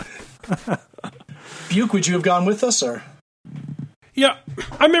 Buke, would you have gone with us, or? Yeah,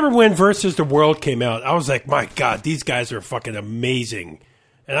 I remember when Versus the World came out. I was like, my God, these guys are fucking amazing.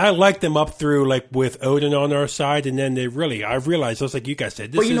 And I liked them up through, like, with Odin on our side, and then I realized, just like you guys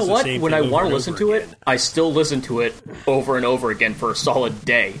said, this but you know is what? the same when thing I want to over listen and to over it, again. I still listen to it over and over again for a solid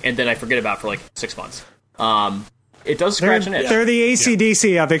day, and then I forget about it for, like, 6 months. It does scratch an itch. They're the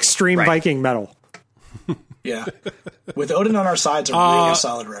AC/DC of extreme Viking metal. Yeah. With Odin on our sides, a really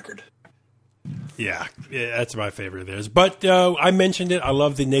solid record. Yeah, that's my favorite of theirs. But I mentioned it. I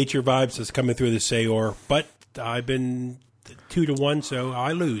love the nature vibes that's coming through the Sayor. But I've been 2-1, so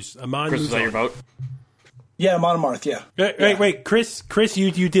I lose. Amon, Chris, is that your vote? Yeah, Monomarth, yeah. Wait, Chris,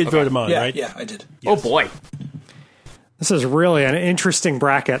 you did vote Amon, right? Yeah, I did. Yes. Oh, boy. This is really an interesting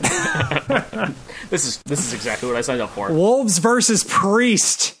bracket. This is exactly what I signed up for. Wolves versus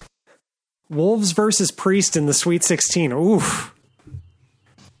Priest. Wolves versus Priest in the Sweet 16. Oof.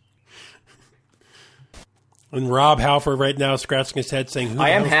 And Rob Halford right now scratching his head saying, I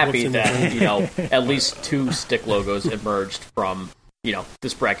am happy that, at least 2 stick logos emerged from,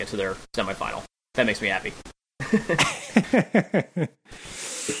 this bracket to their semifinal. That makes me happy.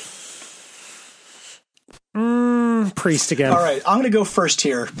 Priest again. All right, I'm going to go first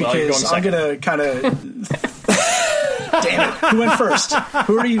here because I'm going to kind of... Damn it. Who went first?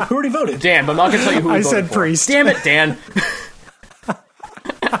 Who already voted? Dan, but I'm not going to tell you who we I voted said for. Priest. Damn it, Dan.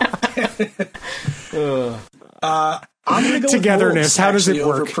 I'm going to go Togetherness. with Wolves, How does it actually,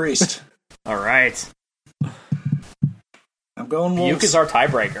 over work? Priest. All right. I'm going Wolves. Yuke is our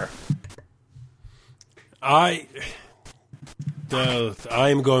tiebreaker. I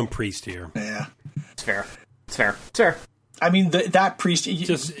am going Priest here. Yeah. It's fair. It's fair. I mean, that Priest,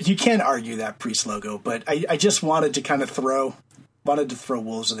 you can't argue that Priest logo, but I just wanted to kind of throw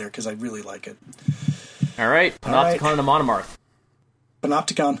Wolves in there because I really like it. All right. Panopticon and a Monomarth.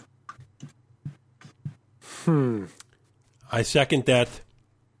 Panopticon. I second that.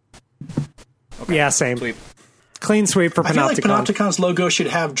 Okay. Yeah, same. Sweep. Clean sweep for Panopticon. I feel like Panopticon's logo should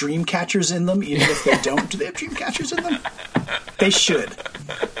have dream catchers in them, even if they don't. Do they have dream catchers in them? They should.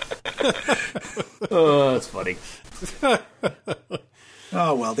 Oh, that's funny.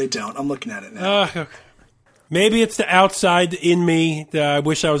 Oh, well, they don't. I'm looking at it now. Maybe it's the outside in me that I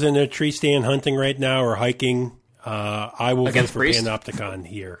wish I was in a tree stand hunting right now or hiking. I will vote for Priest? Panopticon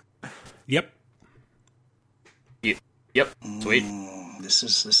here. Yep. Yep. Sweet. This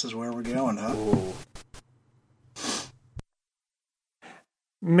is where we're going, huh? Ooh.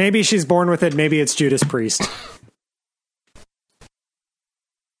 Maybe she's born with it. Maybe it's Judas Priest.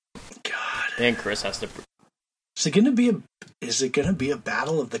 God. And Chris has to... Is it gonna be a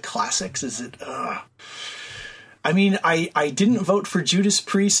battle of the classics? Is it I mean, I didn't vote for Judas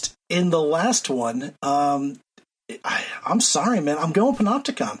Priest in the last one. I'm sorry, man. I'm going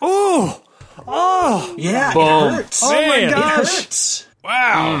Panopticon. Oh, Yeah, Boom. it hurts. oh my Man. It gosh. hurts.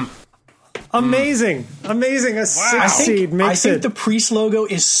 Wow. Amazing. A 6 seed I makes think it. the Priest logo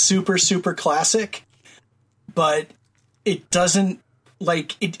is super, super classic, but it doesn't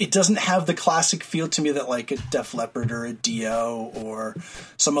it doesn't have the classic feel to me that like a Def Leppard or a Dio or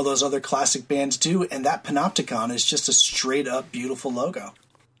some of those other classic bands do. And that Panopticon is just a straight up beautiful logo.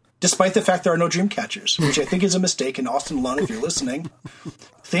 Despite the fact there are no dream catchers, which I think is a mistake. And Austin Lund, if you're listening,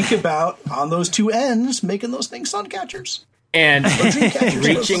 think about on those two ends, making those things sun catchers. And Catchers,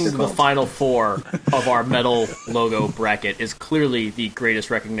 reaching they're the called. final 4 of our metal logo bracket is clearly the greatest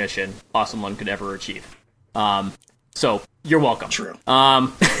recognition Awesome One could ever achieve. So you're welcome. True.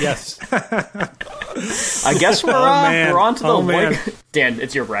 Yes. I guess we're man. on to the Oh, man. Dan,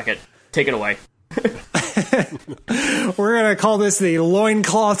 it's your bracket. take it away. We're going to call this the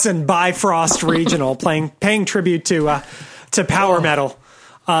Loincloths and Bifrost Regional, paying tribute to power metal.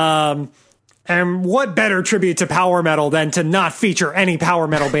 And what better tribute to power metal than to not feature any power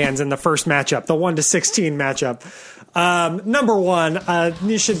metal bands in the first matchup, the 1-16 matchup. Number one,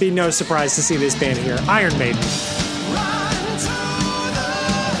 this should be no surprise to see this band here, Iron Maiden.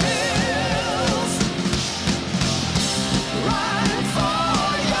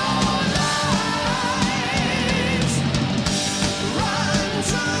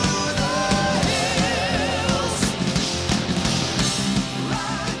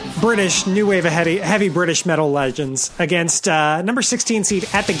 British new wave of heavy British metal legends against number 16 seed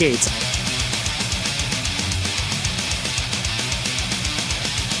At the Gates.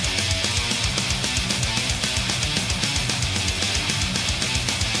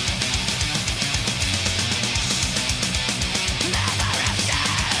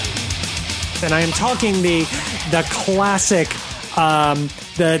 And I am talking the classic,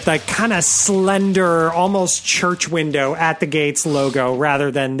 the kind of slender, almost church window At the Gates logo,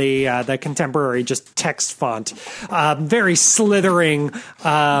 rather than the contemporary just text font. Very slithering,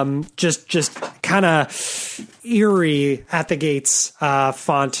 just kind of eerie At the Gates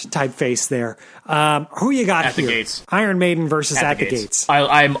font typeface there. Who you got At here? the Gates. Iron Maiden versus At the Gates.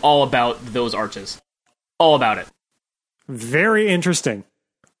 I'm all about those arches. All about it. Very interesting.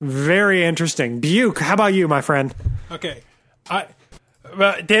 Very interesting. Buke, how about you, my friend? Okay.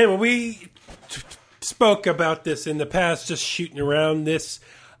 Dan, when we spoke about this in the past, just shooting around this,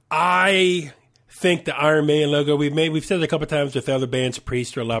 I think the Iron Maiden logo we've said it a couple times with other bands,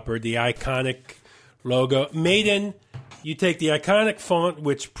 Priest or Leopard, the iconic logo. Maiden, you take the iconic font,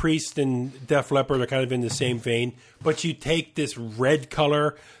 which Priest and Def Leppard are kind of in the same vein, but you take this red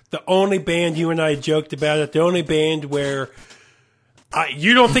color. The only band, you and I joked about it, the only band where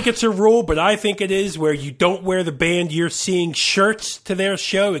you don't think it's a rule, but I think it is, where you don't wear the band you're seeing shirts to their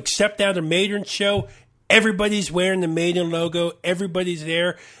show, except at a Maiden show. Everybody's wearing the Maiden logo. Everybody's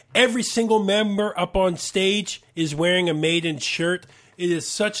there. Every single member up on stage is wearing a Maiden shirt. It is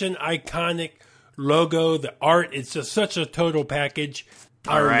such an iconic logo. The art, it's just such a total package.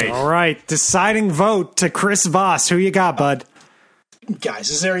 All right. Deciding vote to Chris Voss. Who you got, bud? Guys,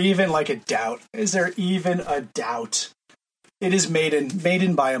 is there even like a doubt? Is there even a doubt? It is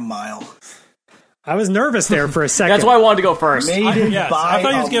Maiden by a mile. I was nervous there for a second. That's why I wanted to go first. Maiden by I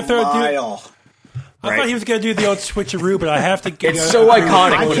thought he was a mile. I thought he was going to do the old switcheroo, but I have to. It's so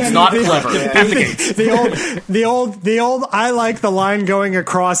iconic, but it's not clever. At the Gates. The old. I like the line going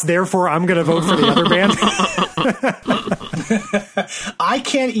across. Therefore, I'm going to vote for the other band. I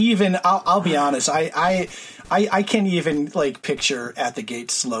can't even. I'll be honest. I can't even like picture At the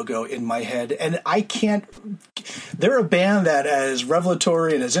Gates logo in my head, and I can't. They're a band that, as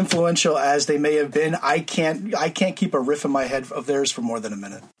revelatory and as influential as they may have been, I can't keep a riff in my head of theirs for more than a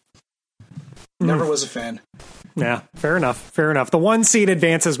minute. Never was a fan. Yeah, fair enough. The 1 seed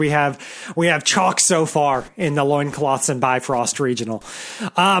advances we have chalk so far in the Loincloths and Bifrost Regional.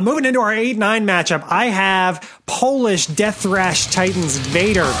 Moving into our 8-9 matchup, I have Polish Death Thrash Titans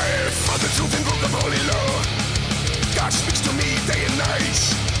Vader. God speaks to me day and night.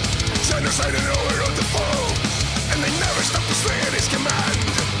 Genocide and order of the foe, and they never stop to slay at his command.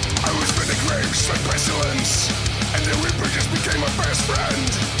 I was in the graves like pestilence, and the Reaper just became my best friend.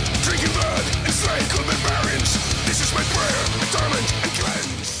 Drinking blood and slaying cool barbarians. This is my prayer, torment and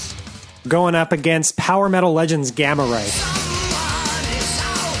cleanse. Going up against power metal legends Gamma Ray.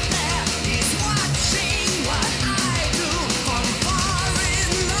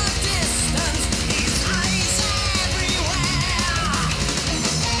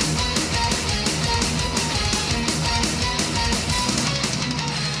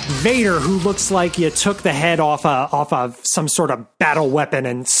 Vader, who looks like you took the head off of some sort of battle weapon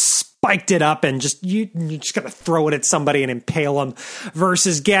and spiked it up and you're just gonna throw it at somebody and impale them,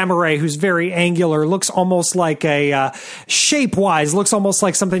 versus Gamma Ray, who's very angular, looks almost like a shape-wise, looks almost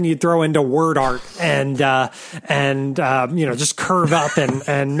like something you'd throw into word art and just curve up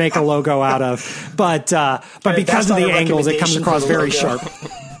and make a logo out of. But because of the angles, it comes across very sharp.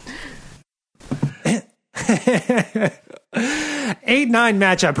 8-9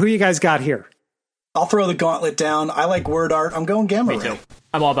 matchup. Who you guys got here? I'll throw the gauntlet down. I like word art. I'm going Gamma Ray. Me too.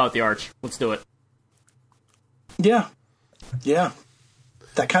 I'm all about the arch. Let's do it. Yeah.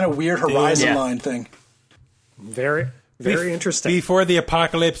 That kind of weird horizon line thing. Very interesting. Before the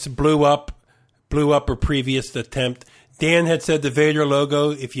apocalypse blew up a previous attempt, Dan had said the Vader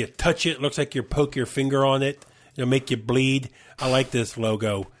logo, if you touch it, looks like you poke your finger on it. It'll make you bleed. I like this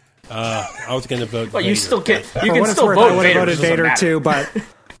logo. I was going to vote Vader. You still can. You can still vote I would have Vader. voted Vader too, but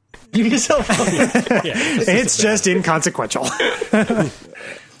You can sell It's just inconsequential.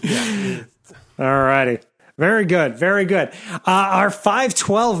 All righty. Very good. Very good. Our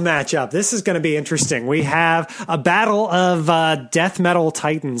 5-12 matchup. This is going to be interesting. We have a battle of death metal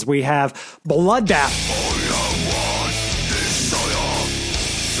titans. We have Bloodbath.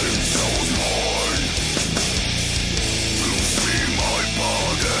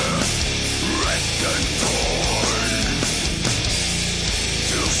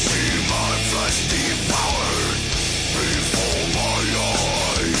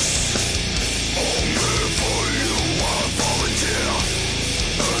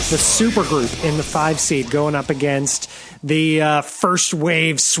 The supergroup in the 5 seed going up against the first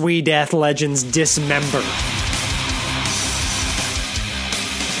wave Swedeath Legends Dismember.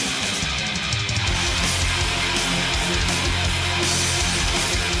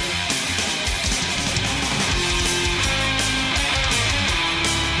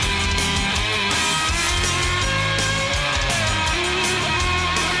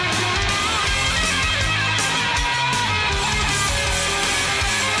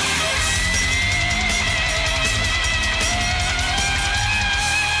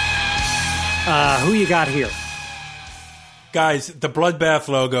 Who you got here? Guys, the Bloodbath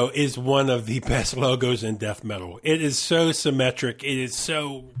logo is one of the best logos in death metal. It is so symmetric. It is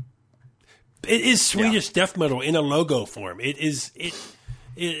Swedish death metal in a logo form. It is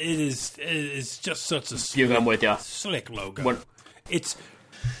just such a slick logo. It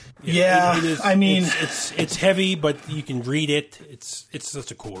is, I mean, it's heavy, but you can read it. It's such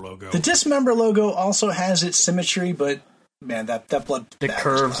a cool logo. The Dismember logo also has its symmetry, but man, that blood. The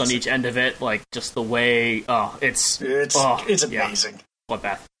curves on each end of it, like just the way. It's amazing. Yeah.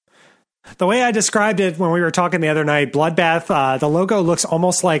 Bloodbath. The way I described it when we were talking the other night, Bloodbath, the logo looks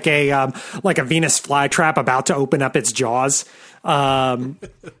almost like a Venus flytrap about to open up its jaws.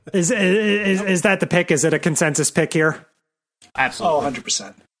 Is that the pick? Is it a consensus pick here? Absolutely. Oh,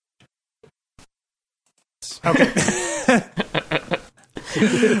 100%. Okay.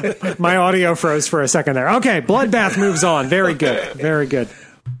 My audio froze for a second there. Okay, Bloodbath moves on. Very good. Very good.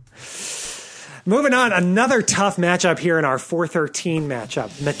 Moving on, another tough matchup here in our 413 matchup.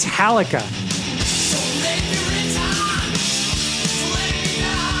 Metallica.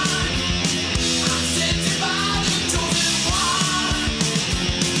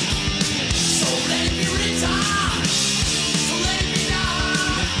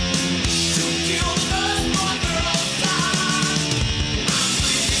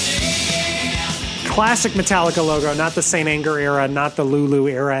 Classic Metallica logo, not the Saint Anger era, not the Lulu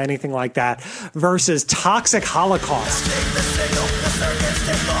era, anything like that, versus Toxic Holocaust.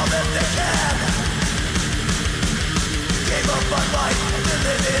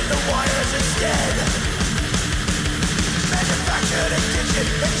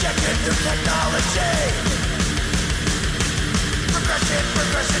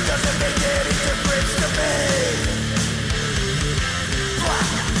 Progression doesn't make any difference to me.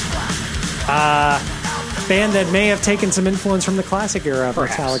 Band that may have taken some influence from the classic era of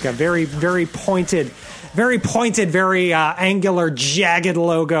Metallica. Very, very pointed, very angular, jagged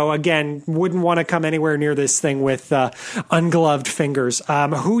logo. Again, wouldn't want to come anywhere near this thing with ungloved fingers.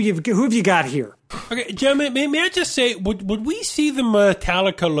 Who have you got here? Okay, Joe, may I just say, would we see the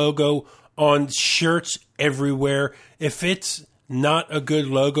Metallica logo on shirts everywhere if it's not a good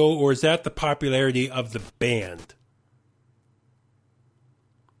logo, or is that the popularity of the band?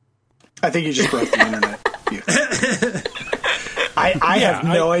 I think you just broke the internet. I have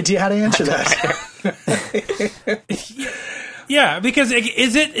no idea how to answer that. Yeah, because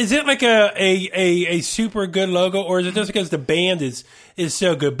is it like a super good logo, or is it just because the band is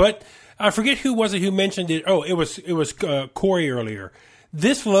so good? But I forget who was it who mentioned it. Oh, it was Corey earlier.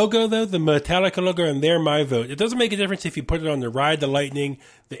 This logo, though, the Metallica logo, and they're my vote. It doesn't make a difference if you put it on the Ride the Lightning,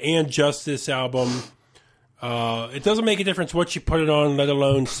 the And Justice album. It doesn't make a difference what you put it on, let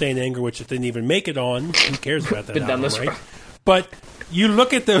alone Saint Anger, which it didn't even make it on. Who cares about that album, right? But you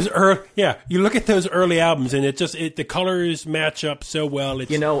look at those early albums, and the colors match up so well.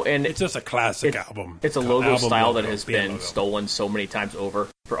 It's just a classic album. It's a logo style that has been stolen so many times over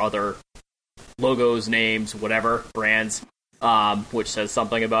for other logos, names, whatever brands, which says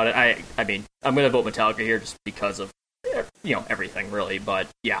something about it. I mean, I'm going to vote Metallica here just because of everything really. But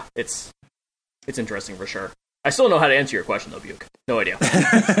yeah, it's interesting for sure. I still don't know how to answer your question, though, Buke. No idea.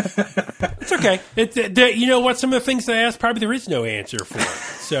 It's okay. You know what? Some of the things I asked, probably there is no answer for.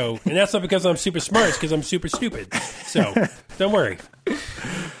 So, and that's not because I'm super smart. It's because I'm super stupid. So, don't worry.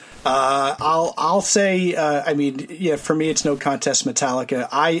 I'll say. For me, it's no contest. Metallica.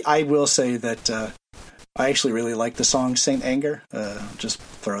 I will say that I actually really like the song Saint Anger. Just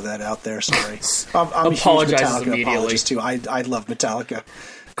throw that out there. Sorry. I'm Apologizes a huge Metallica immediately. apologist too. I love Metallica.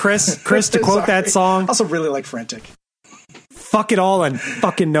 Chris, to quote that song, I also really like Frantic. fuck it all and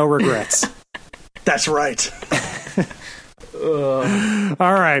fucking no regrets. That's right. All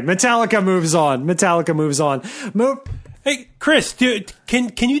right, Metallica moves on. Hey, Chris,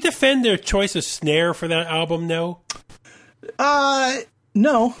 can you defend their choice of snare for that album? No.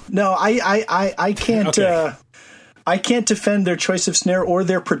 No, I can't. Okay. I can't defend their choice of snare or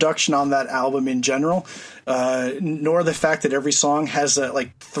their production on that album in general, nor the fact that every song has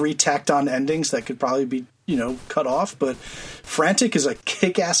like 3 tacked-on endings that could probably be cut off. But "Frantic" is a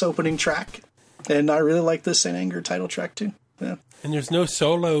kick-ass opening track, and I really like the Saint Anger title track too. Yeah. And there's no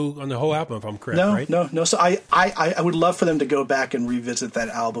solo on the whole album, if I'm correct, right? No. So I would love for them to go back and revisit that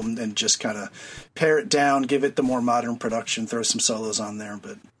album and just kind of pare it down, give it the more modern production, throw some solos on there.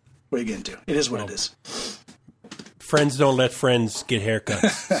 But what are you going to do? It is what it is. Friends don't let friends get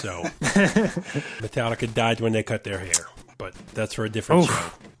haircuts. So Metallica died when they cut their hair. But that's for a different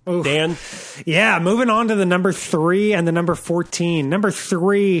show. Oof. Dan? Yeah, moving on to the number 3 and the number 14. Number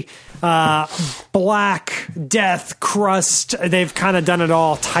 3, Black Death, Crust. They've kind of done it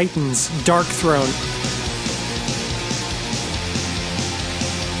all. Titans, Dark Throne.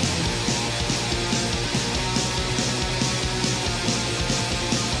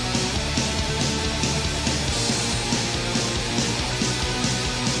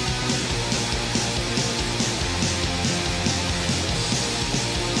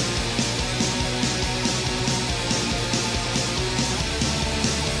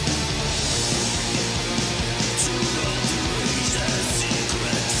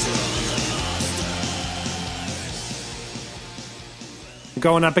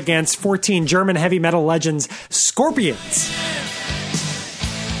 Going up against 14 German heavy metal legends, Scorpions.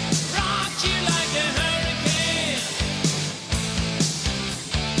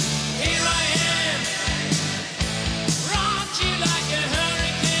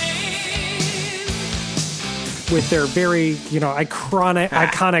 With their very,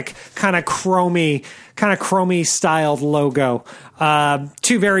 iconic, kind of chromy styled logo.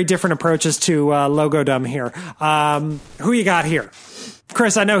 2 very different approaches to logodom here. Who you got here?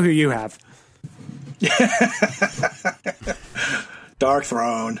 Chris, I know who you have. Dark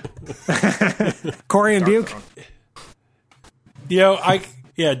Throne. Corey and Buke?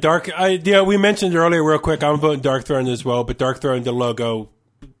 We mentioned earlier real quick, I'm voting Dark Throne as well, but Dark Throne, the logo,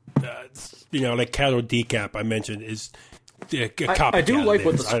 like cattle decap I mentioned, is a copycat. I do like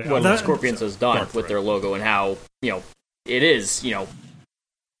what the Scorpions has done with their logo and how, it is,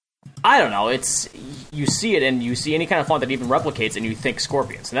 I don't know. It's you see it and you see any kind of font that even replicates and you think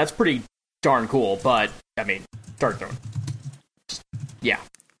Scorpions, and that's pretty darn cool. But I mean, Dark Throne, yeah.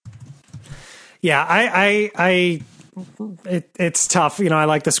 It's tough. I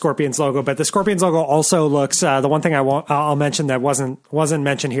like the Scorpions logo, but the Scorpions logo also looks. The one thing I'll mention that wasn't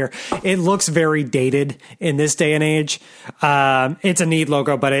mentioned here. It looks very dated in this day and age. It's a neat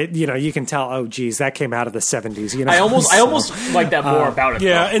logo, but it you can tell. Oh, geez, that came out of the 70s. I almost like that more about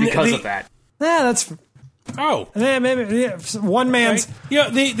it. Because of that. Yeah, that's. Oh, maybe one man's.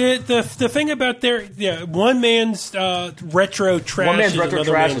 Right. The thing about their one man's retro trash. One man's retro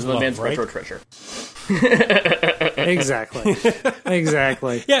trash is another man's right? retro treasure. Exactly.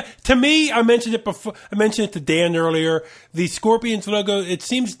 Yeah, to me, I mentioned it before. I mentioned it to Dan earlier. The Scorpions logo, it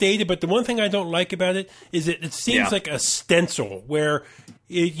seems dated, but the one thing I don't like about it is it seems like a stencil where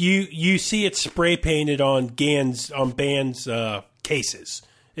you see it spray painted on bands' cases.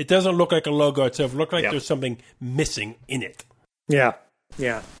 It doesn't look like a logo itself. It looks like there's something missing in it. Yeah.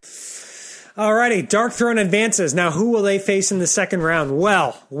 Alrighty, Dark Throne advances. Now, who will they face in the second round?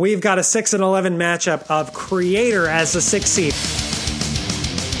 Well, we've got a 6-11 matchup of Creator as the 6th seed.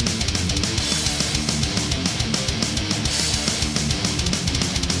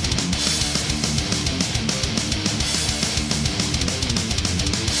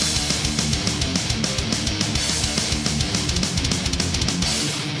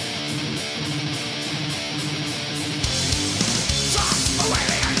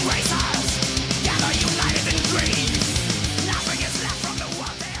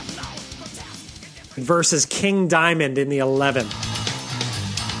 Versus King Diamond in the 11.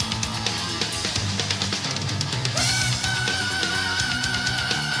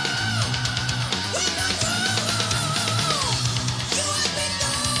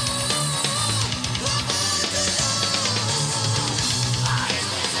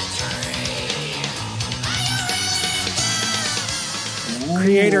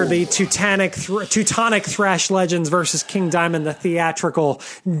 Creator, the Teutonic thrash legends versus King Diamond, the theatrical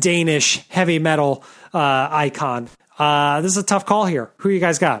Danish heavy metal icon. This is a tough call here. Who you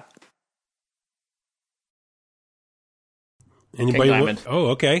guys got? Anybody? King Diamond. Oh,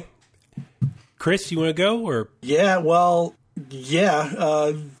 okay. Chris, you want to go or? Yeah, well,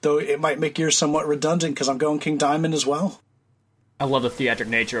 though it might make yours somewhat redundant because I'm going King Diamond as well. I love the theatric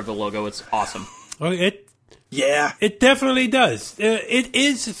nature of the logo. It's awesome. Oh, Yeah. it definitely does. It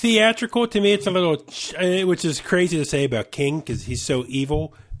is theatrical to me. It's a little, which is crazy to say about King because he's so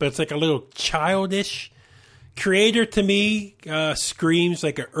evil, but it's like a little childish. Creator to me screams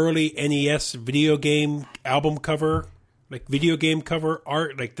like an early NES video game album cover, like video game cover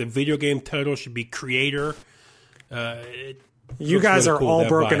art. Like the video game title should be Creator. You guys really are cool, all that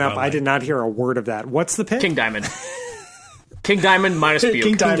broken vibe up. I I did not hear a word of that. What's the pick? King Diamond. King Diamond minus Buke.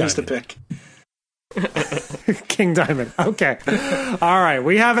 King Diamond's the pick. King Diamond. Okay. All right.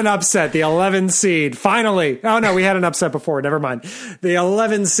 We have an upset. The 11 seed. Finally. Oh, no. We had an upset before. Never mind. The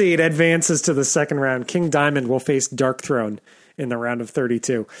 11 seed advances to the second round. King Diamond will face Dark Throne in the round of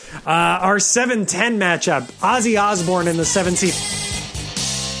 32. Our 7-10 matchup. Ozzy Osbourne in the 7 seed.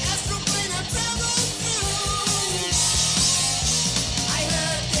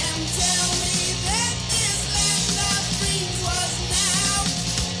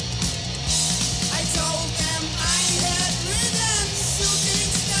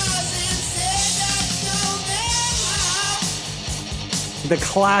 The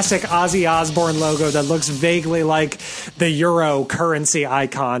classic Ozzy Osbourne logo that looks vaguely like the Euro currency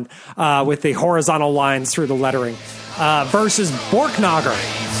icon with the horizontal lines through the lettering versus Borknagar.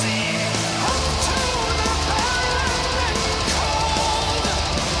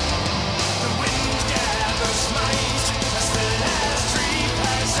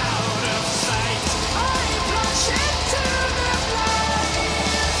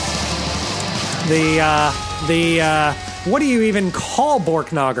 What do you even call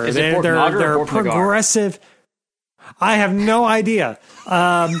Borknagar? Is it Borknagar they're or Borknagar? progressive. I have no idea.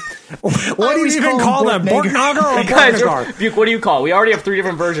 What do you always even call call them? Borknagar. Borknagar or Guys, Borknagar? Buke, what do you call? We already have 3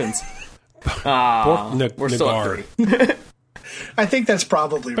 different versions. We're still at 3. I think that's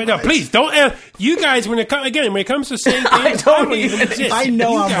probably But right. no, please don't. You guys, when it comes to saying things, don't don't even even- exist. I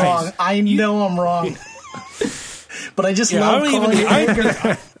know You I'm guys- wrong. I know I'm wrong. But I just Yeah, I love don't calling even.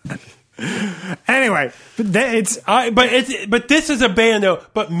 it Anyway, it's But this is a band though.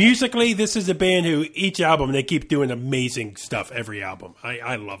 But musically, this is a band who each album they keep doing amazing stuff. Every album,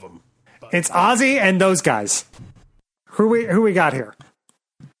 I love them. it's Ozzy and those guys. Who we got here?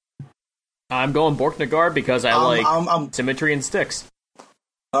 I'm going Borknagar because I like I'm- symmetry and sticks.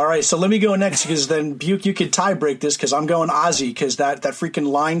 All right, so let me go next because then Buke, you could tie break this because I'm going Ozzy because that freaking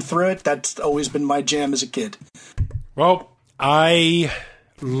line through it, that's always been my jam as a kid. Well, I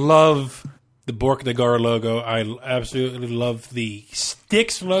love the Borknagar logo. I absolutely love the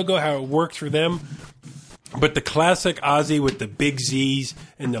Styx logo, how it works for them. But the classic Ozzy with the big Z's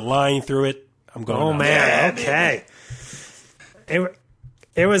and the line through it, I'm going. Oh Ozzy. man, okay.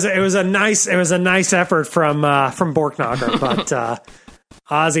 It was a nice effort from Borknagar, but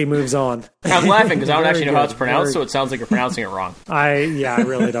Ozzy moves on. I'm laughing because I don't Very actually know how good. it's pronounced, Very- so it sounds like you're pronouncing it wrong. I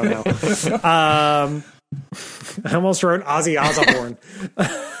really don't know. I almost wrote Ozzy Osbourne.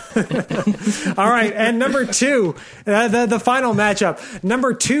 All right, and number 2, the final matchup.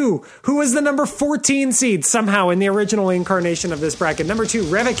 Number 2, who was the number 14 seed somehow in the original incarnation of this bracket. Number 2,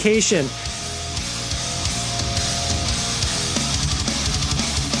 Revocation.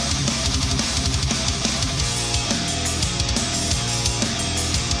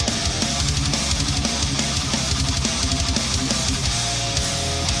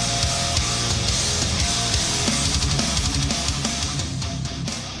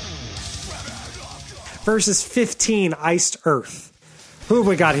 Versus 15, Iced Earth. Who have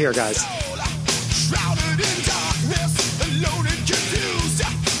we got here, guys? Shrouded in darkness, alone and confused.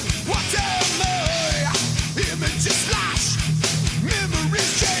 What am I? Images flash,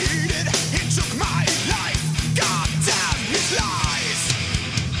 memories jaded. It took my life. God damn his lies.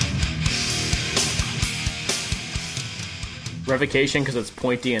 Revocation because it's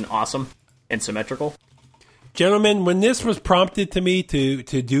pointy and awesome and symmetrical. Gentlemen, when this was prompted to me to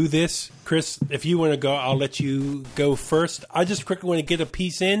do this, Chris, if you want to go, I'll let you go first. I just quickly want to get a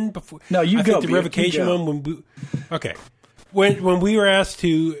piece in before. No, you I go, think the Buke, revocation you go. one. Okay, when we were asked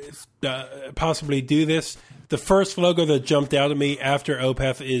to possibly do this, the first logo that jumped out at me after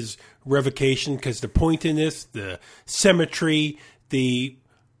Opeth is revocation because the pointedness, the symmetry, the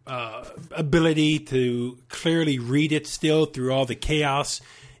ability to clearly read it still through all the chaos.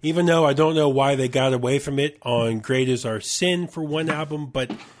 Even though I don't know why they got away from it on Great Is Our Sin for one album,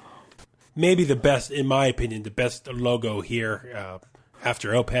 but maybe the best, in my opinion, the best logo here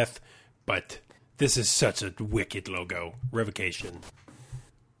after Opeth. But This is such a wicked logo. Revocation.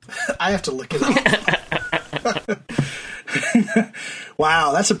 I have to look it up.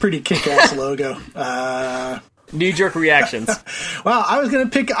 Wow, that's a pretty kick-ass logo. Knee-jerk reactions. Wow, I was gonna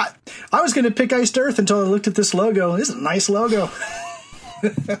pick Iced Earth until I looked at this logo. This is a nice logo.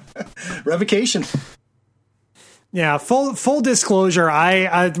 Revocation. Yeah, full disclosure.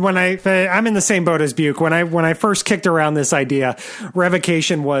 I'm in the same boat as Buke. When I first kicked around this idea,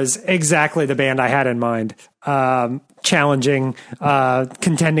 Revocation was exactly the band I had in mind. Challenging,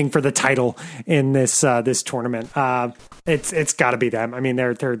 contending for the title in this tournament. It's got to be them. I mean,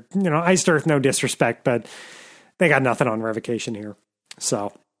 they're Iced Earth. No disrespect, but they got nothing on Revocation here.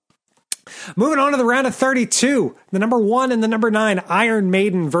 So. Moving on to the round of 32, the number 1 and the number 9, Iron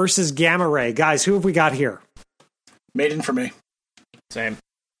Maiden versus Gamma Ray. Guys, who have we got here? Maiden for me. Same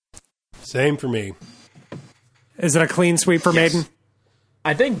for me. Is it a clean sweep for Maiden?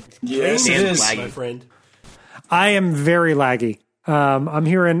 I think yes, it is, my friend. I am very laggy. I'm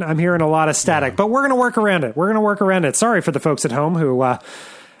hearing a lot of static, but we're going to work around it. Sorry for the folks at home who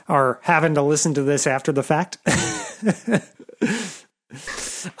are having to listen to this after the fact.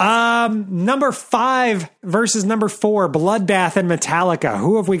 Number 5 versus number 4, Bloodbath and Metallica.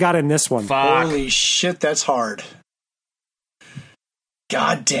 Who have we got in this one? Fuck. Holy shit, that's hard.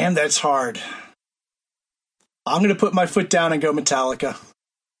 God damn, that's hard. I'm going to put my foot down and go Metallica.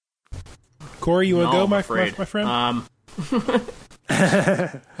 Corey, you want to go, my friend?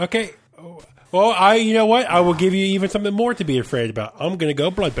 Okay. Well, you know what? I will give you even something more to be afraid about. I'm going to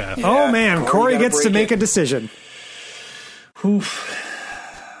go Bloodbath. Yeah, oh, man. Corey gets to make a decision. Oof.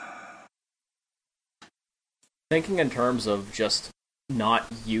 Thinking in terms of just not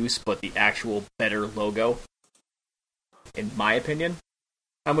use, but the actual better logo, in my opinion,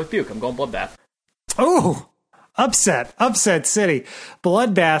 I'm with Buke. I'm going Bloodbath. Oh, upset city.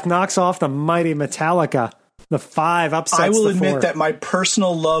 Bloodbath knocks off the mighty Metallica. The 5 upsets the 4. I will admit that my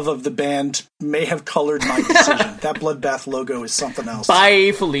personal love of the band may have colored my decision. That Bloodbath logo is something else.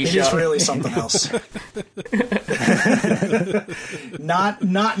 Bye, Felicia. It is really something else. Not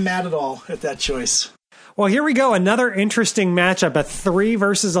mad at all at that choice. Well, here we go. Another interesting matchup, a 3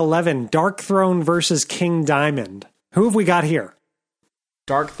 versus 11. Dark Throne versus King Diamond. Who have we got here?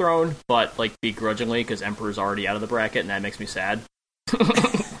 Dark Throne, but begrudgingly, because Emperor's already out of the bracket, and that makes me sad.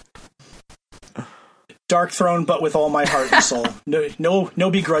 Dark Throne, but with all my heart and soul. No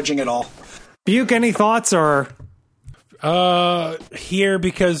begrudging at all. Buke, any thoughts or? Here,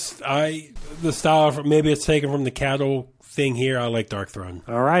 because the style, maybe it's taken from the cattle thing here. I like Dark Throne.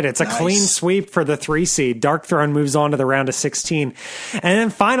 All right, it's a clean sweep for the 3 seed. Dark Throne moves on to the round of 16. And then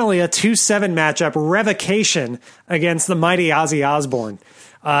finally a 2-7 matchup, Revocation against the mighty Ozzy Osbourne.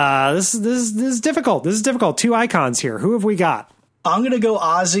 This is difficult. This is difficult. 2 icons here. Who have we got? I'm going to go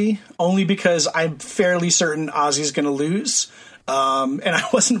Ozzy, only because I'm fairly certain Ozzy's going to lose. And I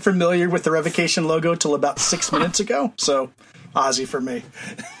wasn't familiar with the Revocation logo till about 6 minutes ago, so Ozzy for me.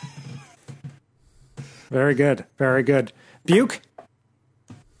 Very good. Very good. Buke?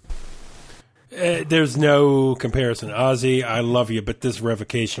 There's no comparison. Ozzy, I love you, but this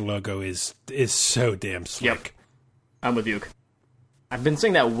Revocation logo is so damn slick. Yep. I'm with Buke. I've been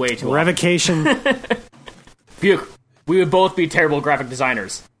saying that way too Revocation. often. Buke, we would both be terrible graphic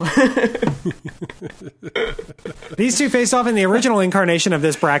designers. These two faced off in the original incarnation of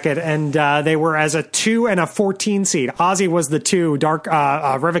this bracket, and they were as a 2 and a 14 seed. Ozzy was the 2,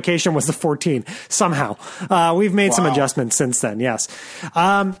 Revocation was the 14. Somehow. We've made some adjustments since then, yes.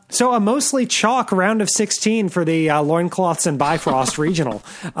 So a mostly chalk round of 16 for the Loincloths and Bifrost regional.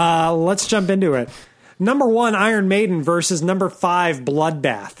 Let's jump into it. Number 1, Iron Maiden versus number 5,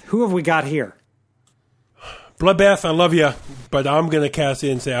 Bloodbath. Who have we got here? Bloodbath, I love you, but I'm going to cast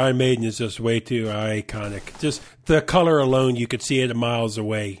in and say Iron Maiden is just way too iconic. Just the color alone, you could see it miles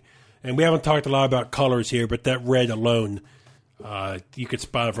away. And we haven't talked a lot about colors here, but that red alone, you could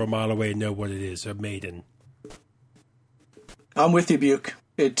spot it from a mile away and know what it is, a Maiden. I'm with you, Buke.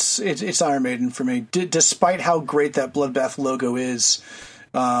 It's Iron Maiden for me. Despite how great that Bloodbath logo is,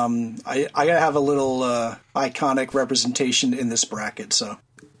 I got to have a little iconic representation in this bracket, so...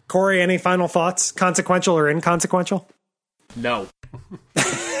 Corey, any final thoughts? Consequential or inconsequential? No.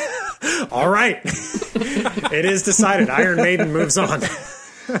 All right. It is decided. Iron Maiden moves on.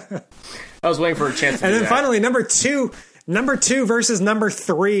 I was waiting for a chance to And do then that. finally, number two versus number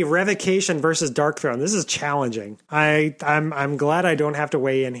 3, Revocation versus Dark Throne. This is challenging. I'm glad I don't have to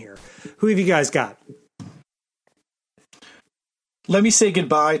weigh in here. Who have you guys got? Let me say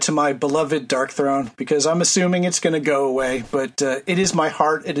goodbye to my beloved Dark Throne, because I'm assuming it's going to go away, but it is my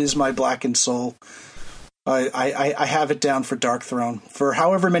heart, it is my blackened soul. I have it down for Dark Throne for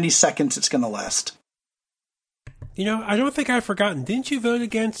however many seconds it's going to last. You know, I don't think I've forgotten. Didn't you vote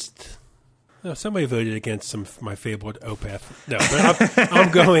against? No, somebody voted against some of my fabled Opeth. No, but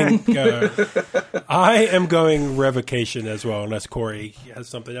I'm going. I am going Revocation as well, unless Corey has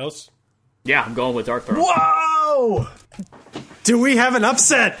something else. Yeah, I'm going with Dark Throne. Whoa! Do we have an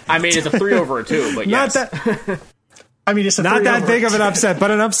upset? I mean, it's a 3 over a 2, but yes. Not that. I mean, it's not that big of an upset,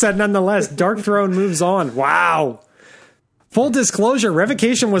 but an upset nonetheless. Dark Throne moves on. Wow. Full disclosure,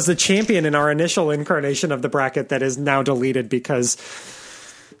 Revocation was the champion in our initial incarnation of the bracket that is now deleted because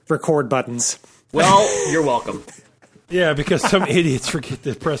record buttons. Well, you're welcome. Yeah, because some idiots forget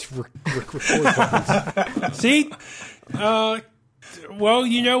to press record buttons. See? Well,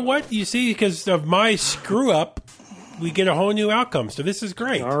 you know what? You see, because of my screw-up, we get a whole new outcome. So this is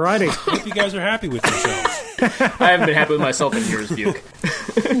great. All righty. Hope you guys are happy with yourselves. I haven't been happy with myself in years, Buke.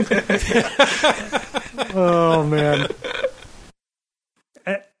 Oh, man.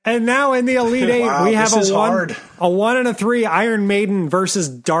 And now in the Elite Eight, wow, we have a 1 and a 3 Iron Maiden versus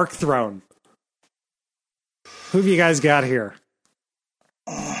Dark Throne. Who have you guys got here?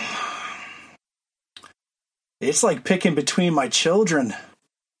 It's like picking between my children.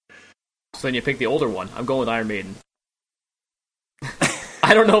 So then you pick the older one. I'm going with Iron Maiden.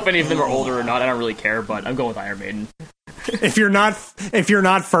 I don't know if any of them are older or not. I don't really care, but I'm going with Iron Maiden. If you're not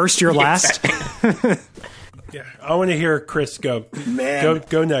first, you're last. Yeah, I want to hear Chris go. Man.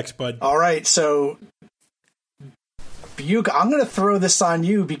 Go next, bud. All right, so Buke, I'm going to throw this on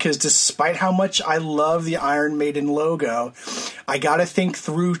you because despite how much I love the Iron Maiden logo, I got to think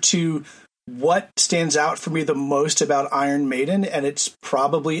through to what stands out for me the most about Iron Maiden, and it's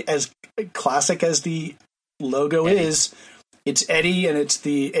probably as classic as the logo is. It's Eddie, and it's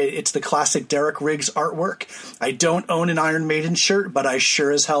the classic Derek Riggs artwork. I don't own an Iron Maiden shirt, but I sure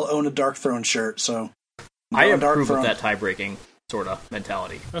as hell own a Dark Throne shirt. So I approve of that tie-breaking sort of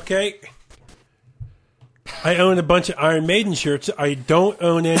mentality. Okay. I own a bunch of Iron Maiden shirts. I don't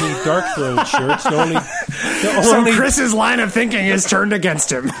own any Dark Throne shirts. So Chris's line of thinking is turned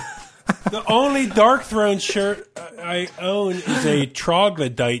against him. The only Dark Throne shirt I own is a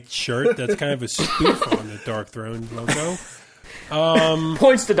Troglodyte shirt. That's kind of a spoof on the Dark Throne logo.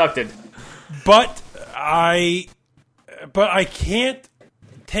 Points deducted. But I can't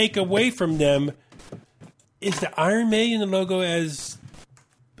take away from them. Is the Iron Maiden logo as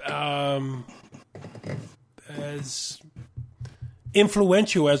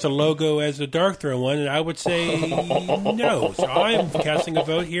influential as a logo as the Dark Throne one? And I would say no. So I am casting a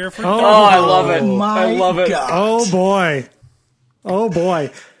vote here for Dark Throne. I love it. My I love it. God. Oh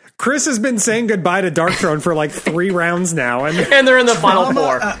boy. Chris has been saying goodbye to Dark Throne for like 3 rounds now, and they're in the final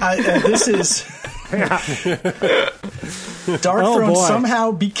 4. This is Dark Throne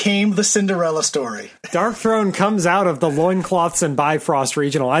somehow became the Cinderella story. Dark Throne comes out of the loincloths and Bifrost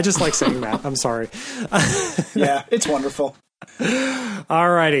Regional. I just like saying that. I'm sorry. Yeah, it's wonderful.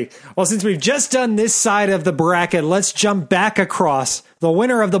 Alrighty. Well, since we've just done this side of the bracket, let's jump back across. The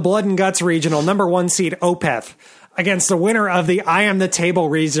winner of the Blood and Guts Regional, number 1 seed Opeth, against the winner of the I Am the Table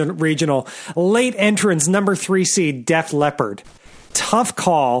Regional, late entrance, number 3 seed Def Leppard. Tough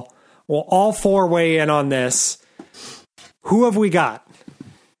call. We'll all 4 weigh in on this. Who have we got?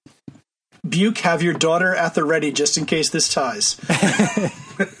 Buke, have your daughter at the ready just in case this ties.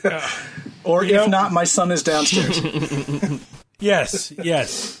 Or if not, my son is downstairs. Yes.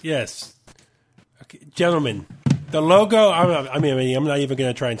 Okay, gentlemen, the logo. I'm not even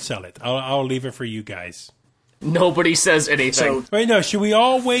going to try and sell it. I'll leave it for you guys. Nobody says anything. Wait, no. Should we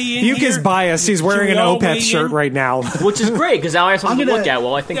all weigh in? Buke is biased. He's wearing an Opeth shirt right now, which is great because now I have something to look at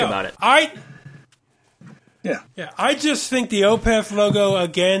while I think about it. Yeah. I just think the Opeth logo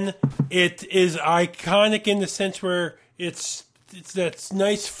again. It is iconic in the sense where it's that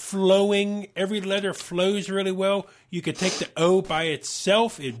nice flowing. Every letter flows really well. You could take the O by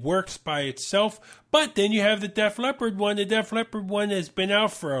itself; it works by itself. But then you have the Def Leppard one. The Def Leppard one has been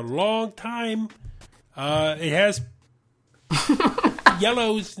out for a long time. It has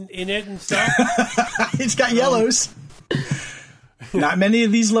yellows in it and stuff. It's got yellows. Not many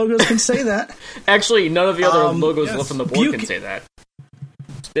of these logos can say that. Actually, none of the other logos left on the board can say that.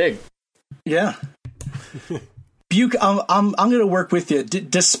 It's big. Yeah. Buke, I'm going to work with you.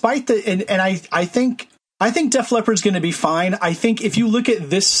 Despite I think Def Leppard's going to be fine. I think if you look at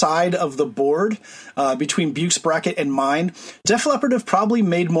this side of the board, between Buke's bracket and mine, Def Leppard have probably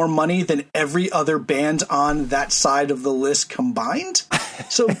made more money than every other band on that side of the list combined.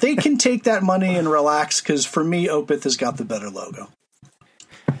 So they can take that money and relax, because for me, Opeth has got the better logo.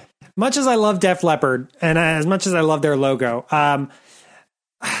 Much as I love Def Leppard, and as much as I love their logo,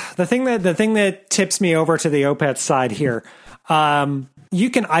 the thing that tips me over to the Opeth side here, you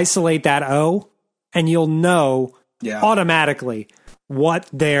can isolate that O, and you'll know automatically what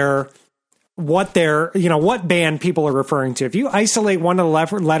band people are referring to. If you isolate one of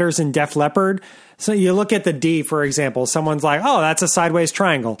the letters in Def Leppard, so you look at the D, for example, someone's like, oh, that's a sideways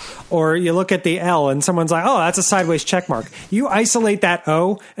triangle. Or you look at the L and someone's like, oh, that's a sideways check mark. You isolate that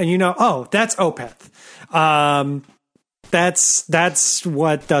O and you know, oh, that's Opeth. That's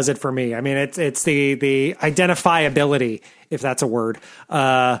what does it for me. I mean, it's the identifiability, if that's a word.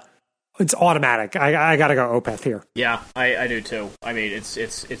 It's automatic. I got to go Opeth here. Yeah, I do too. I mean,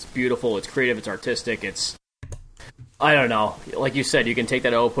 it's beautiful. It's creative. It's artistic. It's, I don't know. Like you said, you can take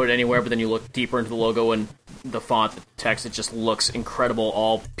that O, put it anywhere, but then you look deeper into the logo and the font, the text. It just looks incredible,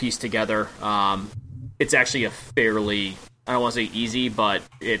 all pieced together. It's actually a fairly, I don't want to say easy, but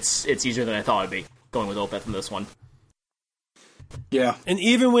it's easier than I thought it'd be going with Opeth in this one. Yeah, and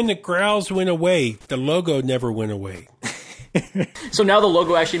even when the growls went away, the logo never went away. So now the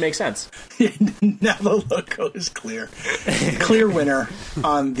logo actually makes sense. Now the logo is clear. Clear winner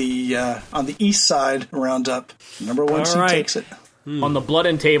on the east side roundup. Number one seed takes it. On the blood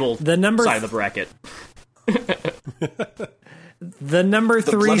and table side of the bracket. The number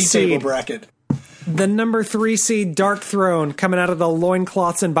The 3 bloody seed table bracket. The number 3 seed Dark Throne coming out of the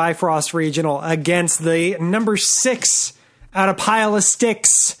Loincloths and Bifrost Regional against the number 6 out of Pile of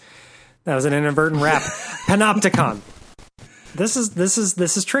Sticks. That was an inadvertent rap. Panopticon. This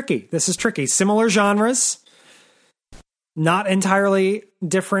is tricky. This is tricky. Similar genres, not entirely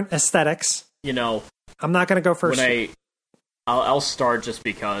different aesthetics. You know, I'm not going to go first. I'll start just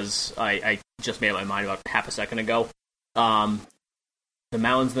because I just made up my mind about half a second ago. The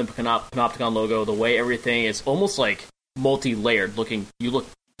mountains, the Panopticon logo, the way everything is almost like multi-layered. You look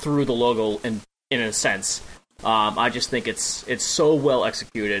through the logo in a sense. I just think it's so well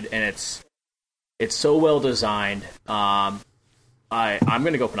executed and it's so well designed. I'm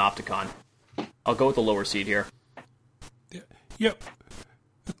going to go Panopticon. I'll go with the lower seed here. Yep.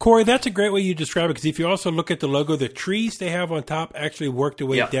 Corey, that's a great way you describe it, because if you also look at the logo, the trees they have on top actually work their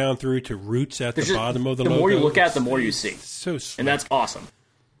way down through to roots at the bottom of the logo. The more you look at, the more you see. So slick. And that's awesome.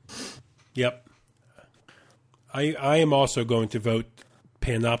 Yep. I am also going to vote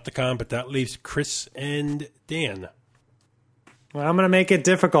Panopticon, but that leaves Chris and Dan. Well, I'm going to make it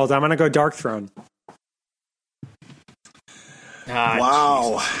difficult. I'm going to go Dark Throne.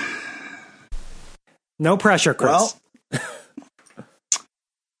 Wow. Jesus. No pressure, Chris. Well,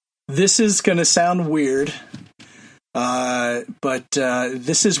 this is going to sound weird, but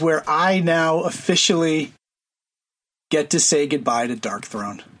this is where I now officially get to say goodbye to Dark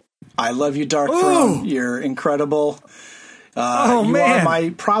Throne. I love you, Dark Throne. You're incredible. You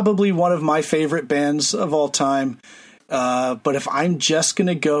are probably one of my favorite bands of all time. But if I'm just going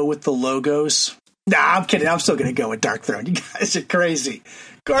to go with the logos... Nah, I'm kidding. I'm still going to go with Dark Throne. You guys are crazy.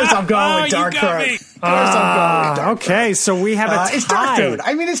 Of course I'm going with Dark Throne. Of course I'm going with Dark Throne. Okay, so we have a tie. It's Dark Throne.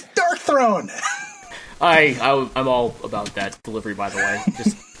 I mean, it's Dark Throne. I'm all about that delivery, by the way.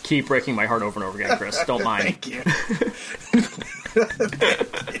 Just keep breaking my heart over and over again, Chris. Don't mind. Thank you.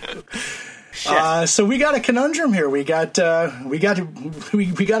 So we got a conundrum here. We got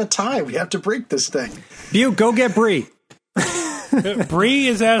a tie. We have to break this thing. Butte, go get Bree. Bree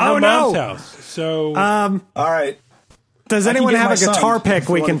is at her mom's house. So, all right. Does anyone have a guitar pick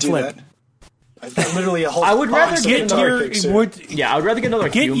we can flip? I've got literally a whole. I would rather get I would rather get another.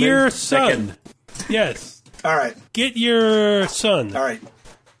 Get your son. Yes. All right. Get your son. All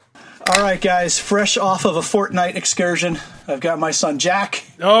right, guys. Fresh off of a Fortnite excursion, I've got my son Jack.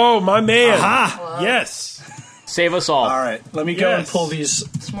 Oh, my man. Aha. Yes. Save us all. All right. Let me go and pull these.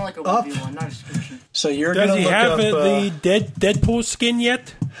 It's more like a up. 1v1, not a description. So you're going to look have up. the Deadpool skin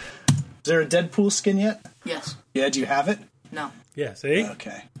yet? Is there a Deadpool skin yet? Yes. Yeah. Do you have it? No. Yeah. See.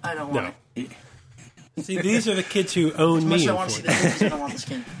 Okay. I don't want it. See, these are the kids who own As much me. as I want to see the movies, I don't want the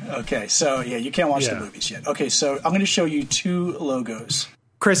skin. Okay. So yeah, you can't watch the movies yet. Okay. So I'm going to show you two logos.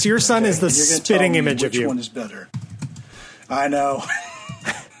 Chris, your son is the And you're gonna spitting tell me image of which you. one is better? I know.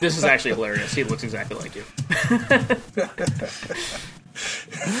 This is actually hilarious. He looks exactly like you.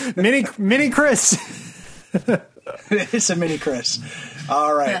 Mini Chris. It's a mini Chris.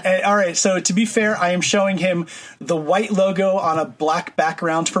 All right. All right. So to be fair, I am showing him the white logo on a black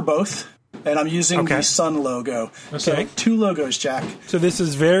background for both. And I'm using the sun logo. Okay. So two logos, Jack. So this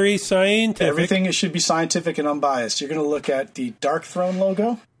is very scientific. Everything should be scientific and unbiased. You're going to look at the Dark Throne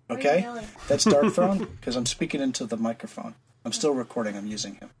logo. Okay. That's Dark Throne because I'm speaking into the microphone. I'm still recording. I'm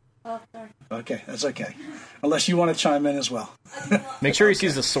using him. Oh, sorry. Okay. That's okay. Unless you want to chime in as well. Make sure he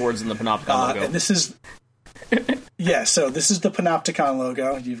sees the swords in the Panopticon logo. And this is... Yeah, so this is the Panopticon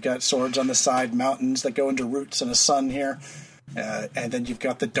logo. You've got swords on the side, mountains that go into roots, and a sun here. And then you've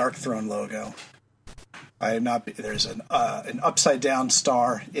got the Dark Throne logo. There's an upside down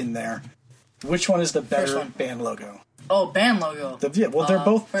star in there. Which one is the better band logo? Oh, band logo. They're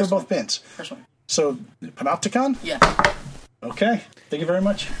both bands. First one. So Panopticon? Yeah. Okay. Thank you very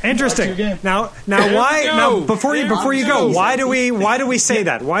much. Interesting. Your game. Now why? Now before you go, why do we say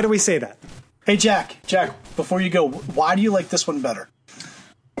that? Why do we say that? Hey Jack, before you go, why do you like this one better?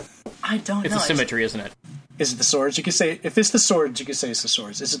 I don't know. It's the symmetry, isn't it? Is it the swords? You could say, if it's the swords, you could say it's the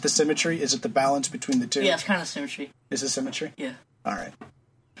swords. Is it the symmetry? Is it the balance between the two? Yeah, it's kind of symmetry. Is it symmetry? Yeah. All right.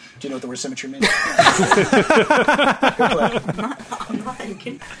 Do you know what the word symmetry means? I'm not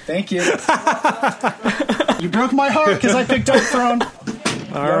thinking. Thank you. You broke my heart because I picked Dark Throne.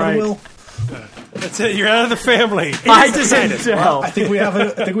 All right. Will. That's it. You're out of the family. I decided. I think we have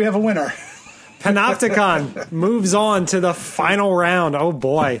a winner. Panopticon moves on to the final round. Oh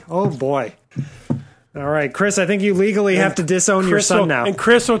boy. All right, Chris, I think you legally have to disown your son now. And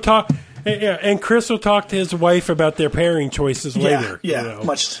Chris will talk. And Chris will talk to his wife about their pairing choices later. Yeah,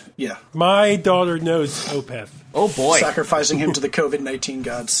 My daughter knows Opeth. Oh boy! Sacrificing him to the COVID-19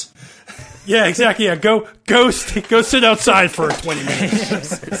 gods. Yeah, exactly. Yeah, go sit outside for 20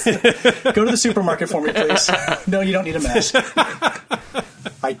 minutes. Go to the supermarket for me, please. No, you don't need a mask.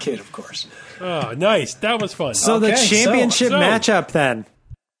 I kid, of course. Oh, nice. That was fun. So the championship matchup then.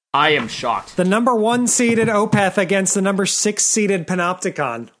 I am shocked. The number 1 seeded Opeth against the number 6 seeded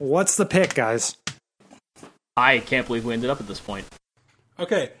Panopticon. What's the pick, guys? I can't believe we ended up at this point.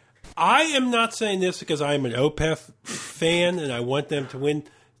 Okay, I am not saying this because I am an Opeth fan and I want them to win.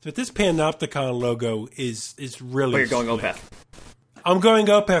 But this Panopticon logo is really. But you're going slick. Opeth. I'm going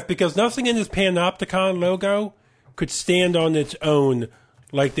Opeth because nothing in this Panopticon logo could stand on its own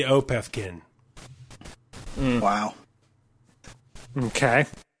like the Opeth can. Wow. Okay.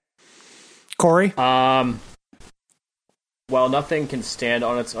 Corey? Well, nothing can stand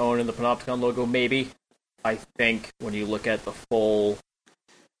on its own in the Panopticon logo, maybe. I think when you look at the full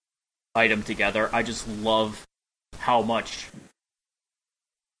item together, I just love how much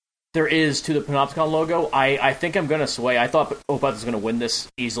there is to the Panopticon logo. I think I'm going to sway. I thought Opeth was going to win this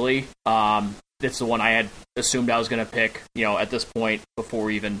easily. It's the one I had assumed I was going to pick, at this point before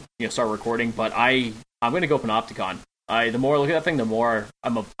we even, start recording. But I'm going to go Panopticon. The more I look at that thing, the more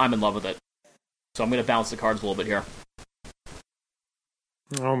I'm in love with it. So I'm going to balance the cards a little bit here.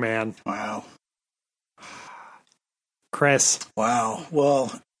 Oh, man. Wow. Chris. Wow.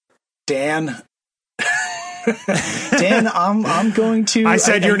 Well, Dan. I'm going to. I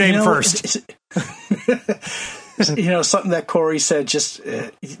said your name first. Something that Corey said. Just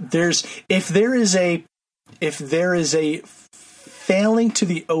if there is a failing to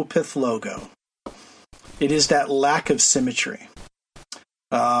the Opeth logo, it is that lack of symmetry.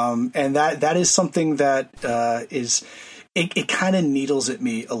 And that is something that it kind of needles at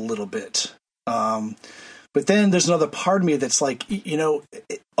me a little bit. But then there's another part of me that's like,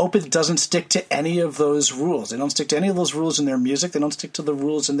 Opeth doesn't stick to any of those rules. They don't stick to any of those rules in their music. They don't stick to the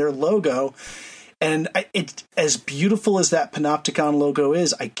rules in their logo. And it, as beautiful as that Panopticon logo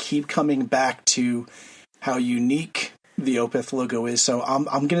is, I keep coming back to how unique the Opeth logo is. So I'm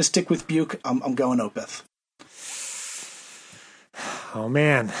going to stick with Buke. I'm going Opeth. Oh,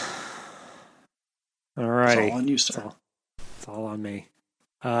 man. All righty. It's all on you, sir. It's all on me.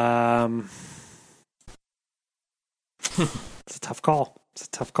 It's a tough call.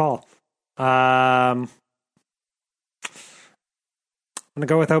 I'm going to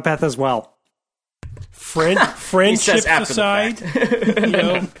go with Opeth as well. Friendships aside,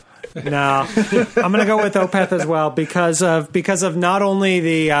 No, I'm going to go with Opeth as well because of not only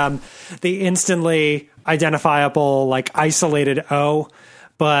the instantly identifiable, like, isolated O,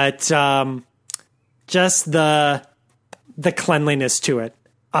 but just the cleanliness to it.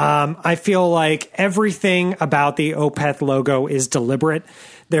 I feel like everything about the Opeth logo is deliberate.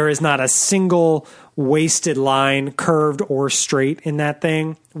 There is not a single wasted line, curved or straight, in that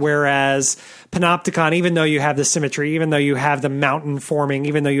thing. Whereas Panopticon, even though you have the symmetry, even though you have the mountain forming,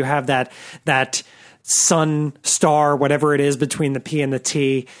 even though you have that sun star, whatever it is between the P and the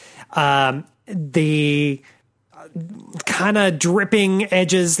T, the kind of dripping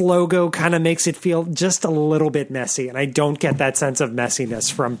edges logo kind of makes it feel just a little bit messy, and I don't get that sense of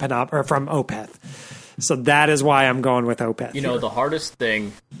messiness from from Opeth. So that is why I'm going with Opeth. The hardest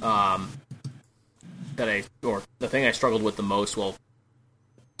thing the thing I struggled with the most while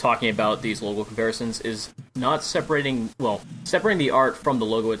talking about these logo comparisons is not separating the art from the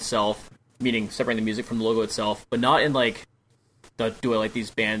logo itself, meaning separating the music from the logo itself, but not in like the do I like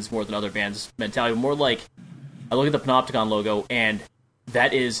these bands more than other bands mentality, more like I look at the Panopticon logo, and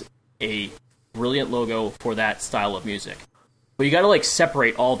that is a brilliant logo for that style of music. But you got to like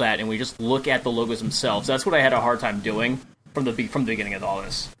separate all that, and we just look at the logos themselves. That's what I had a hard time doing from the beginning of all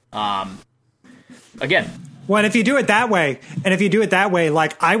this. Again. Well, and if you do it that way,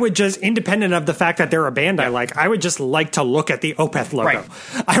 like I would just, independent of the fact that they're a band I like, I would just like to look at the Opeth logo.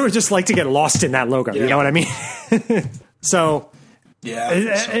 Right. I would just like to get lost in that logo. You know what I mean? So,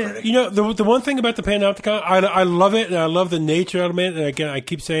 Yeah. You know, the one thing about the Panopticon, I love it, and I love the nature element. And again, I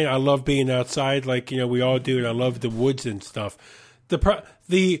keep saying I love being outside, like, you know, we all do, and I love the woods and stuff. The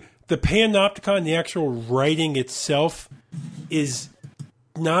Panopticon, the actual writing itself, is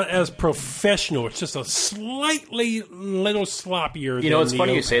not as professional. It's just a slightly little sloppier. You know, it's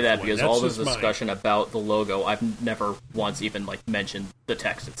funny you Opeth say that one. because That's all this just mine. discussion about the logo, I've never once even like mentioned the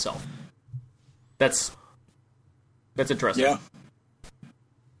text itself. That's interesting. Yeah.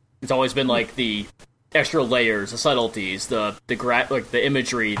 It's always been like the extra layers, the subtleties, the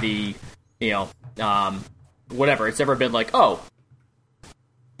imagery, the whatever. It's never been like, oh,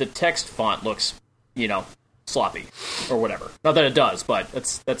 the text font looks, sloppy or whatever. Not that it does, but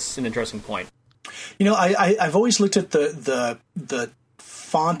that's an interesting point. You know, I've always looked at the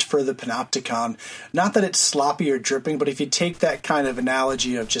font for the Panopticon. Not that it's sloppy or dripping, but if you take that kind of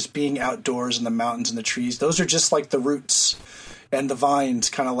analogy of just being outdoors in the mountains and the trees, those are just like the roots and the vines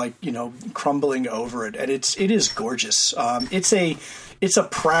kind of like, crumbling over it. And it is gorgeous. It's a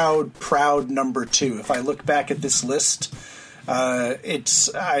proud number 2. If I look back at this list,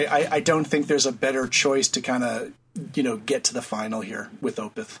 I don't think there's a better choice to kind of, get to the final here with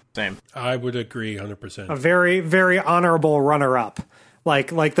Opeth. Same. I would agree 100%. a very, very honorable runner-up.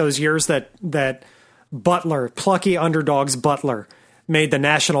 Like those years that Butler, plucky underdogs Butler, made the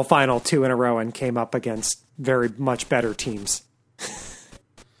national final 2 in a row and came up against very much better teams.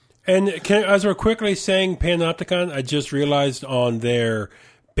 And as we're quickly saying Panopticon, I just realized on their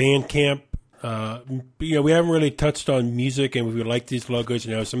Bandcamp, we haven't really touched on music, and we like these logos.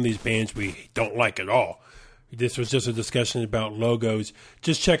 Some of these bands we don't like at all. This was just a discussion about logos.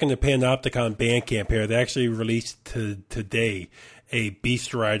 Just checking the Panopticon Bandcamp here. They actually released today a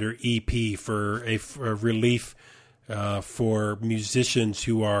Beast Rider EP for a relief for musicians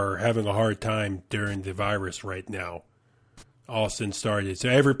who are having a hard time during the virus right now. Austin started. So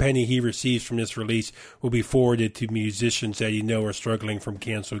every penny he receives from this release will be forwarded to musicians that are struggling from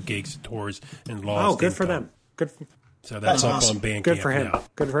canceled gigs, tours, and lost. Oh, good for income. them. Good. So that's up awesome. on Bandcamp. Good for him. now.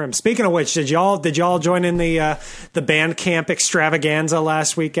 Good for him. Speaking of which, did y'all join in the Bandcamp extravaganza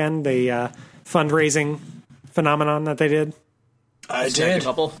last weekend? The fundraising phenomenon that they did. I Snagged did. a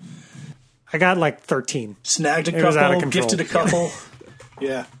couple. I got like 13. Snagged a It was out of couple, control. gifted a couple.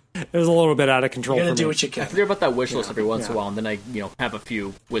 Yeah. It was a little bit out of control You for gotta me. do what you I can. forget about that wish list every once in yeah. a while, and then I, have a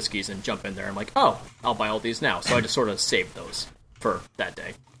few whiskeys and jump in there. I'm like, oh, I'll buy all these now. So I just sort of saved those for that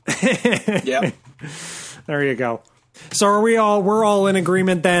day. Yeah. There you go. So we're all in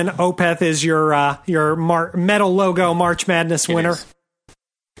agreement then. Opeth is your metal logo March Madness It winner. is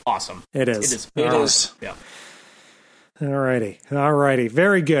awesome. It is. It is. Yeah. Alrighty.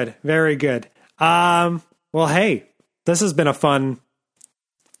 Very good. Very good. Well, hey, this has been a fun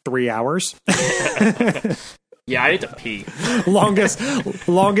 3 hours. Yeah, I need to pee. longest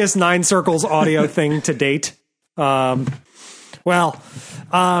 9 Circles audio thing to date. Guys,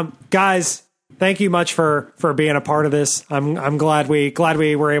 thank you much for being a part of this. I'm glad we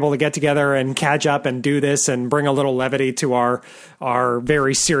were able to get together and catch up and do this and bring a little levity to our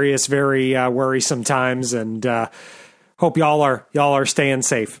very serious, very worrisome times. And hope y'all are staying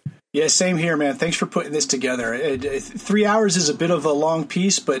safe. Yeah, same here, man. Thanks for putting this together. 3 hours is a bit of a long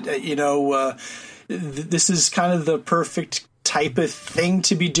piece, but this is kind of the perfect type of thing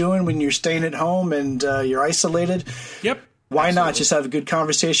to be doing when you're staying at home and you're isolated. Yep. Why not just have a good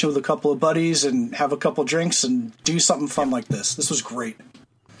conversation with a couple of buddies and have a couple drinks and do something fun like this? This was great.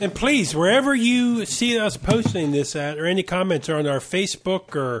 And please, wherever you see us posting this at, or any comments on our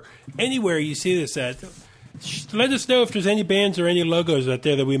Facebook or anywhere you see this at, let us know if there's any bands or any logos out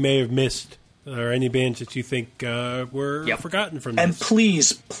there that we may have missed, or any bands that you think were forgotten from this. And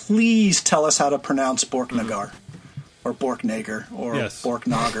please tell us how to pronounce Borknagar or Borknagar or Yes.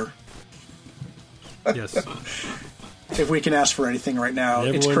 Borknagar. Yes. If we can ask for anything right now,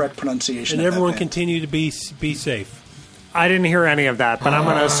 it's correct pronunciation. And of that everyone band. continue to be safe. I didn't hear any of that, but I'm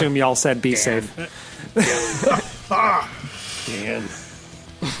going to assume y'all said be safe. Dan.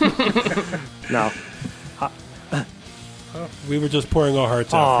 No. We were just pouring our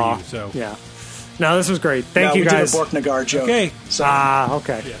hearts out for you. So Yeah. No, this was great. Thank No, you we guys. did a Borknagar joke. Okay. So,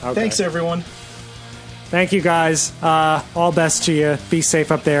 Okay. Okay. thanks, everyone. Thank you, guys. All best to you. Be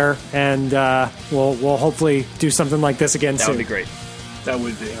safe up there, and we'll hopefully do something like this again soon. That would be great. That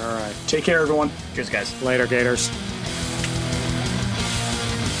would be. All right. Take care, everyone. Cheers, guys. Later, Gators.